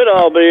 sounds good.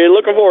 I'll be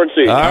looking forward to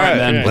seeing you. All right,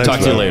 man. We'll talk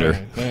to you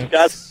later.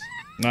 Guys.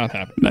 Not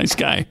happening. Nice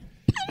guy.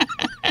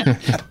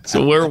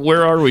 So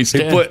where are we,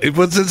 Stan? He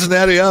put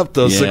Cincinnati up,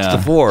 though,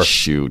 6-4.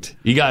 Shoot.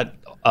 You got,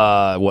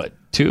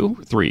 2,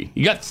 3?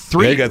 You got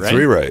 3, Yeah, you got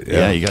 3 right.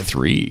 Yeah, you got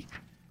 3.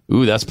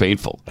 Ooh, that's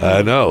painful.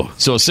 I know.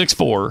 So 6-4,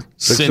 6-4,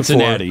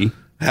 Cincinnati.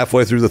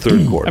 halfway through the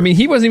third quarter. I mean,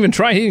 he wasn't even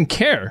trying. He didn't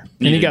care.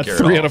 And he got didn't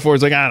care 3 at out of 4.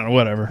 He's like, I don't know,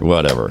 whatever.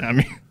 Whatever. I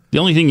mean, the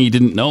only thing he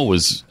didn't know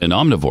was an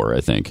omnivore,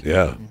 I think.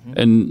 Yeah.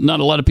 And not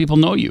a lot of people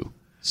know you.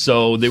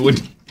 So they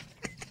would.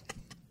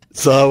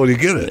 So how would he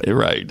get it?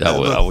 Right.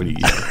 How would he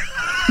get it?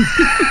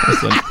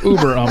 it's an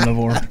uber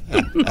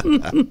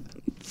omnivore.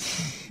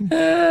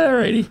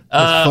 Alrighty.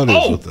 funny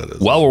is what that is.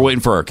 While we're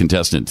waiting for our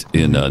contestant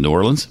in New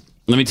Orleans,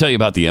 let me tell you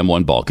about the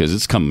M1 ball because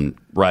it's coming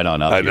right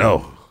on up. I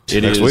know.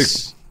 It Next is.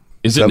 week.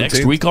 Is it next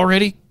 17th? week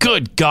already?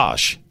 Good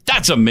gosh.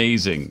 That's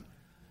amazing.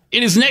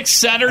 It is next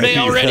Saturday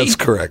already? That's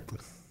correct.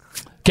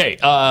 Okay,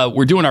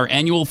 we're doing our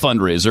annual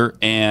fundraiser,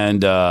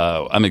 and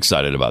I'm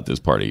excited about this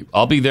party.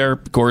 I'll be there,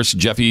 of course,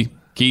 Jeffy,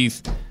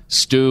 Keith,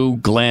 Stu,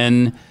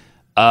 Glenn.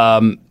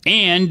 And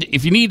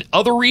if you need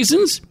other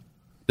reasons,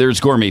 there's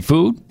gourmet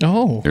food.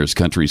 Oh. There's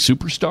country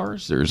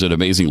superstars. There's an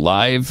amazing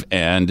live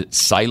and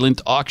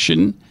silent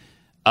auction.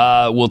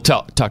 We'll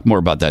talk more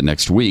about that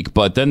next week.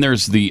 But then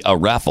there's the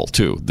raffle,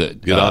 too.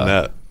 Get on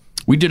that.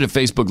 We did a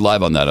Facebook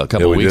Live on that a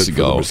couple of weeks did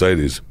for the ago.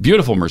 Mercedes.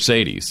 Beautiful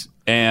Mercedes.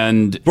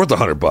 And worth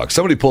 $100.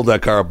 Somebody pulled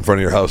that car up in front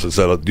of your house and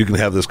said, "You can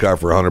have this car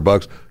for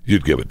 $100."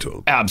 You'd give it to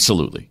them.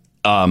 Absolutely.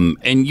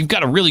 And you've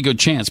got a really good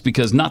chance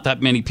because not that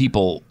many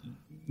people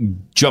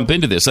jump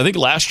into this. I think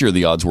last year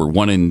the odds were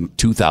 1 in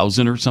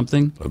 2,000 or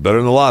something. Better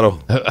than the lotto.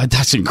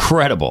 That's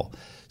incredible.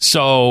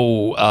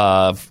 So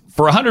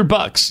for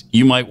 $100,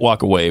 you might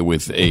walk away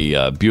with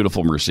a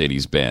beautiful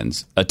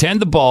Mercedes-Benz.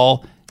 Attend the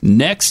ball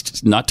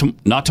next, not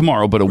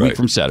tomorrow, but a week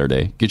from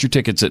Saturday. Get your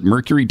tickets at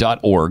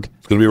mercury.org.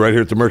 It's going to be right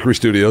here at the Mercury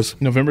Studios.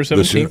 November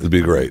This year. 17th. It'd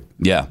be great.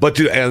 Yeah. But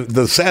and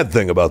the sad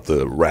thing about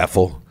the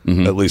raffle,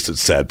 at least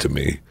it's sad to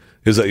me,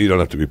 is that you don't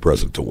have to be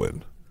present to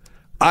win.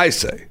 I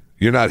say,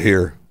 you're not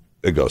here,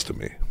 it goes to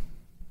me.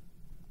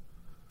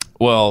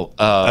 Well,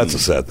 that's the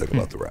sad thing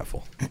about the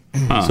raffle.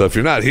 So if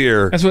you're not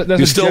here, That's you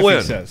what still Jeffy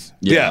win. says.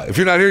 Yeah, if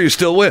you're not here, you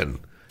still win.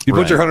 You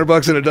put your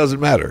 $100 in, it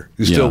doesn't matter.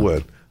 You still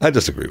win. I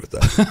disagree with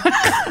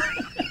that.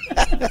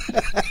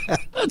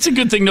 That's a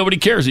good thing nobody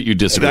cares that you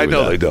disagree I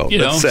know with that. they don't. You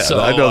That's know? sad. So,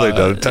 I know they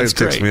don't. It that's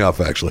ticks great. me off,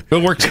 actually.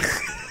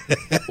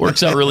 It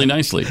works out really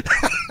nicely.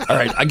 All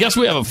right, I guess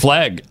we have a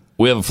flag.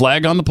 We have a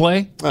flag on the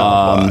play.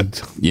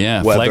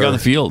 Yeah, Weather. flag on the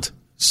field.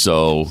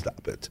 So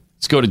stop it.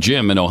 Let's go to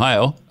Jim in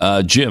Ohio.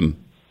 Jim,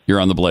 you're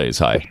on the Blaze.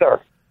 Hi. Yes, sir.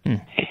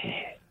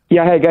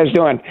 Yeah, how you guys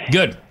doing?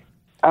 Good.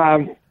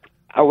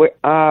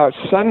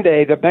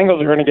 Sunday, the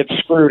Bengals are going to get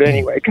screwed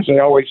anyway because they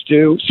always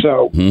do.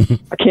 So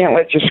I can't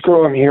let you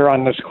screw them here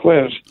on this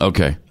quiz.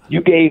 Okay.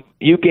 You gave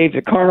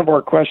the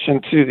carnivore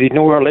question to the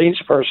New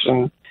Orleans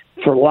person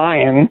for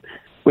lion,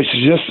 which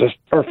is just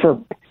a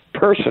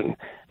person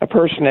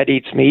that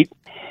eats meat,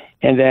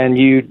 and then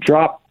you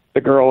drop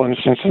the girl in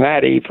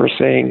Cincinnati for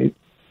saying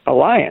a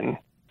lion.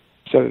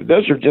 So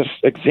those are just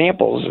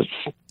examples.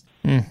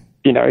 It's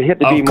you know, it had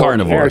to be Of more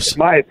carnivores. generic, in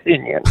my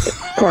opinion.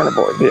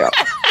 Carnivores, yeah.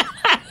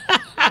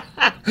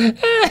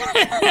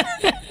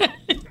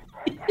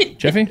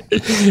 Jeffy?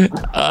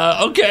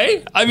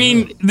 Okay. I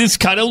mean, this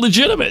kind of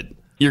legitimate.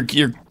 You're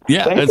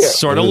yeah, Thank it's you.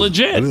 sort of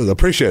legit. I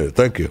appreciate it.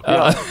 Thank you.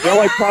 The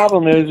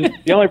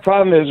only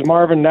problem is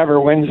Marvin never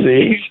wins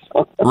these.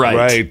 Right.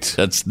 Right.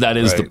 That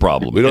is the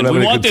problem. We don't And have we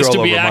any want this to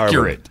control be over Marvin.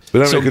 accurate. We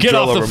don't have So any get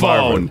control off the over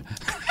phone. Marvin.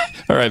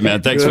 All right,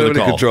 man. Thanks We for don't the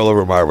have any call. control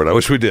over Marvin. I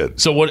wish we did.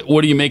 So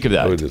what do you make of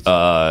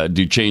that?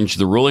 Do you change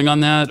the ruling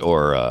on that,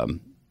 or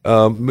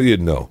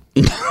no?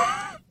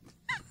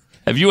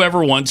 Have you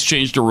ever once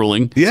changed a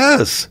ruling?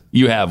 Yes.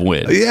 You have,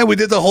 Win. Yeah, we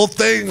did the whole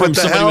thing From with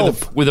the somebody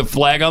help. with a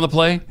flag on the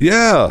play?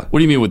 Yeah. What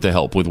do you mean with the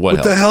help? With what With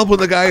help? the help when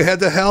the guy had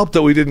the help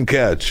that we didn't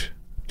catch.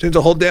 Changed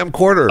the whole damn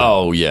quarter.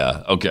 Oh,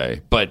 yeah.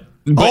 Okay. But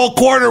whole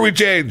quarter we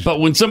changed. But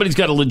when somebody's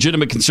got a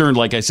legitimate concern,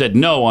 like I said,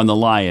 no on the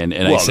Lion,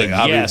 and I said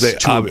yes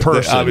to a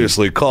person. They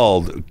obviously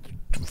called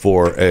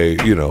for a,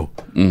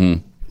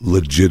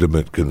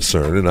 legitimate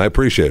concern, and I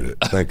appreciate it.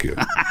 Thank you.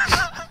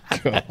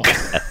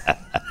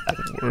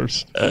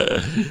 Worse.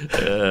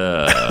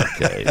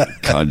 Okay.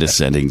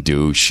 Condescending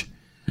douche.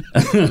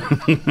 All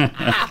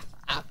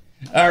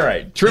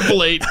right.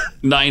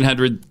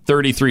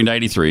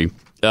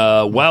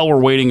 888-900-3393. While we're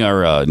waiting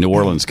our New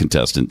Orleans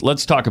contestant,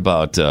 let's talk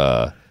about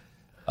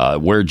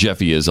where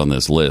Jeffy is on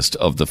this list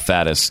of the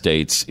fattest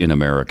states in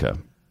America.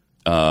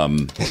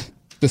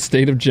 The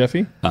state of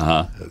Jeffy?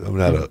 Uh-huh. I'm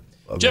not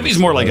Jeffy's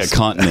more like a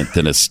continent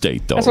than a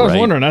state, though. That's what I was right?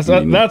 wondering.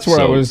 That's where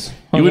I was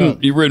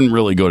hung You wouldn't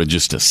really go to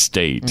just a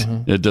state.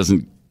 It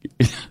doesn't.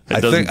 It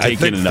doesn't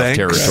take in enough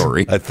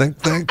territory. I think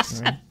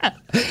thanks.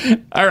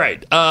 All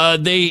right.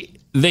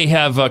 They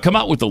have come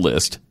out with a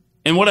list.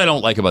 And what I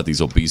don't like about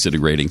these obesity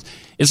ratings,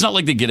 it's not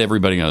like they get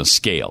everybody on a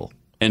scale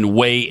and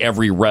weigh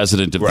every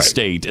resident of the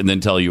state and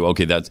then tell you,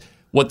 okay, that's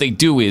what they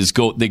do is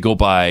they go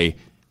by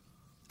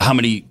how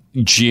many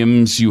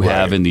gyms you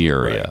have in the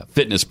area,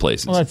 fitness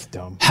places. Well, that's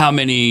dumb. How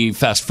many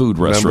fast food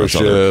restaurants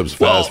are there? Memberships,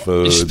 fast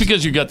food. Just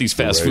because you got these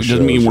fast food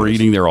doesn't mean we're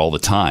eating there all the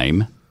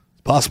time.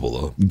 Possible,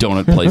 though.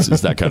 Donut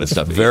places, that kind of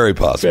stuff. Very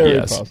possible. Very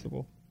Yes.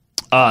 possible.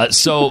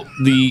 So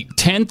the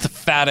 10th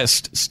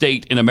fattest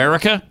state in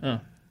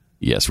America,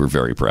 yes, we're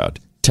very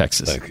proud,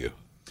 Texas. Thank you.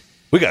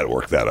 We got to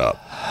work that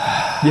up.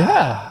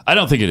 Yeah. I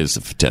don't think it is the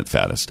 10th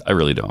fattest. I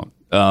really don't.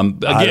 Again,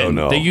 I don't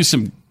know. They use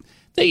some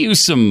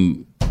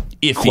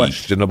iffy,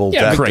 questionable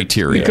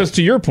criteria. Because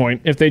to your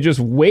point, if they just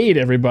weighed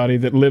everybody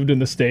that lived in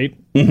the state,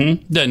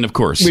 then of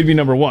course we'd be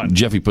number one.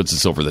 Jeffy puts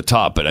us over the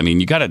top, but I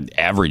mean, you got to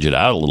average it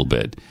out a little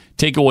bit.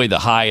 Take away the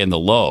high and the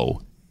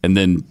low, and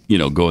then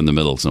go in the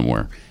middle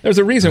somewhere. There's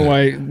a reason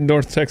why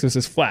North Texas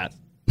is flat.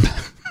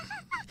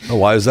 Oh,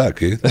 why is that,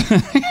 Keith?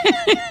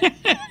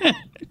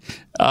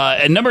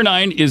 And number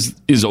 9 is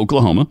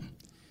Oklahoma,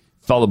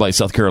 followed by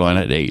South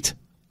Carolina at 8,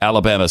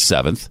 Alabama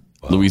 7th,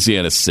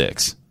 Louisiana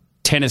 6th,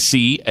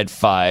 Tennessee at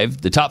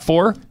 5. The top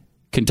 4: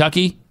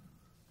 Kentucky,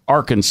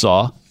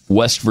 Arkansas,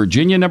 West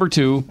Virginia number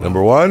 2,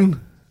 number 1,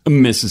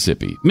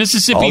 Mississippi.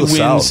 Mississippi All the wins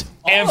South.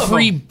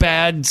 every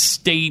bad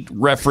state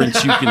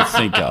reference you can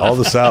think of. All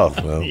the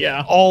South. Man.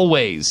 Yeah.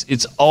 Always.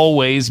 It's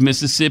always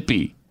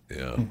Mississippi.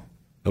 Yeah.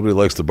 Nobody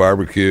likes the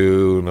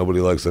barbecue. Nobody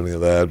likes any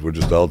of that. We're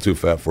just all too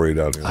fat for you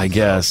down here. I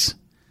guess.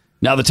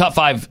 Now, the top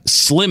 5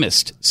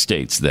 slimmest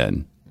states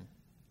then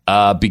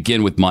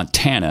begin with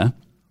Montana.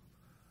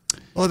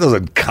 Well, it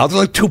doesn't count.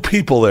 There's like 2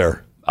 people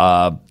there.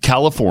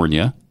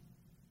 California.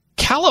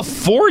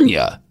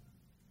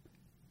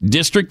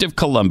 District of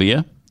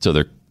Columbia. So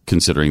they're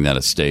considering that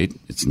a state.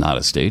 It's not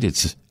a state.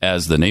 It's,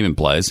 as the name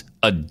implies,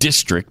 a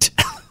district.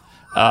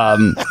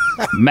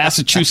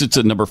 Massachusetts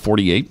at number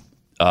 48.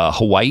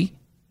 Hawaii,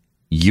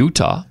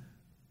 Utah,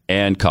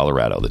 and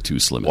Colorado, the 2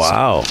 slimmest.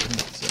 Wow.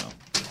 So,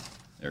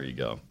 there you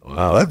go.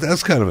 Wow,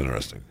 that's kind of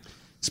interesting.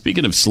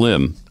 Speaking of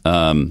slim,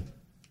 wow.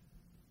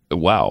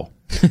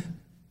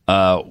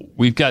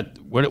 We've got,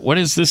 what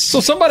is this? So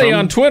somebody from?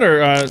 on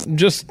Twitter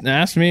just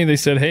asked me, they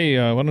said, hey,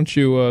 why don't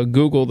you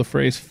Google the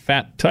phrase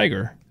fat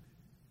tiger?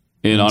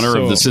 In honor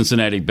of the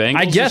Cincinnati Bengals?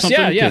 I guess, or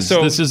something? yeah. 'Cause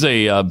So this is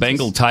a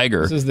Bengal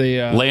tiger this is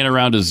the, laying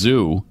around a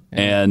zoo.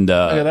 And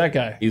look at that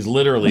guy. He's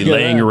literally Look at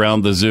laying that.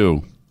 around the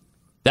zoo.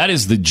 That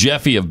is the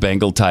Jeffy of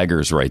Bengal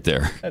tigers right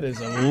there. That is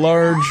a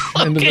large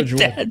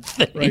individual. Right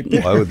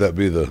there. Why would that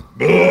be the...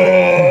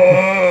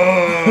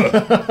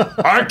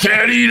 I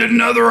can't eat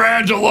another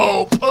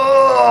antelope.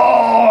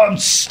 Oh, I'm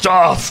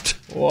stuffed.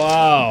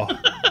 Wow.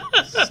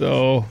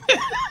 So,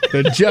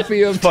 the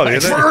Jeffy of Funny,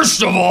 isn't it?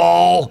 First of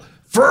all,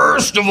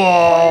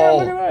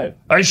 look at that.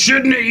 I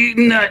shouldn't have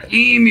eaten that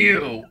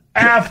emu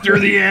after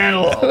the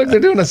antelope. Look, they're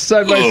doing a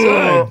side by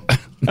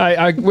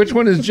side. Which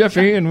one is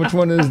Jeffy and which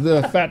one is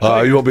the fat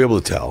tiger? you won't be able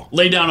to tell.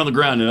 Lay down on the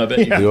ground and I bet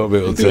you. You won't be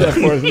able to Do that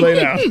tell. for us. Lay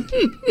down.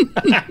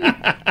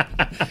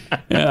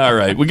 Yeah, all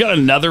right. We got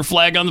another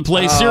flag on the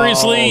play.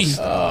 Seriously?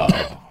 All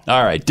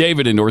right.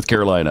 David in North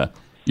Carolina.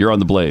 You're on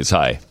the Blaze.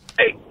 Hi.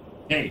 Hey,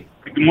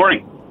 good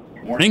morning.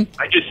 Morning.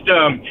 I just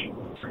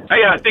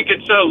Hey, I think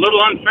it's a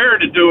little unfair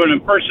to do an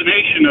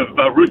impersonation of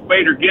Ruth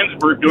Bader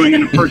Ginsburg doing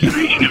an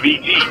impersonation of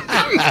E.T.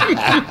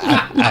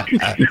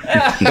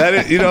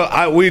 That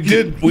is, we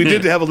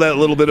did have that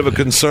little bit of a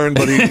concern,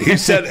 but he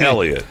said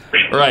Elliot.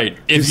 Right.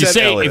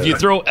 If you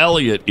throw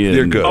Elliot in,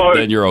 you're good.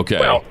 Then you're okay.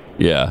 Well,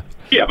 yeah.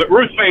 Yeah, but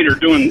Ruth Bader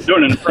doing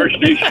an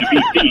impersonation of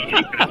E.T.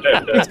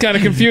 It's kind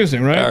of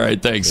confusing, right? All right,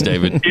 thanks,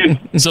 David.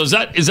 So is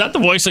that the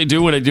voice I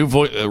do when I do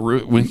voice? A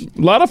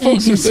lot of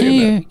folks are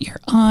saying that. Your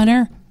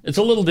Honor. It's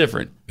a little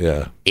different.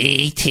 Yeah.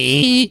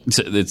 E.T.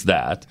 It's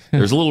that.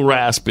 There's a little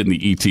rasp in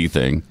the E.T.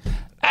 thing.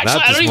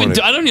 Actually,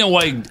 I don't know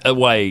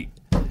why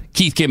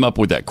Keith came up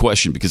with that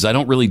question, because I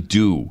don't really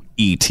do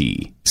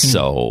E.T.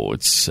 So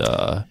it's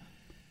I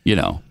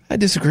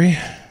disagree.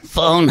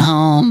 Phone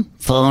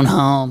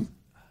home.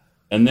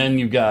 And then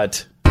you've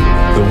got...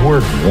 The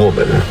word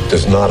woman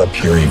does not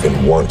appear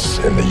even once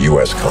in the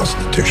U.S.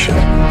 Constitution.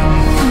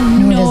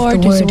 Nor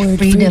does the word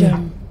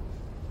freedom.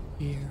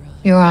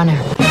 Your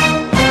Honor.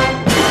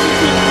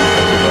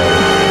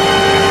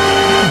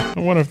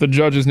 I wonder if the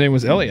judge's name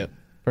was Elliot,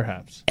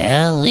 perhaps.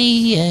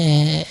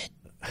 Elliot,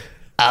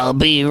 I'll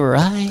be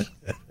right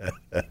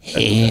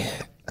here.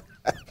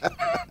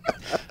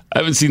 I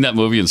haven't seen that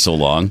movie in so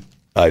long.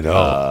 I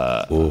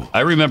know. I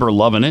remember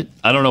loving it.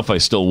 I don't know if I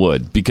still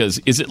would, because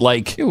is it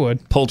like you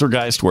would.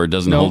 Poltergeist, where it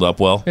doesn't hold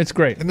up well? It's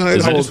great. No,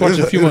 it holds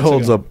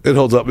up. It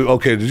holds up.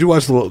 Okay, did you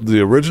watch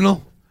the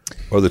original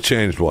or the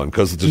changed one?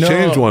 Because the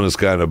changed one is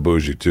kind of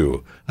bougie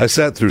too. I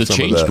sat through some of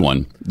that. The changed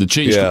one. The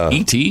changed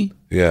E.T.?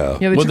 Yeah.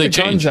 Yeah, they took the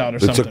guns out or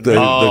something. They took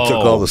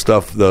all the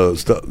stuff, the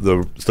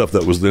stuff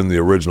that was in the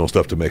original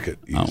stuff to make it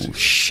easy. Oh,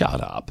 shut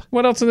up!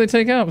 What else did they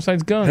take out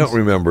besides guns? I don't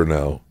remember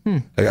now.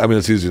 I mean,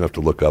 it's easy enough to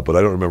look up, but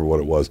I don't remember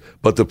what it was.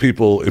 But the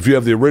people, if you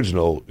have the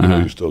original,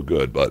 you're still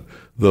good. But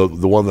the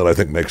one that I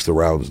think makes the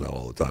rounds now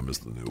all the time is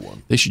the new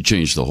one. They should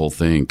change the whole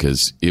thing,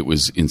 because it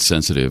was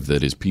insensitive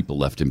that his people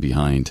left him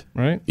behind.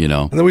 Right. You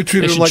know, and then we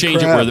treated him like crap. They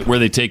should change it where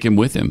they take him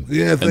with him.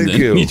 Yeah, and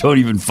then you don't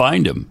even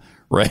find him.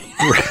 Right.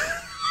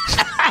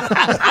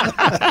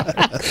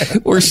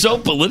 We're so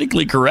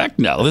politically correct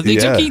now that they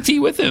took E.T.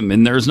 with him,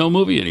 and there's no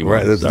movie anymore.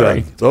 Right, that's done.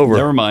 It's over.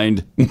 Never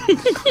mind. We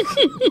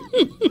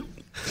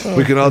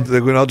can all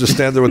just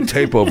stand there with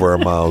tape over our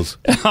mouths.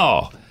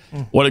 Oh,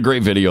 what a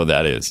great video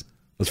that is!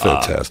 That's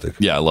fantastic.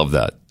 Yeah, I love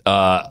that.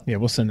 Yeah,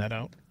 we'll send that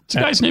out.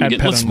 This guy's name again.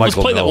 Let's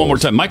play that one more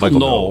time. Michael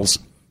Knowles.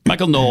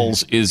 Michael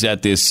Knowles is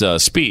at this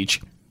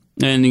speech,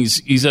 and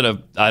he's at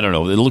I don't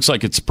know. It looks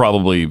like it's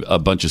probably a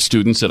bunch of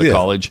students at a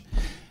college.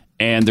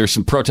 And there's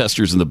some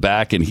protesters in the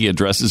back, and he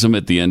addresses them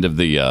at the end of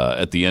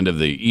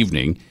the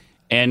evening,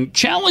 and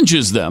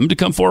challenges them to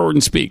come forward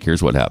and speak.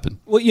 Here's what happened.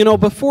 Well,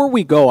 before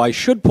we go, I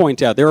should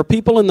point out there are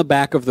people in the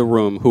back of the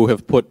room who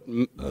have put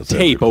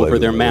tape over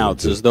their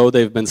mouths as though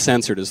they've been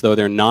censored, as though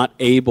they're not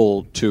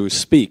able to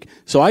speak.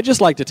 So I just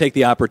like to take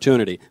the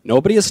opportunity.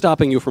 Nobody is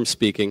stopping you from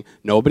speaking.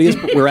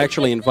 We're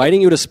actually inviting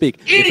you to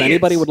speak. Idiots. If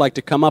anybody would like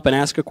to come up and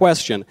ask a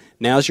question,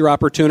 now's your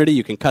opportunity.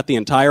 You can cut the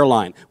entire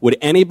line. Would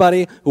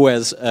anybody who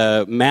has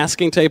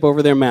masking tape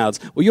over their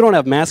mouths, well, you don't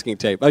have masking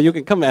tape. Oh, you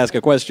can come ask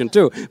a question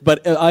too. But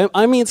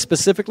I mean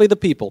specifically the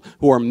people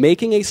who are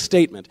making a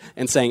statement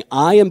and saying,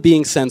 I am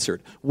being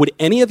censored. Would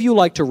any of you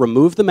like to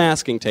remove the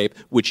masking tape,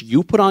 which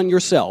you put on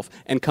yourself,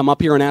 and come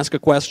up here and ask a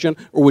question,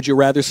 or would you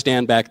rather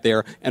stand back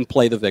there and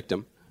play the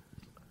victim?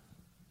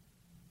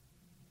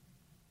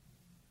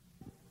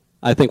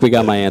 I think we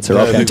got my answer.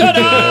 Okay.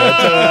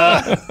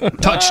 Ta-da!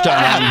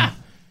 Touchdown.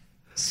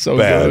 So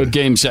bad. good.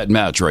 Game, set,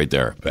 match right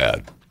there.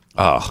 Bad.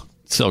 Oh,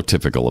 so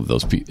typical of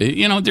those people.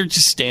 They're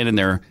just standing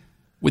there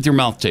with your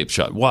mouth taped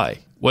shut. Why?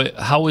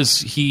 How is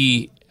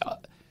he...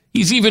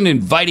 He's even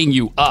inviting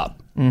you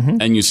up,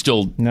 and you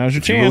still... Now's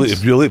your chance.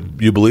 If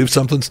you believe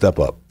something, step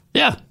up.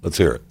 Yeah. Let's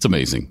hear it. It's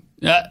amazing.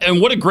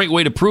 And what a great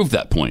way to prove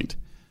that point.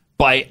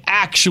 By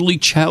actually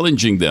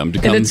challenging them to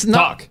come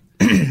talk.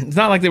 It's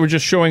not like they were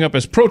just showing up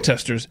as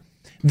protesters.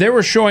 They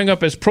were showing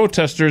up as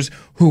protesters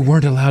who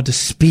weren't allowed to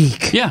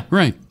speak. Yeah,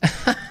 right.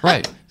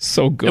 Right.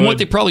 So good. And what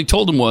they probably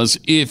told him was,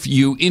 if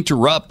you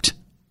interrupt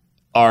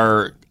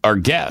our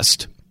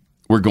guest,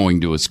 we're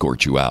going to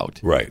escort you out.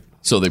 Right.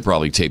 So they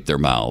probably taped their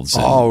mouths.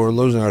 We're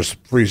losing our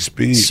free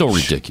speech. So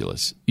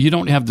ridiculous. You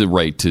don't have the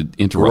right to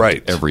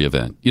interrupt every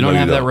event. You don't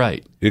have that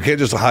right. You can't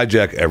just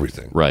hijack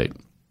everything. Right.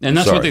 And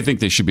that's what they think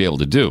they should be able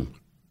to do.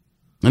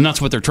 And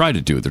that's what they're trying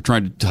to do. They're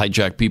trying to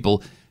hijack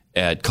people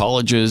at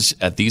colleges,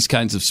 at these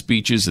kinds of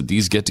speeches, at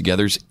these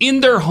get-togethers, in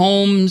their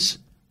homes,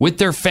 with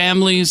their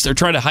families. They're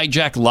trying to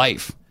hijack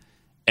life.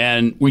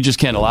 And we just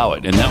can't allow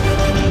it. And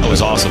that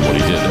was awesome what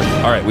he did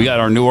there. All right, we got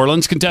our New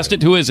Orleans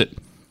contestant. Who is it?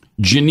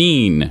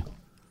 Janine.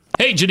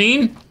 Hey,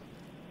 Janine.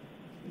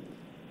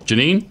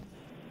 Janine?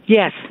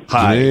 Yes.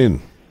 Hi. Janine.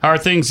 How are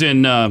things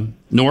in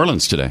New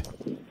Orleans today?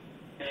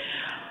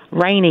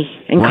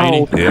 Rainy and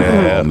cold.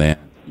 Yeah. Oh, man.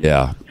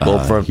 Yeah.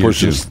 Cold front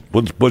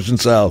pushing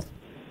south.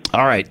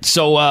 All right.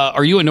 So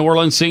are you a New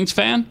Orleans Saints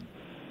fan,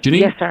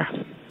 Janine? Yes, sir.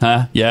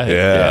 Huh? Yeah.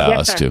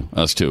 Yes,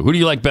 Us too. Who do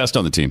you like best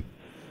on the team?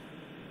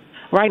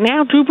 Right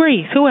now, Drew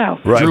Brees. Who else?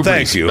 Right. Drew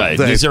Thank Brees. you. Right.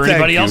 Is there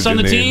anybody else on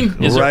the team?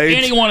 Is there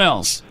anyone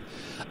else?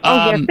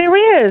 Yes,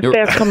 there is.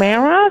 There's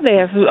Kamara.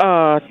 There's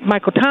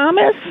Michael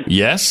Thomas.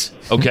 Yes.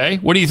 Okay.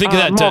 What do you think of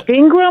that? Mark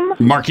Ingram.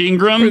 Mark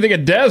Ingram. What do you think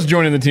of Dez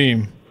joining the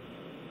team?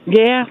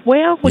 Yeah,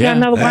 well, we got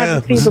another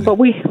wide receiver, but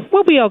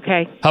we'll be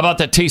okay. How about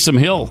that Taysom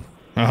Hill?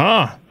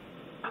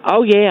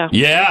 Oh yeah.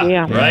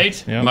 Yeah.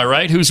 Right. Am I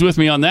right? Who's with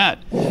me on that?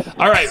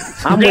 All right.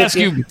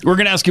 We're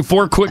gonna ask you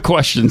 4 quick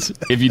questions.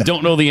 If you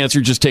don't know the answer,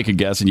 just take a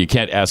guess, and you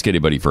can't ask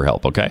anybody for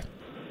help. Okay.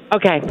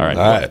 Okay. All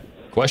right.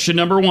 Question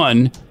number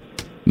 1.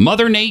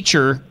 Mother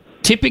Nature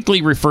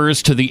typically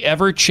refers to the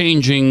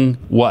ever-changing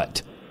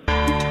what?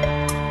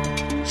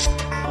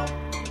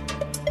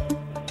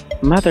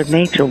 Mother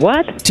Nature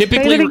what?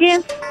 Typically, say it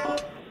again.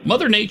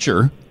 Mother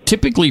Nature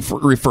typically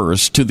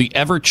refers to the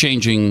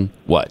ever-changing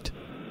what?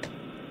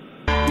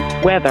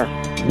 Weather.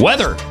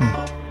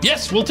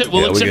 Yes, we'll accept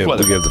weather.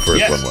 We gave the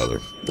first one weather.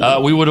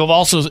 We would have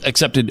also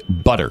accepted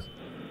butter.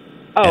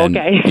 Oh,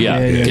 okay.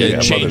 Yeah,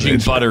 changing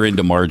butter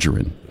into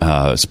margarine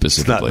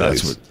specifically.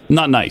 It's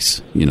not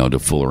nice, to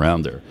fool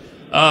around there.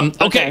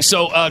 Okay,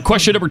 so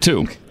question number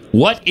 2.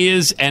 What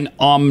is an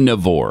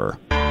omnivore?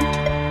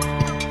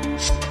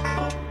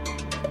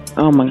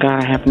 Oh my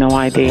God, I have no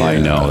idea. I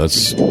know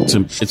it's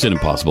an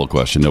impossible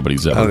question.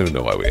 Nobody's ever. I don't even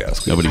know why we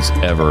ask. Nobody's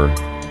ever.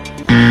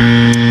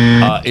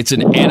 It's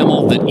an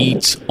animal that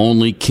eats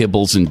only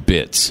kibbles and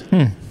bits.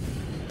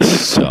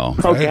 So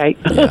okay,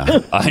 yeah,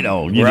 I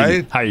know.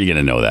 Right? How are you going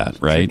to know that?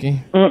 Right?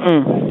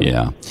 Mm-mm.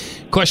 Yeah.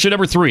 Question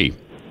number 3.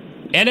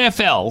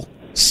 NFL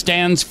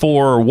stands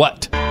for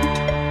what?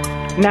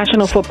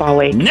 National Football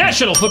League.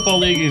 National Football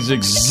League is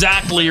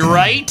exactly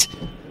right.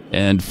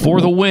 And for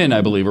the win,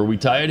 I believe. Are we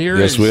tied here?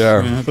 Yes, we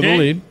are. For the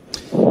lead.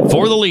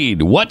 For the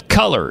lead. What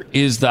color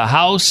is the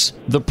house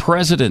the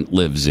president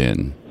lives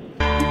in?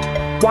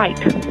 White.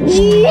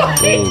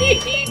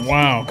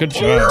 Wow, good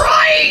job.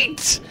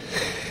 Right.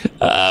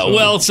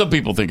 Well, some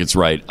people think it's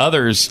right.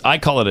 Others, I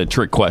call it a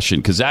trick question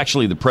because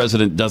actually the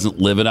president doesn't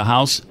live in a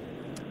house.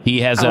 He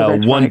has a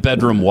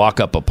one-bedroom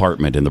walk-up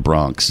apartment in the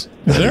Bronx.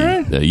 Is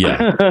that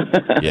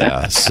right?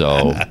 Yeah.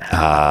 So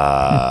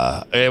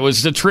it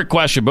was a trick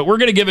question, but we're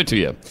going to give it to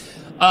you.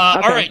 All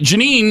right,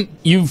 Janine,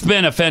 you've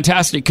been a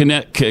fantastic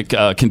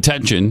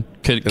contestant.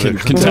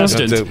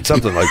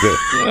 Something like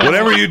that.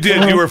 Whatever you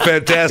did, you were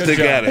fantastic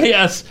at it.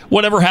 Yes,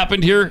 whatever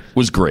happened here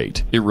was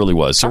great. It really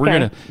was. So we're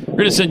gonna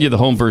send you the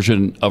home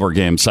version of our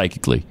game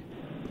psychically,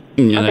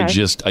 and I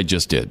just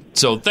did.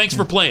 So thanks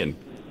for playing,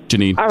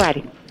 Janine. All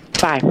righty.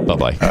 Bye.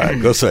 Bye. All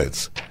right, go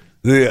Saints.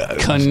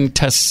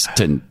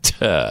 Contestant.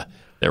 There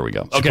we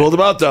go. Okay. Pulled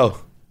them out though.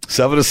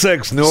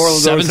 7-6. New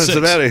Orleans over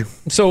Cincinnati.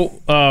 So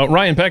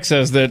Ryan Peck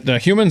says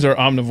that humans are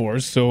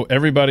omnivores. So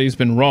everybody's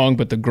been wrong,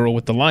 but the girl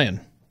with the lion.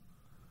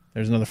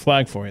 There's another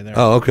flag for you there.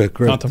 Oh, okay,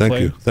 great. Thank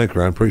you,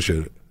 Ryan.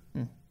 Appreciate it.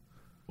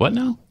 What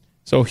now?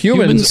 So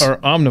humans are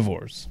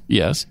omnivores.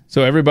 Yes.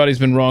 So everybody's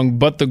been wrong,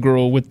 but the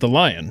girl with the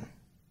lion.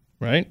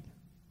 Right?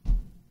 I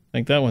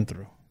think that went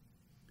through.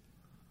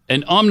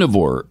 An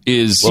omnivore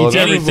is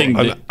anything.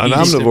 An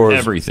omnivore is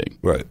everything.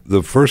 Right.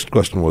 The first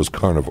question was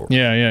carnivore.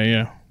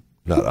 Yeah.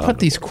 Not put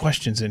these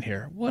questions in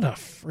here. What a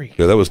freak.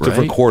 Yeah, that was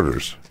different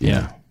quarters.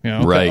 Yeah.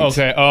 Okay. Right.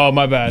 Okay. Oh,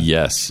 my bad.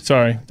 Yes.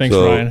 Sorry. Thanks,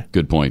 Ryan.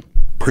 Good point.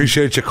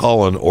 Appreciate you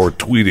calling or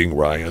tweeting,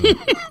 Ryan.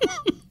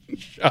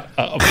 Shut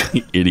up.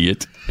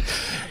 Idiot.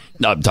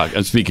 No,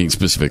 I'm speaking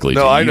specifically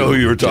to you. No, I know who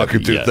you were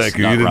talking to. Yes, Thank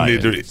you.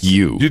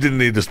 You didn't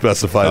need to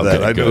specify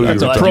that. I know who you were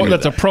talking to.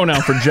 That's a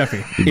pronoun for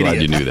Jeffy. I'm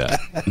glad you knew that.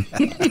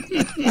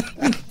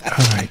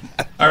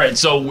 All right.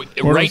 So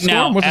right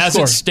now, as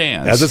it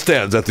stands,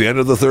 at the end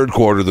of the third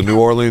quarter, the New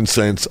Orleans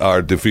Saints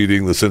are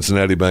defeating the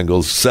Cincinnati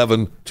Bengals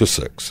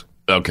 7-6.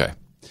 Okay.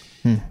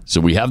 So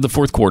we have the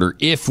fourth quarter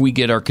if we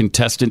get our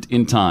contestant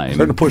in time.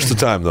 Starting to push the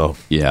time, though.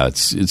 Yeah,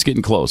 it's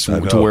getting close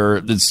to where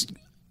it's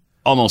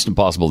almost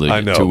impossible to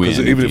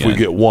win. Even if we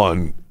get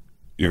one,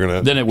 you're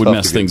gonna then it would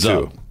mess things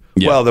up.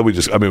 Yeah. Well, then it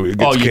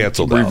gets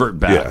canceled. Revert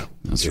back. Yeah,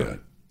 that's right.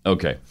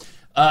 Okay.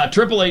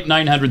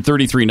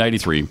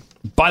 888-900-3393.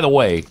 By the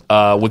way,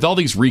 with all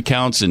these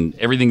recounts and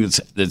everything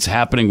that's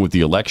happening with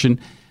the election,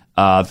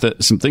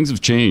 some things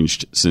have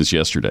changed since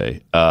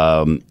yesterday.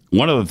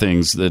 One of the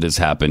things that has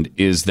happened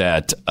is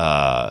that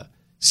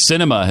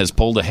Sinema has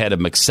pulled ahead of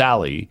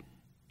McSally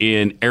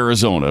in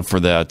Arizona for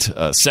that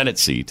Senate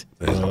seat.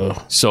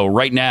 So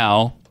right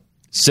now,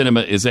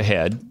 Sinema is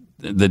ahead,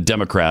 the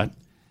Democrat.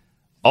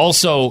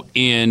 Also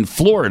in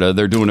Florida,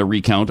 they're doing a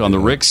recount on the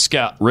Rick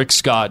Scott,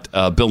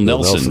 Bill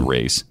Nelson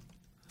race.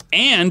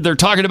 And they're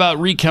talking about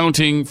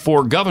recounting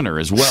for governor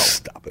as well.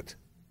 Stop it.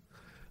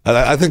 And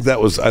I think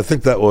that was,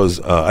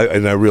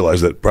 and I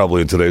realize that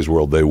probably in today's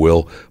world they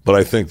will, but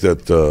I think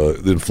that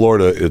in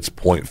Florida it's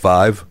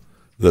 0.5.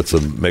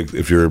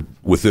 If you're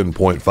within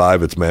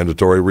 0.5, it's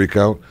mandatory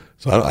recount.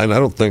 So I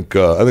don't think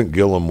I think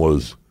Gillum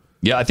was.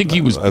 Yeah, I think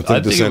he was. I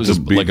think it was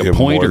like a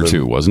point or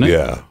two, wasn't it?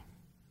 Yeah,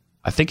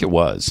 I think it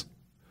was.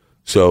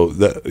 So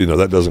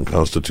that doesn't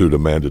constitute a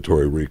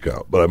mandatory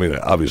recount. But I mean,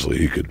 obviously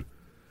he could,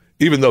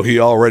 even though he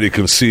already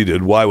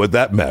conceded. Why would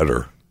that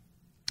matter?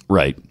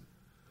 Right.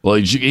 Well,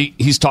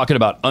 he's talking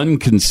about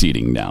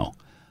unconceding now,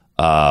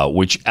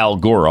 which Al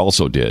Gore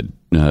also did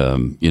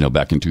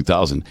back in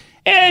 2000.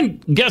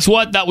 And guess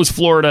what? That was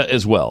Florida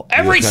as well.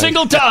 Every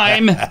single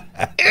time,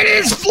 it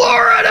is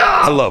Florida.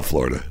 I love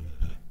Florida.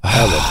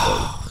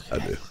 I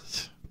do.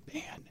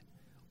 Man.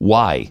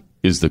 Why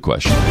is the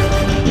question?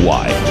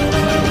 Why?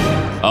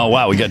 Oh,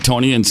 wow. We got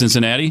Tony in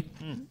Cincinnati.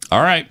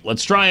 All right.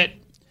 Let's try it.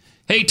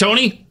 Hey,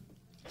 Tony.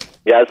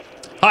 Yes.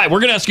 Hi. We're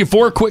going to ask you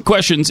 4 quick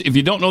questions. If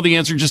you don't know the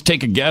answer, just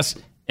take a guess.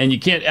 And you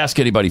can't ask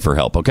anybody for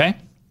help, okay?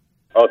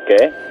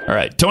 Okay. All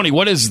right. Tony,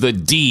 what does the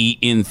D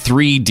in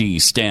 3D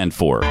stand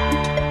for?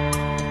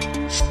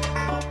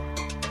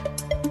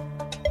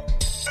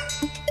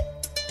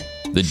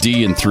 The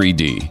D in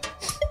 3D.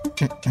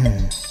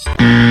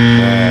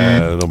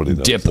 Nobody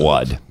knows.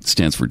 Dipwad.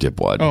 Stands for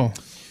dipwad.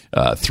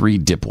 Oh. 3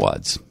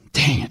 dipwads.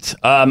 Dang it.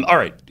 All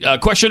right.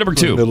 Question number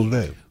 2. Middle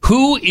name.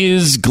 Who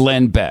is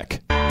Glenn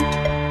Beck?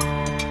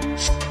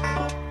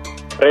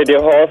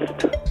 Radio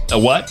host. A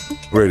what?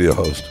 Radio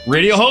host.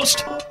 Radio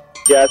host?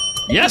 Yes.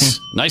 Yes.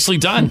 Nicely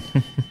done.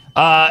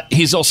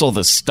 He's also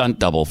the stunt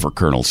double for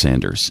Colonel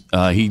Sanders.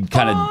 He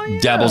kind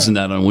of dabbles in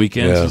that on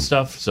weekends and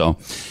stuff. So,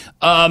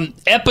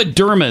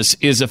 epidermis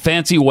is a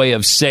fancy way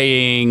of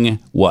saying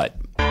what?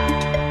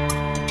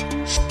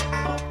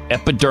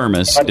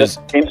 Epidermis is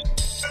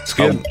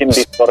skin.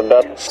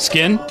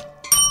 Skin?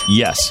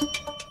 Yes.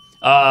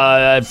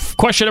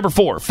 Question number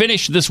 4.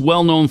 Finish this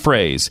well-known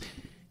phrase.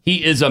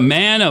 He is a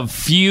man of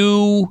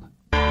few...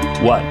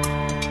 What?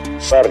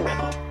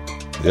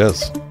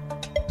 Yes.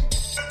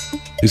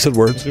 He said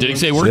words. Did he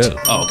say words?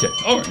 Yeah. Oh, okay.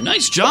 Oh,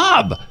 nice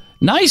job.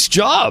 Nice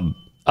job.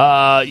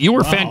 You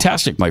were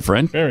fantastic, my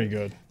friend. Very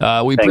good.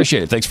 We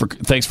appreciate it. Thanks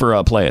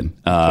for playing.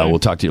 We'll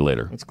talk to you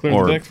later. Let's clear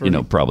the deck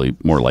for probably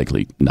more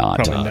likely not.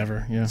 Probably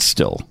never. Yeah.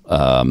 Still,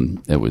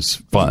 it was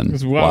fun It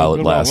was while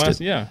it lasted.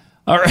 Yeah.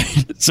 All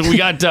right. So we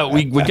got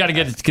we got to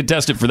get a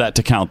contestant for that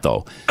to count,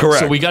 though. Correct.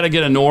 So we got to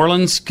get a New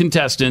Orleans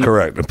contestant.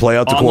 Correct. And play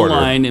out the on quarter. the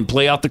line and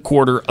play out the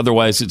quarter.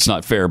 Otherwise, it's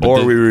not fair. But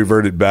Or we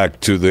reverted back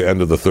to the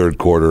end of the third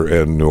quarter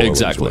and New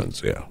Orleans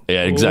wins. Yeah.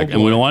 Yeah, exactly.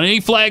 And we don't want any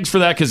flags for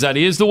that because that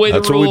is the way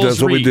That's the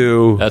rules what we read.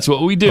 do. That's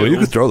what we do. Well, you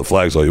can throw the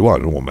flags all you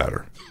want. It won't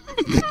matter.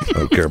 I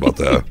don't care about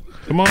that.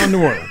 Come on,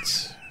 New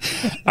Orleans.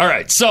 All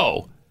right.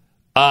 So,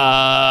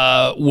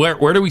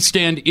 where do we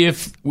stand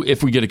if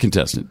we get a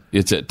contestant?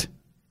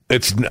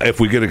 If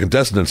we get a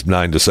contestant, it's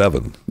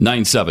 9-7.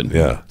 9-7.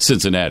 Yeah.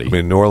 Cincinnati. I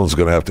mean, New Orleans is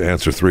going to have to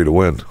answer 3 to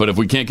win. But if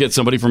we can't get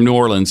somebody from New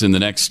Orleans in the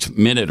next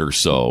minute or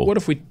so, What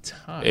if we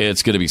tie?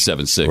 it's going to be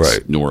 7-6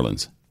 Right. New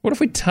Orleans. What if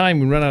we time?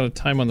 We run out of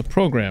time on the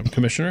program,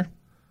 Commissioner.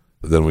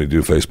 Then we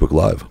do Facebook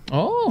Live.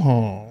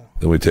 Oh.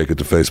 Then we take it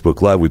to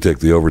Facebook Live. We take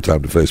the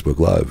overtime to Facebook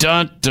Live.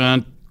 Dun,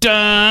 dun,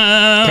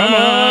 dun. Come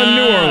on,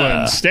 New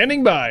Orleans.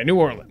 Standing by, New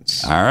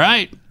Orleans. All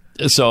right.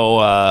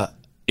 So,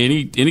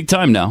 any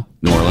time now,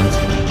 New Orleans.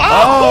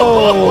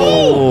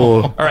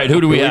 Oh! All right, who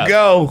do we Here have? we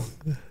go.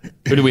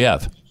 Who do we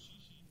have?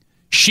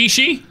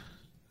 Shishi?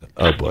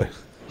 Oh, boy.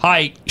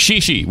 Hi,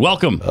 Shishi.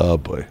 Welcome. Oh,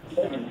 boy.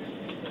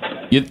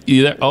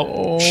 You there?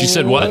 Oh, she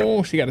said what?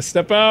 Oh, she got to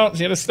step out.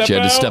 She had to step She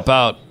out. had to step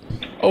out.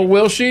 Oh,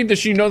 will she? Does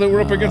she know that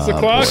we're up against the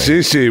clock?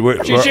 Shishi, we're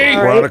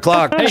on the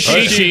clock. Hey,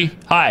 Shishi.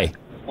 Hi.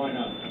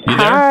 You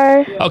there?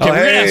 Hi. Okay, Oh, we're gonna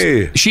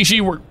hey. ask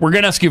Shishi. We're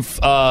gonna ask you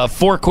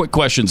 4 quick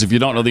questions. If you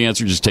don't know the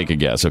answer, just take a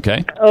guess.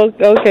 Okay. Oh,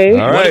 okay.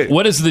 All right.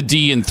 What does the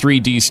D in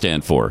 3D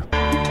stand for?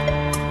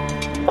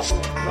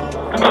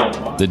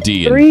 The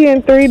D in 3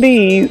 and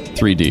 3D.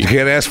 3D. You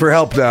can't ask for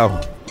help now.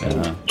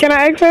 Can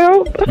I ask for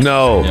help?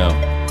 No. No.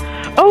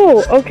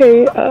 Oh,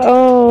 okay.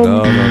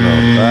 No.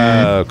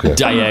 Okay.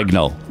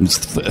 Diagonal. It's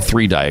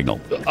 3 diagonal.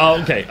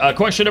 Oh, okay.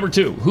 Question number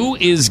 2. Who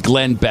is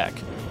Glenn Beck?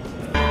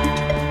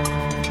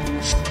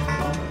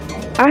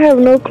 I have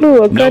no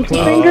clue. A country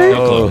singer?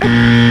 No clue.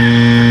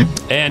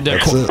 And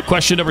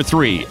question number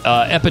 3.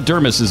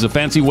 Epidermis is a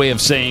fancy way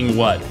of saying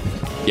what?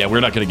 Yeah,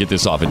 we're not going to get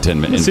this off in 10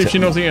 minutes. Let's see if she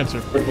knows the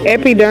answer.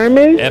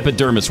 Epidermis?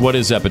 Epidermis. What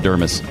is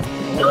epidermis?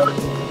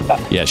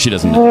 Yeah, she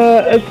doesn't know.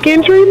 A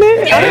skin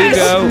treatment? There you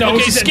go. No,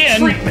 Okay, she said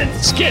skin.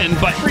 treatment. Skin,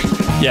 but...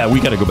 Yeah, we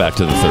got to go back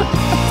to the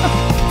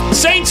third.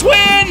 Saints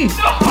win!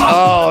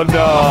 Oh,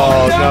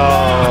 no.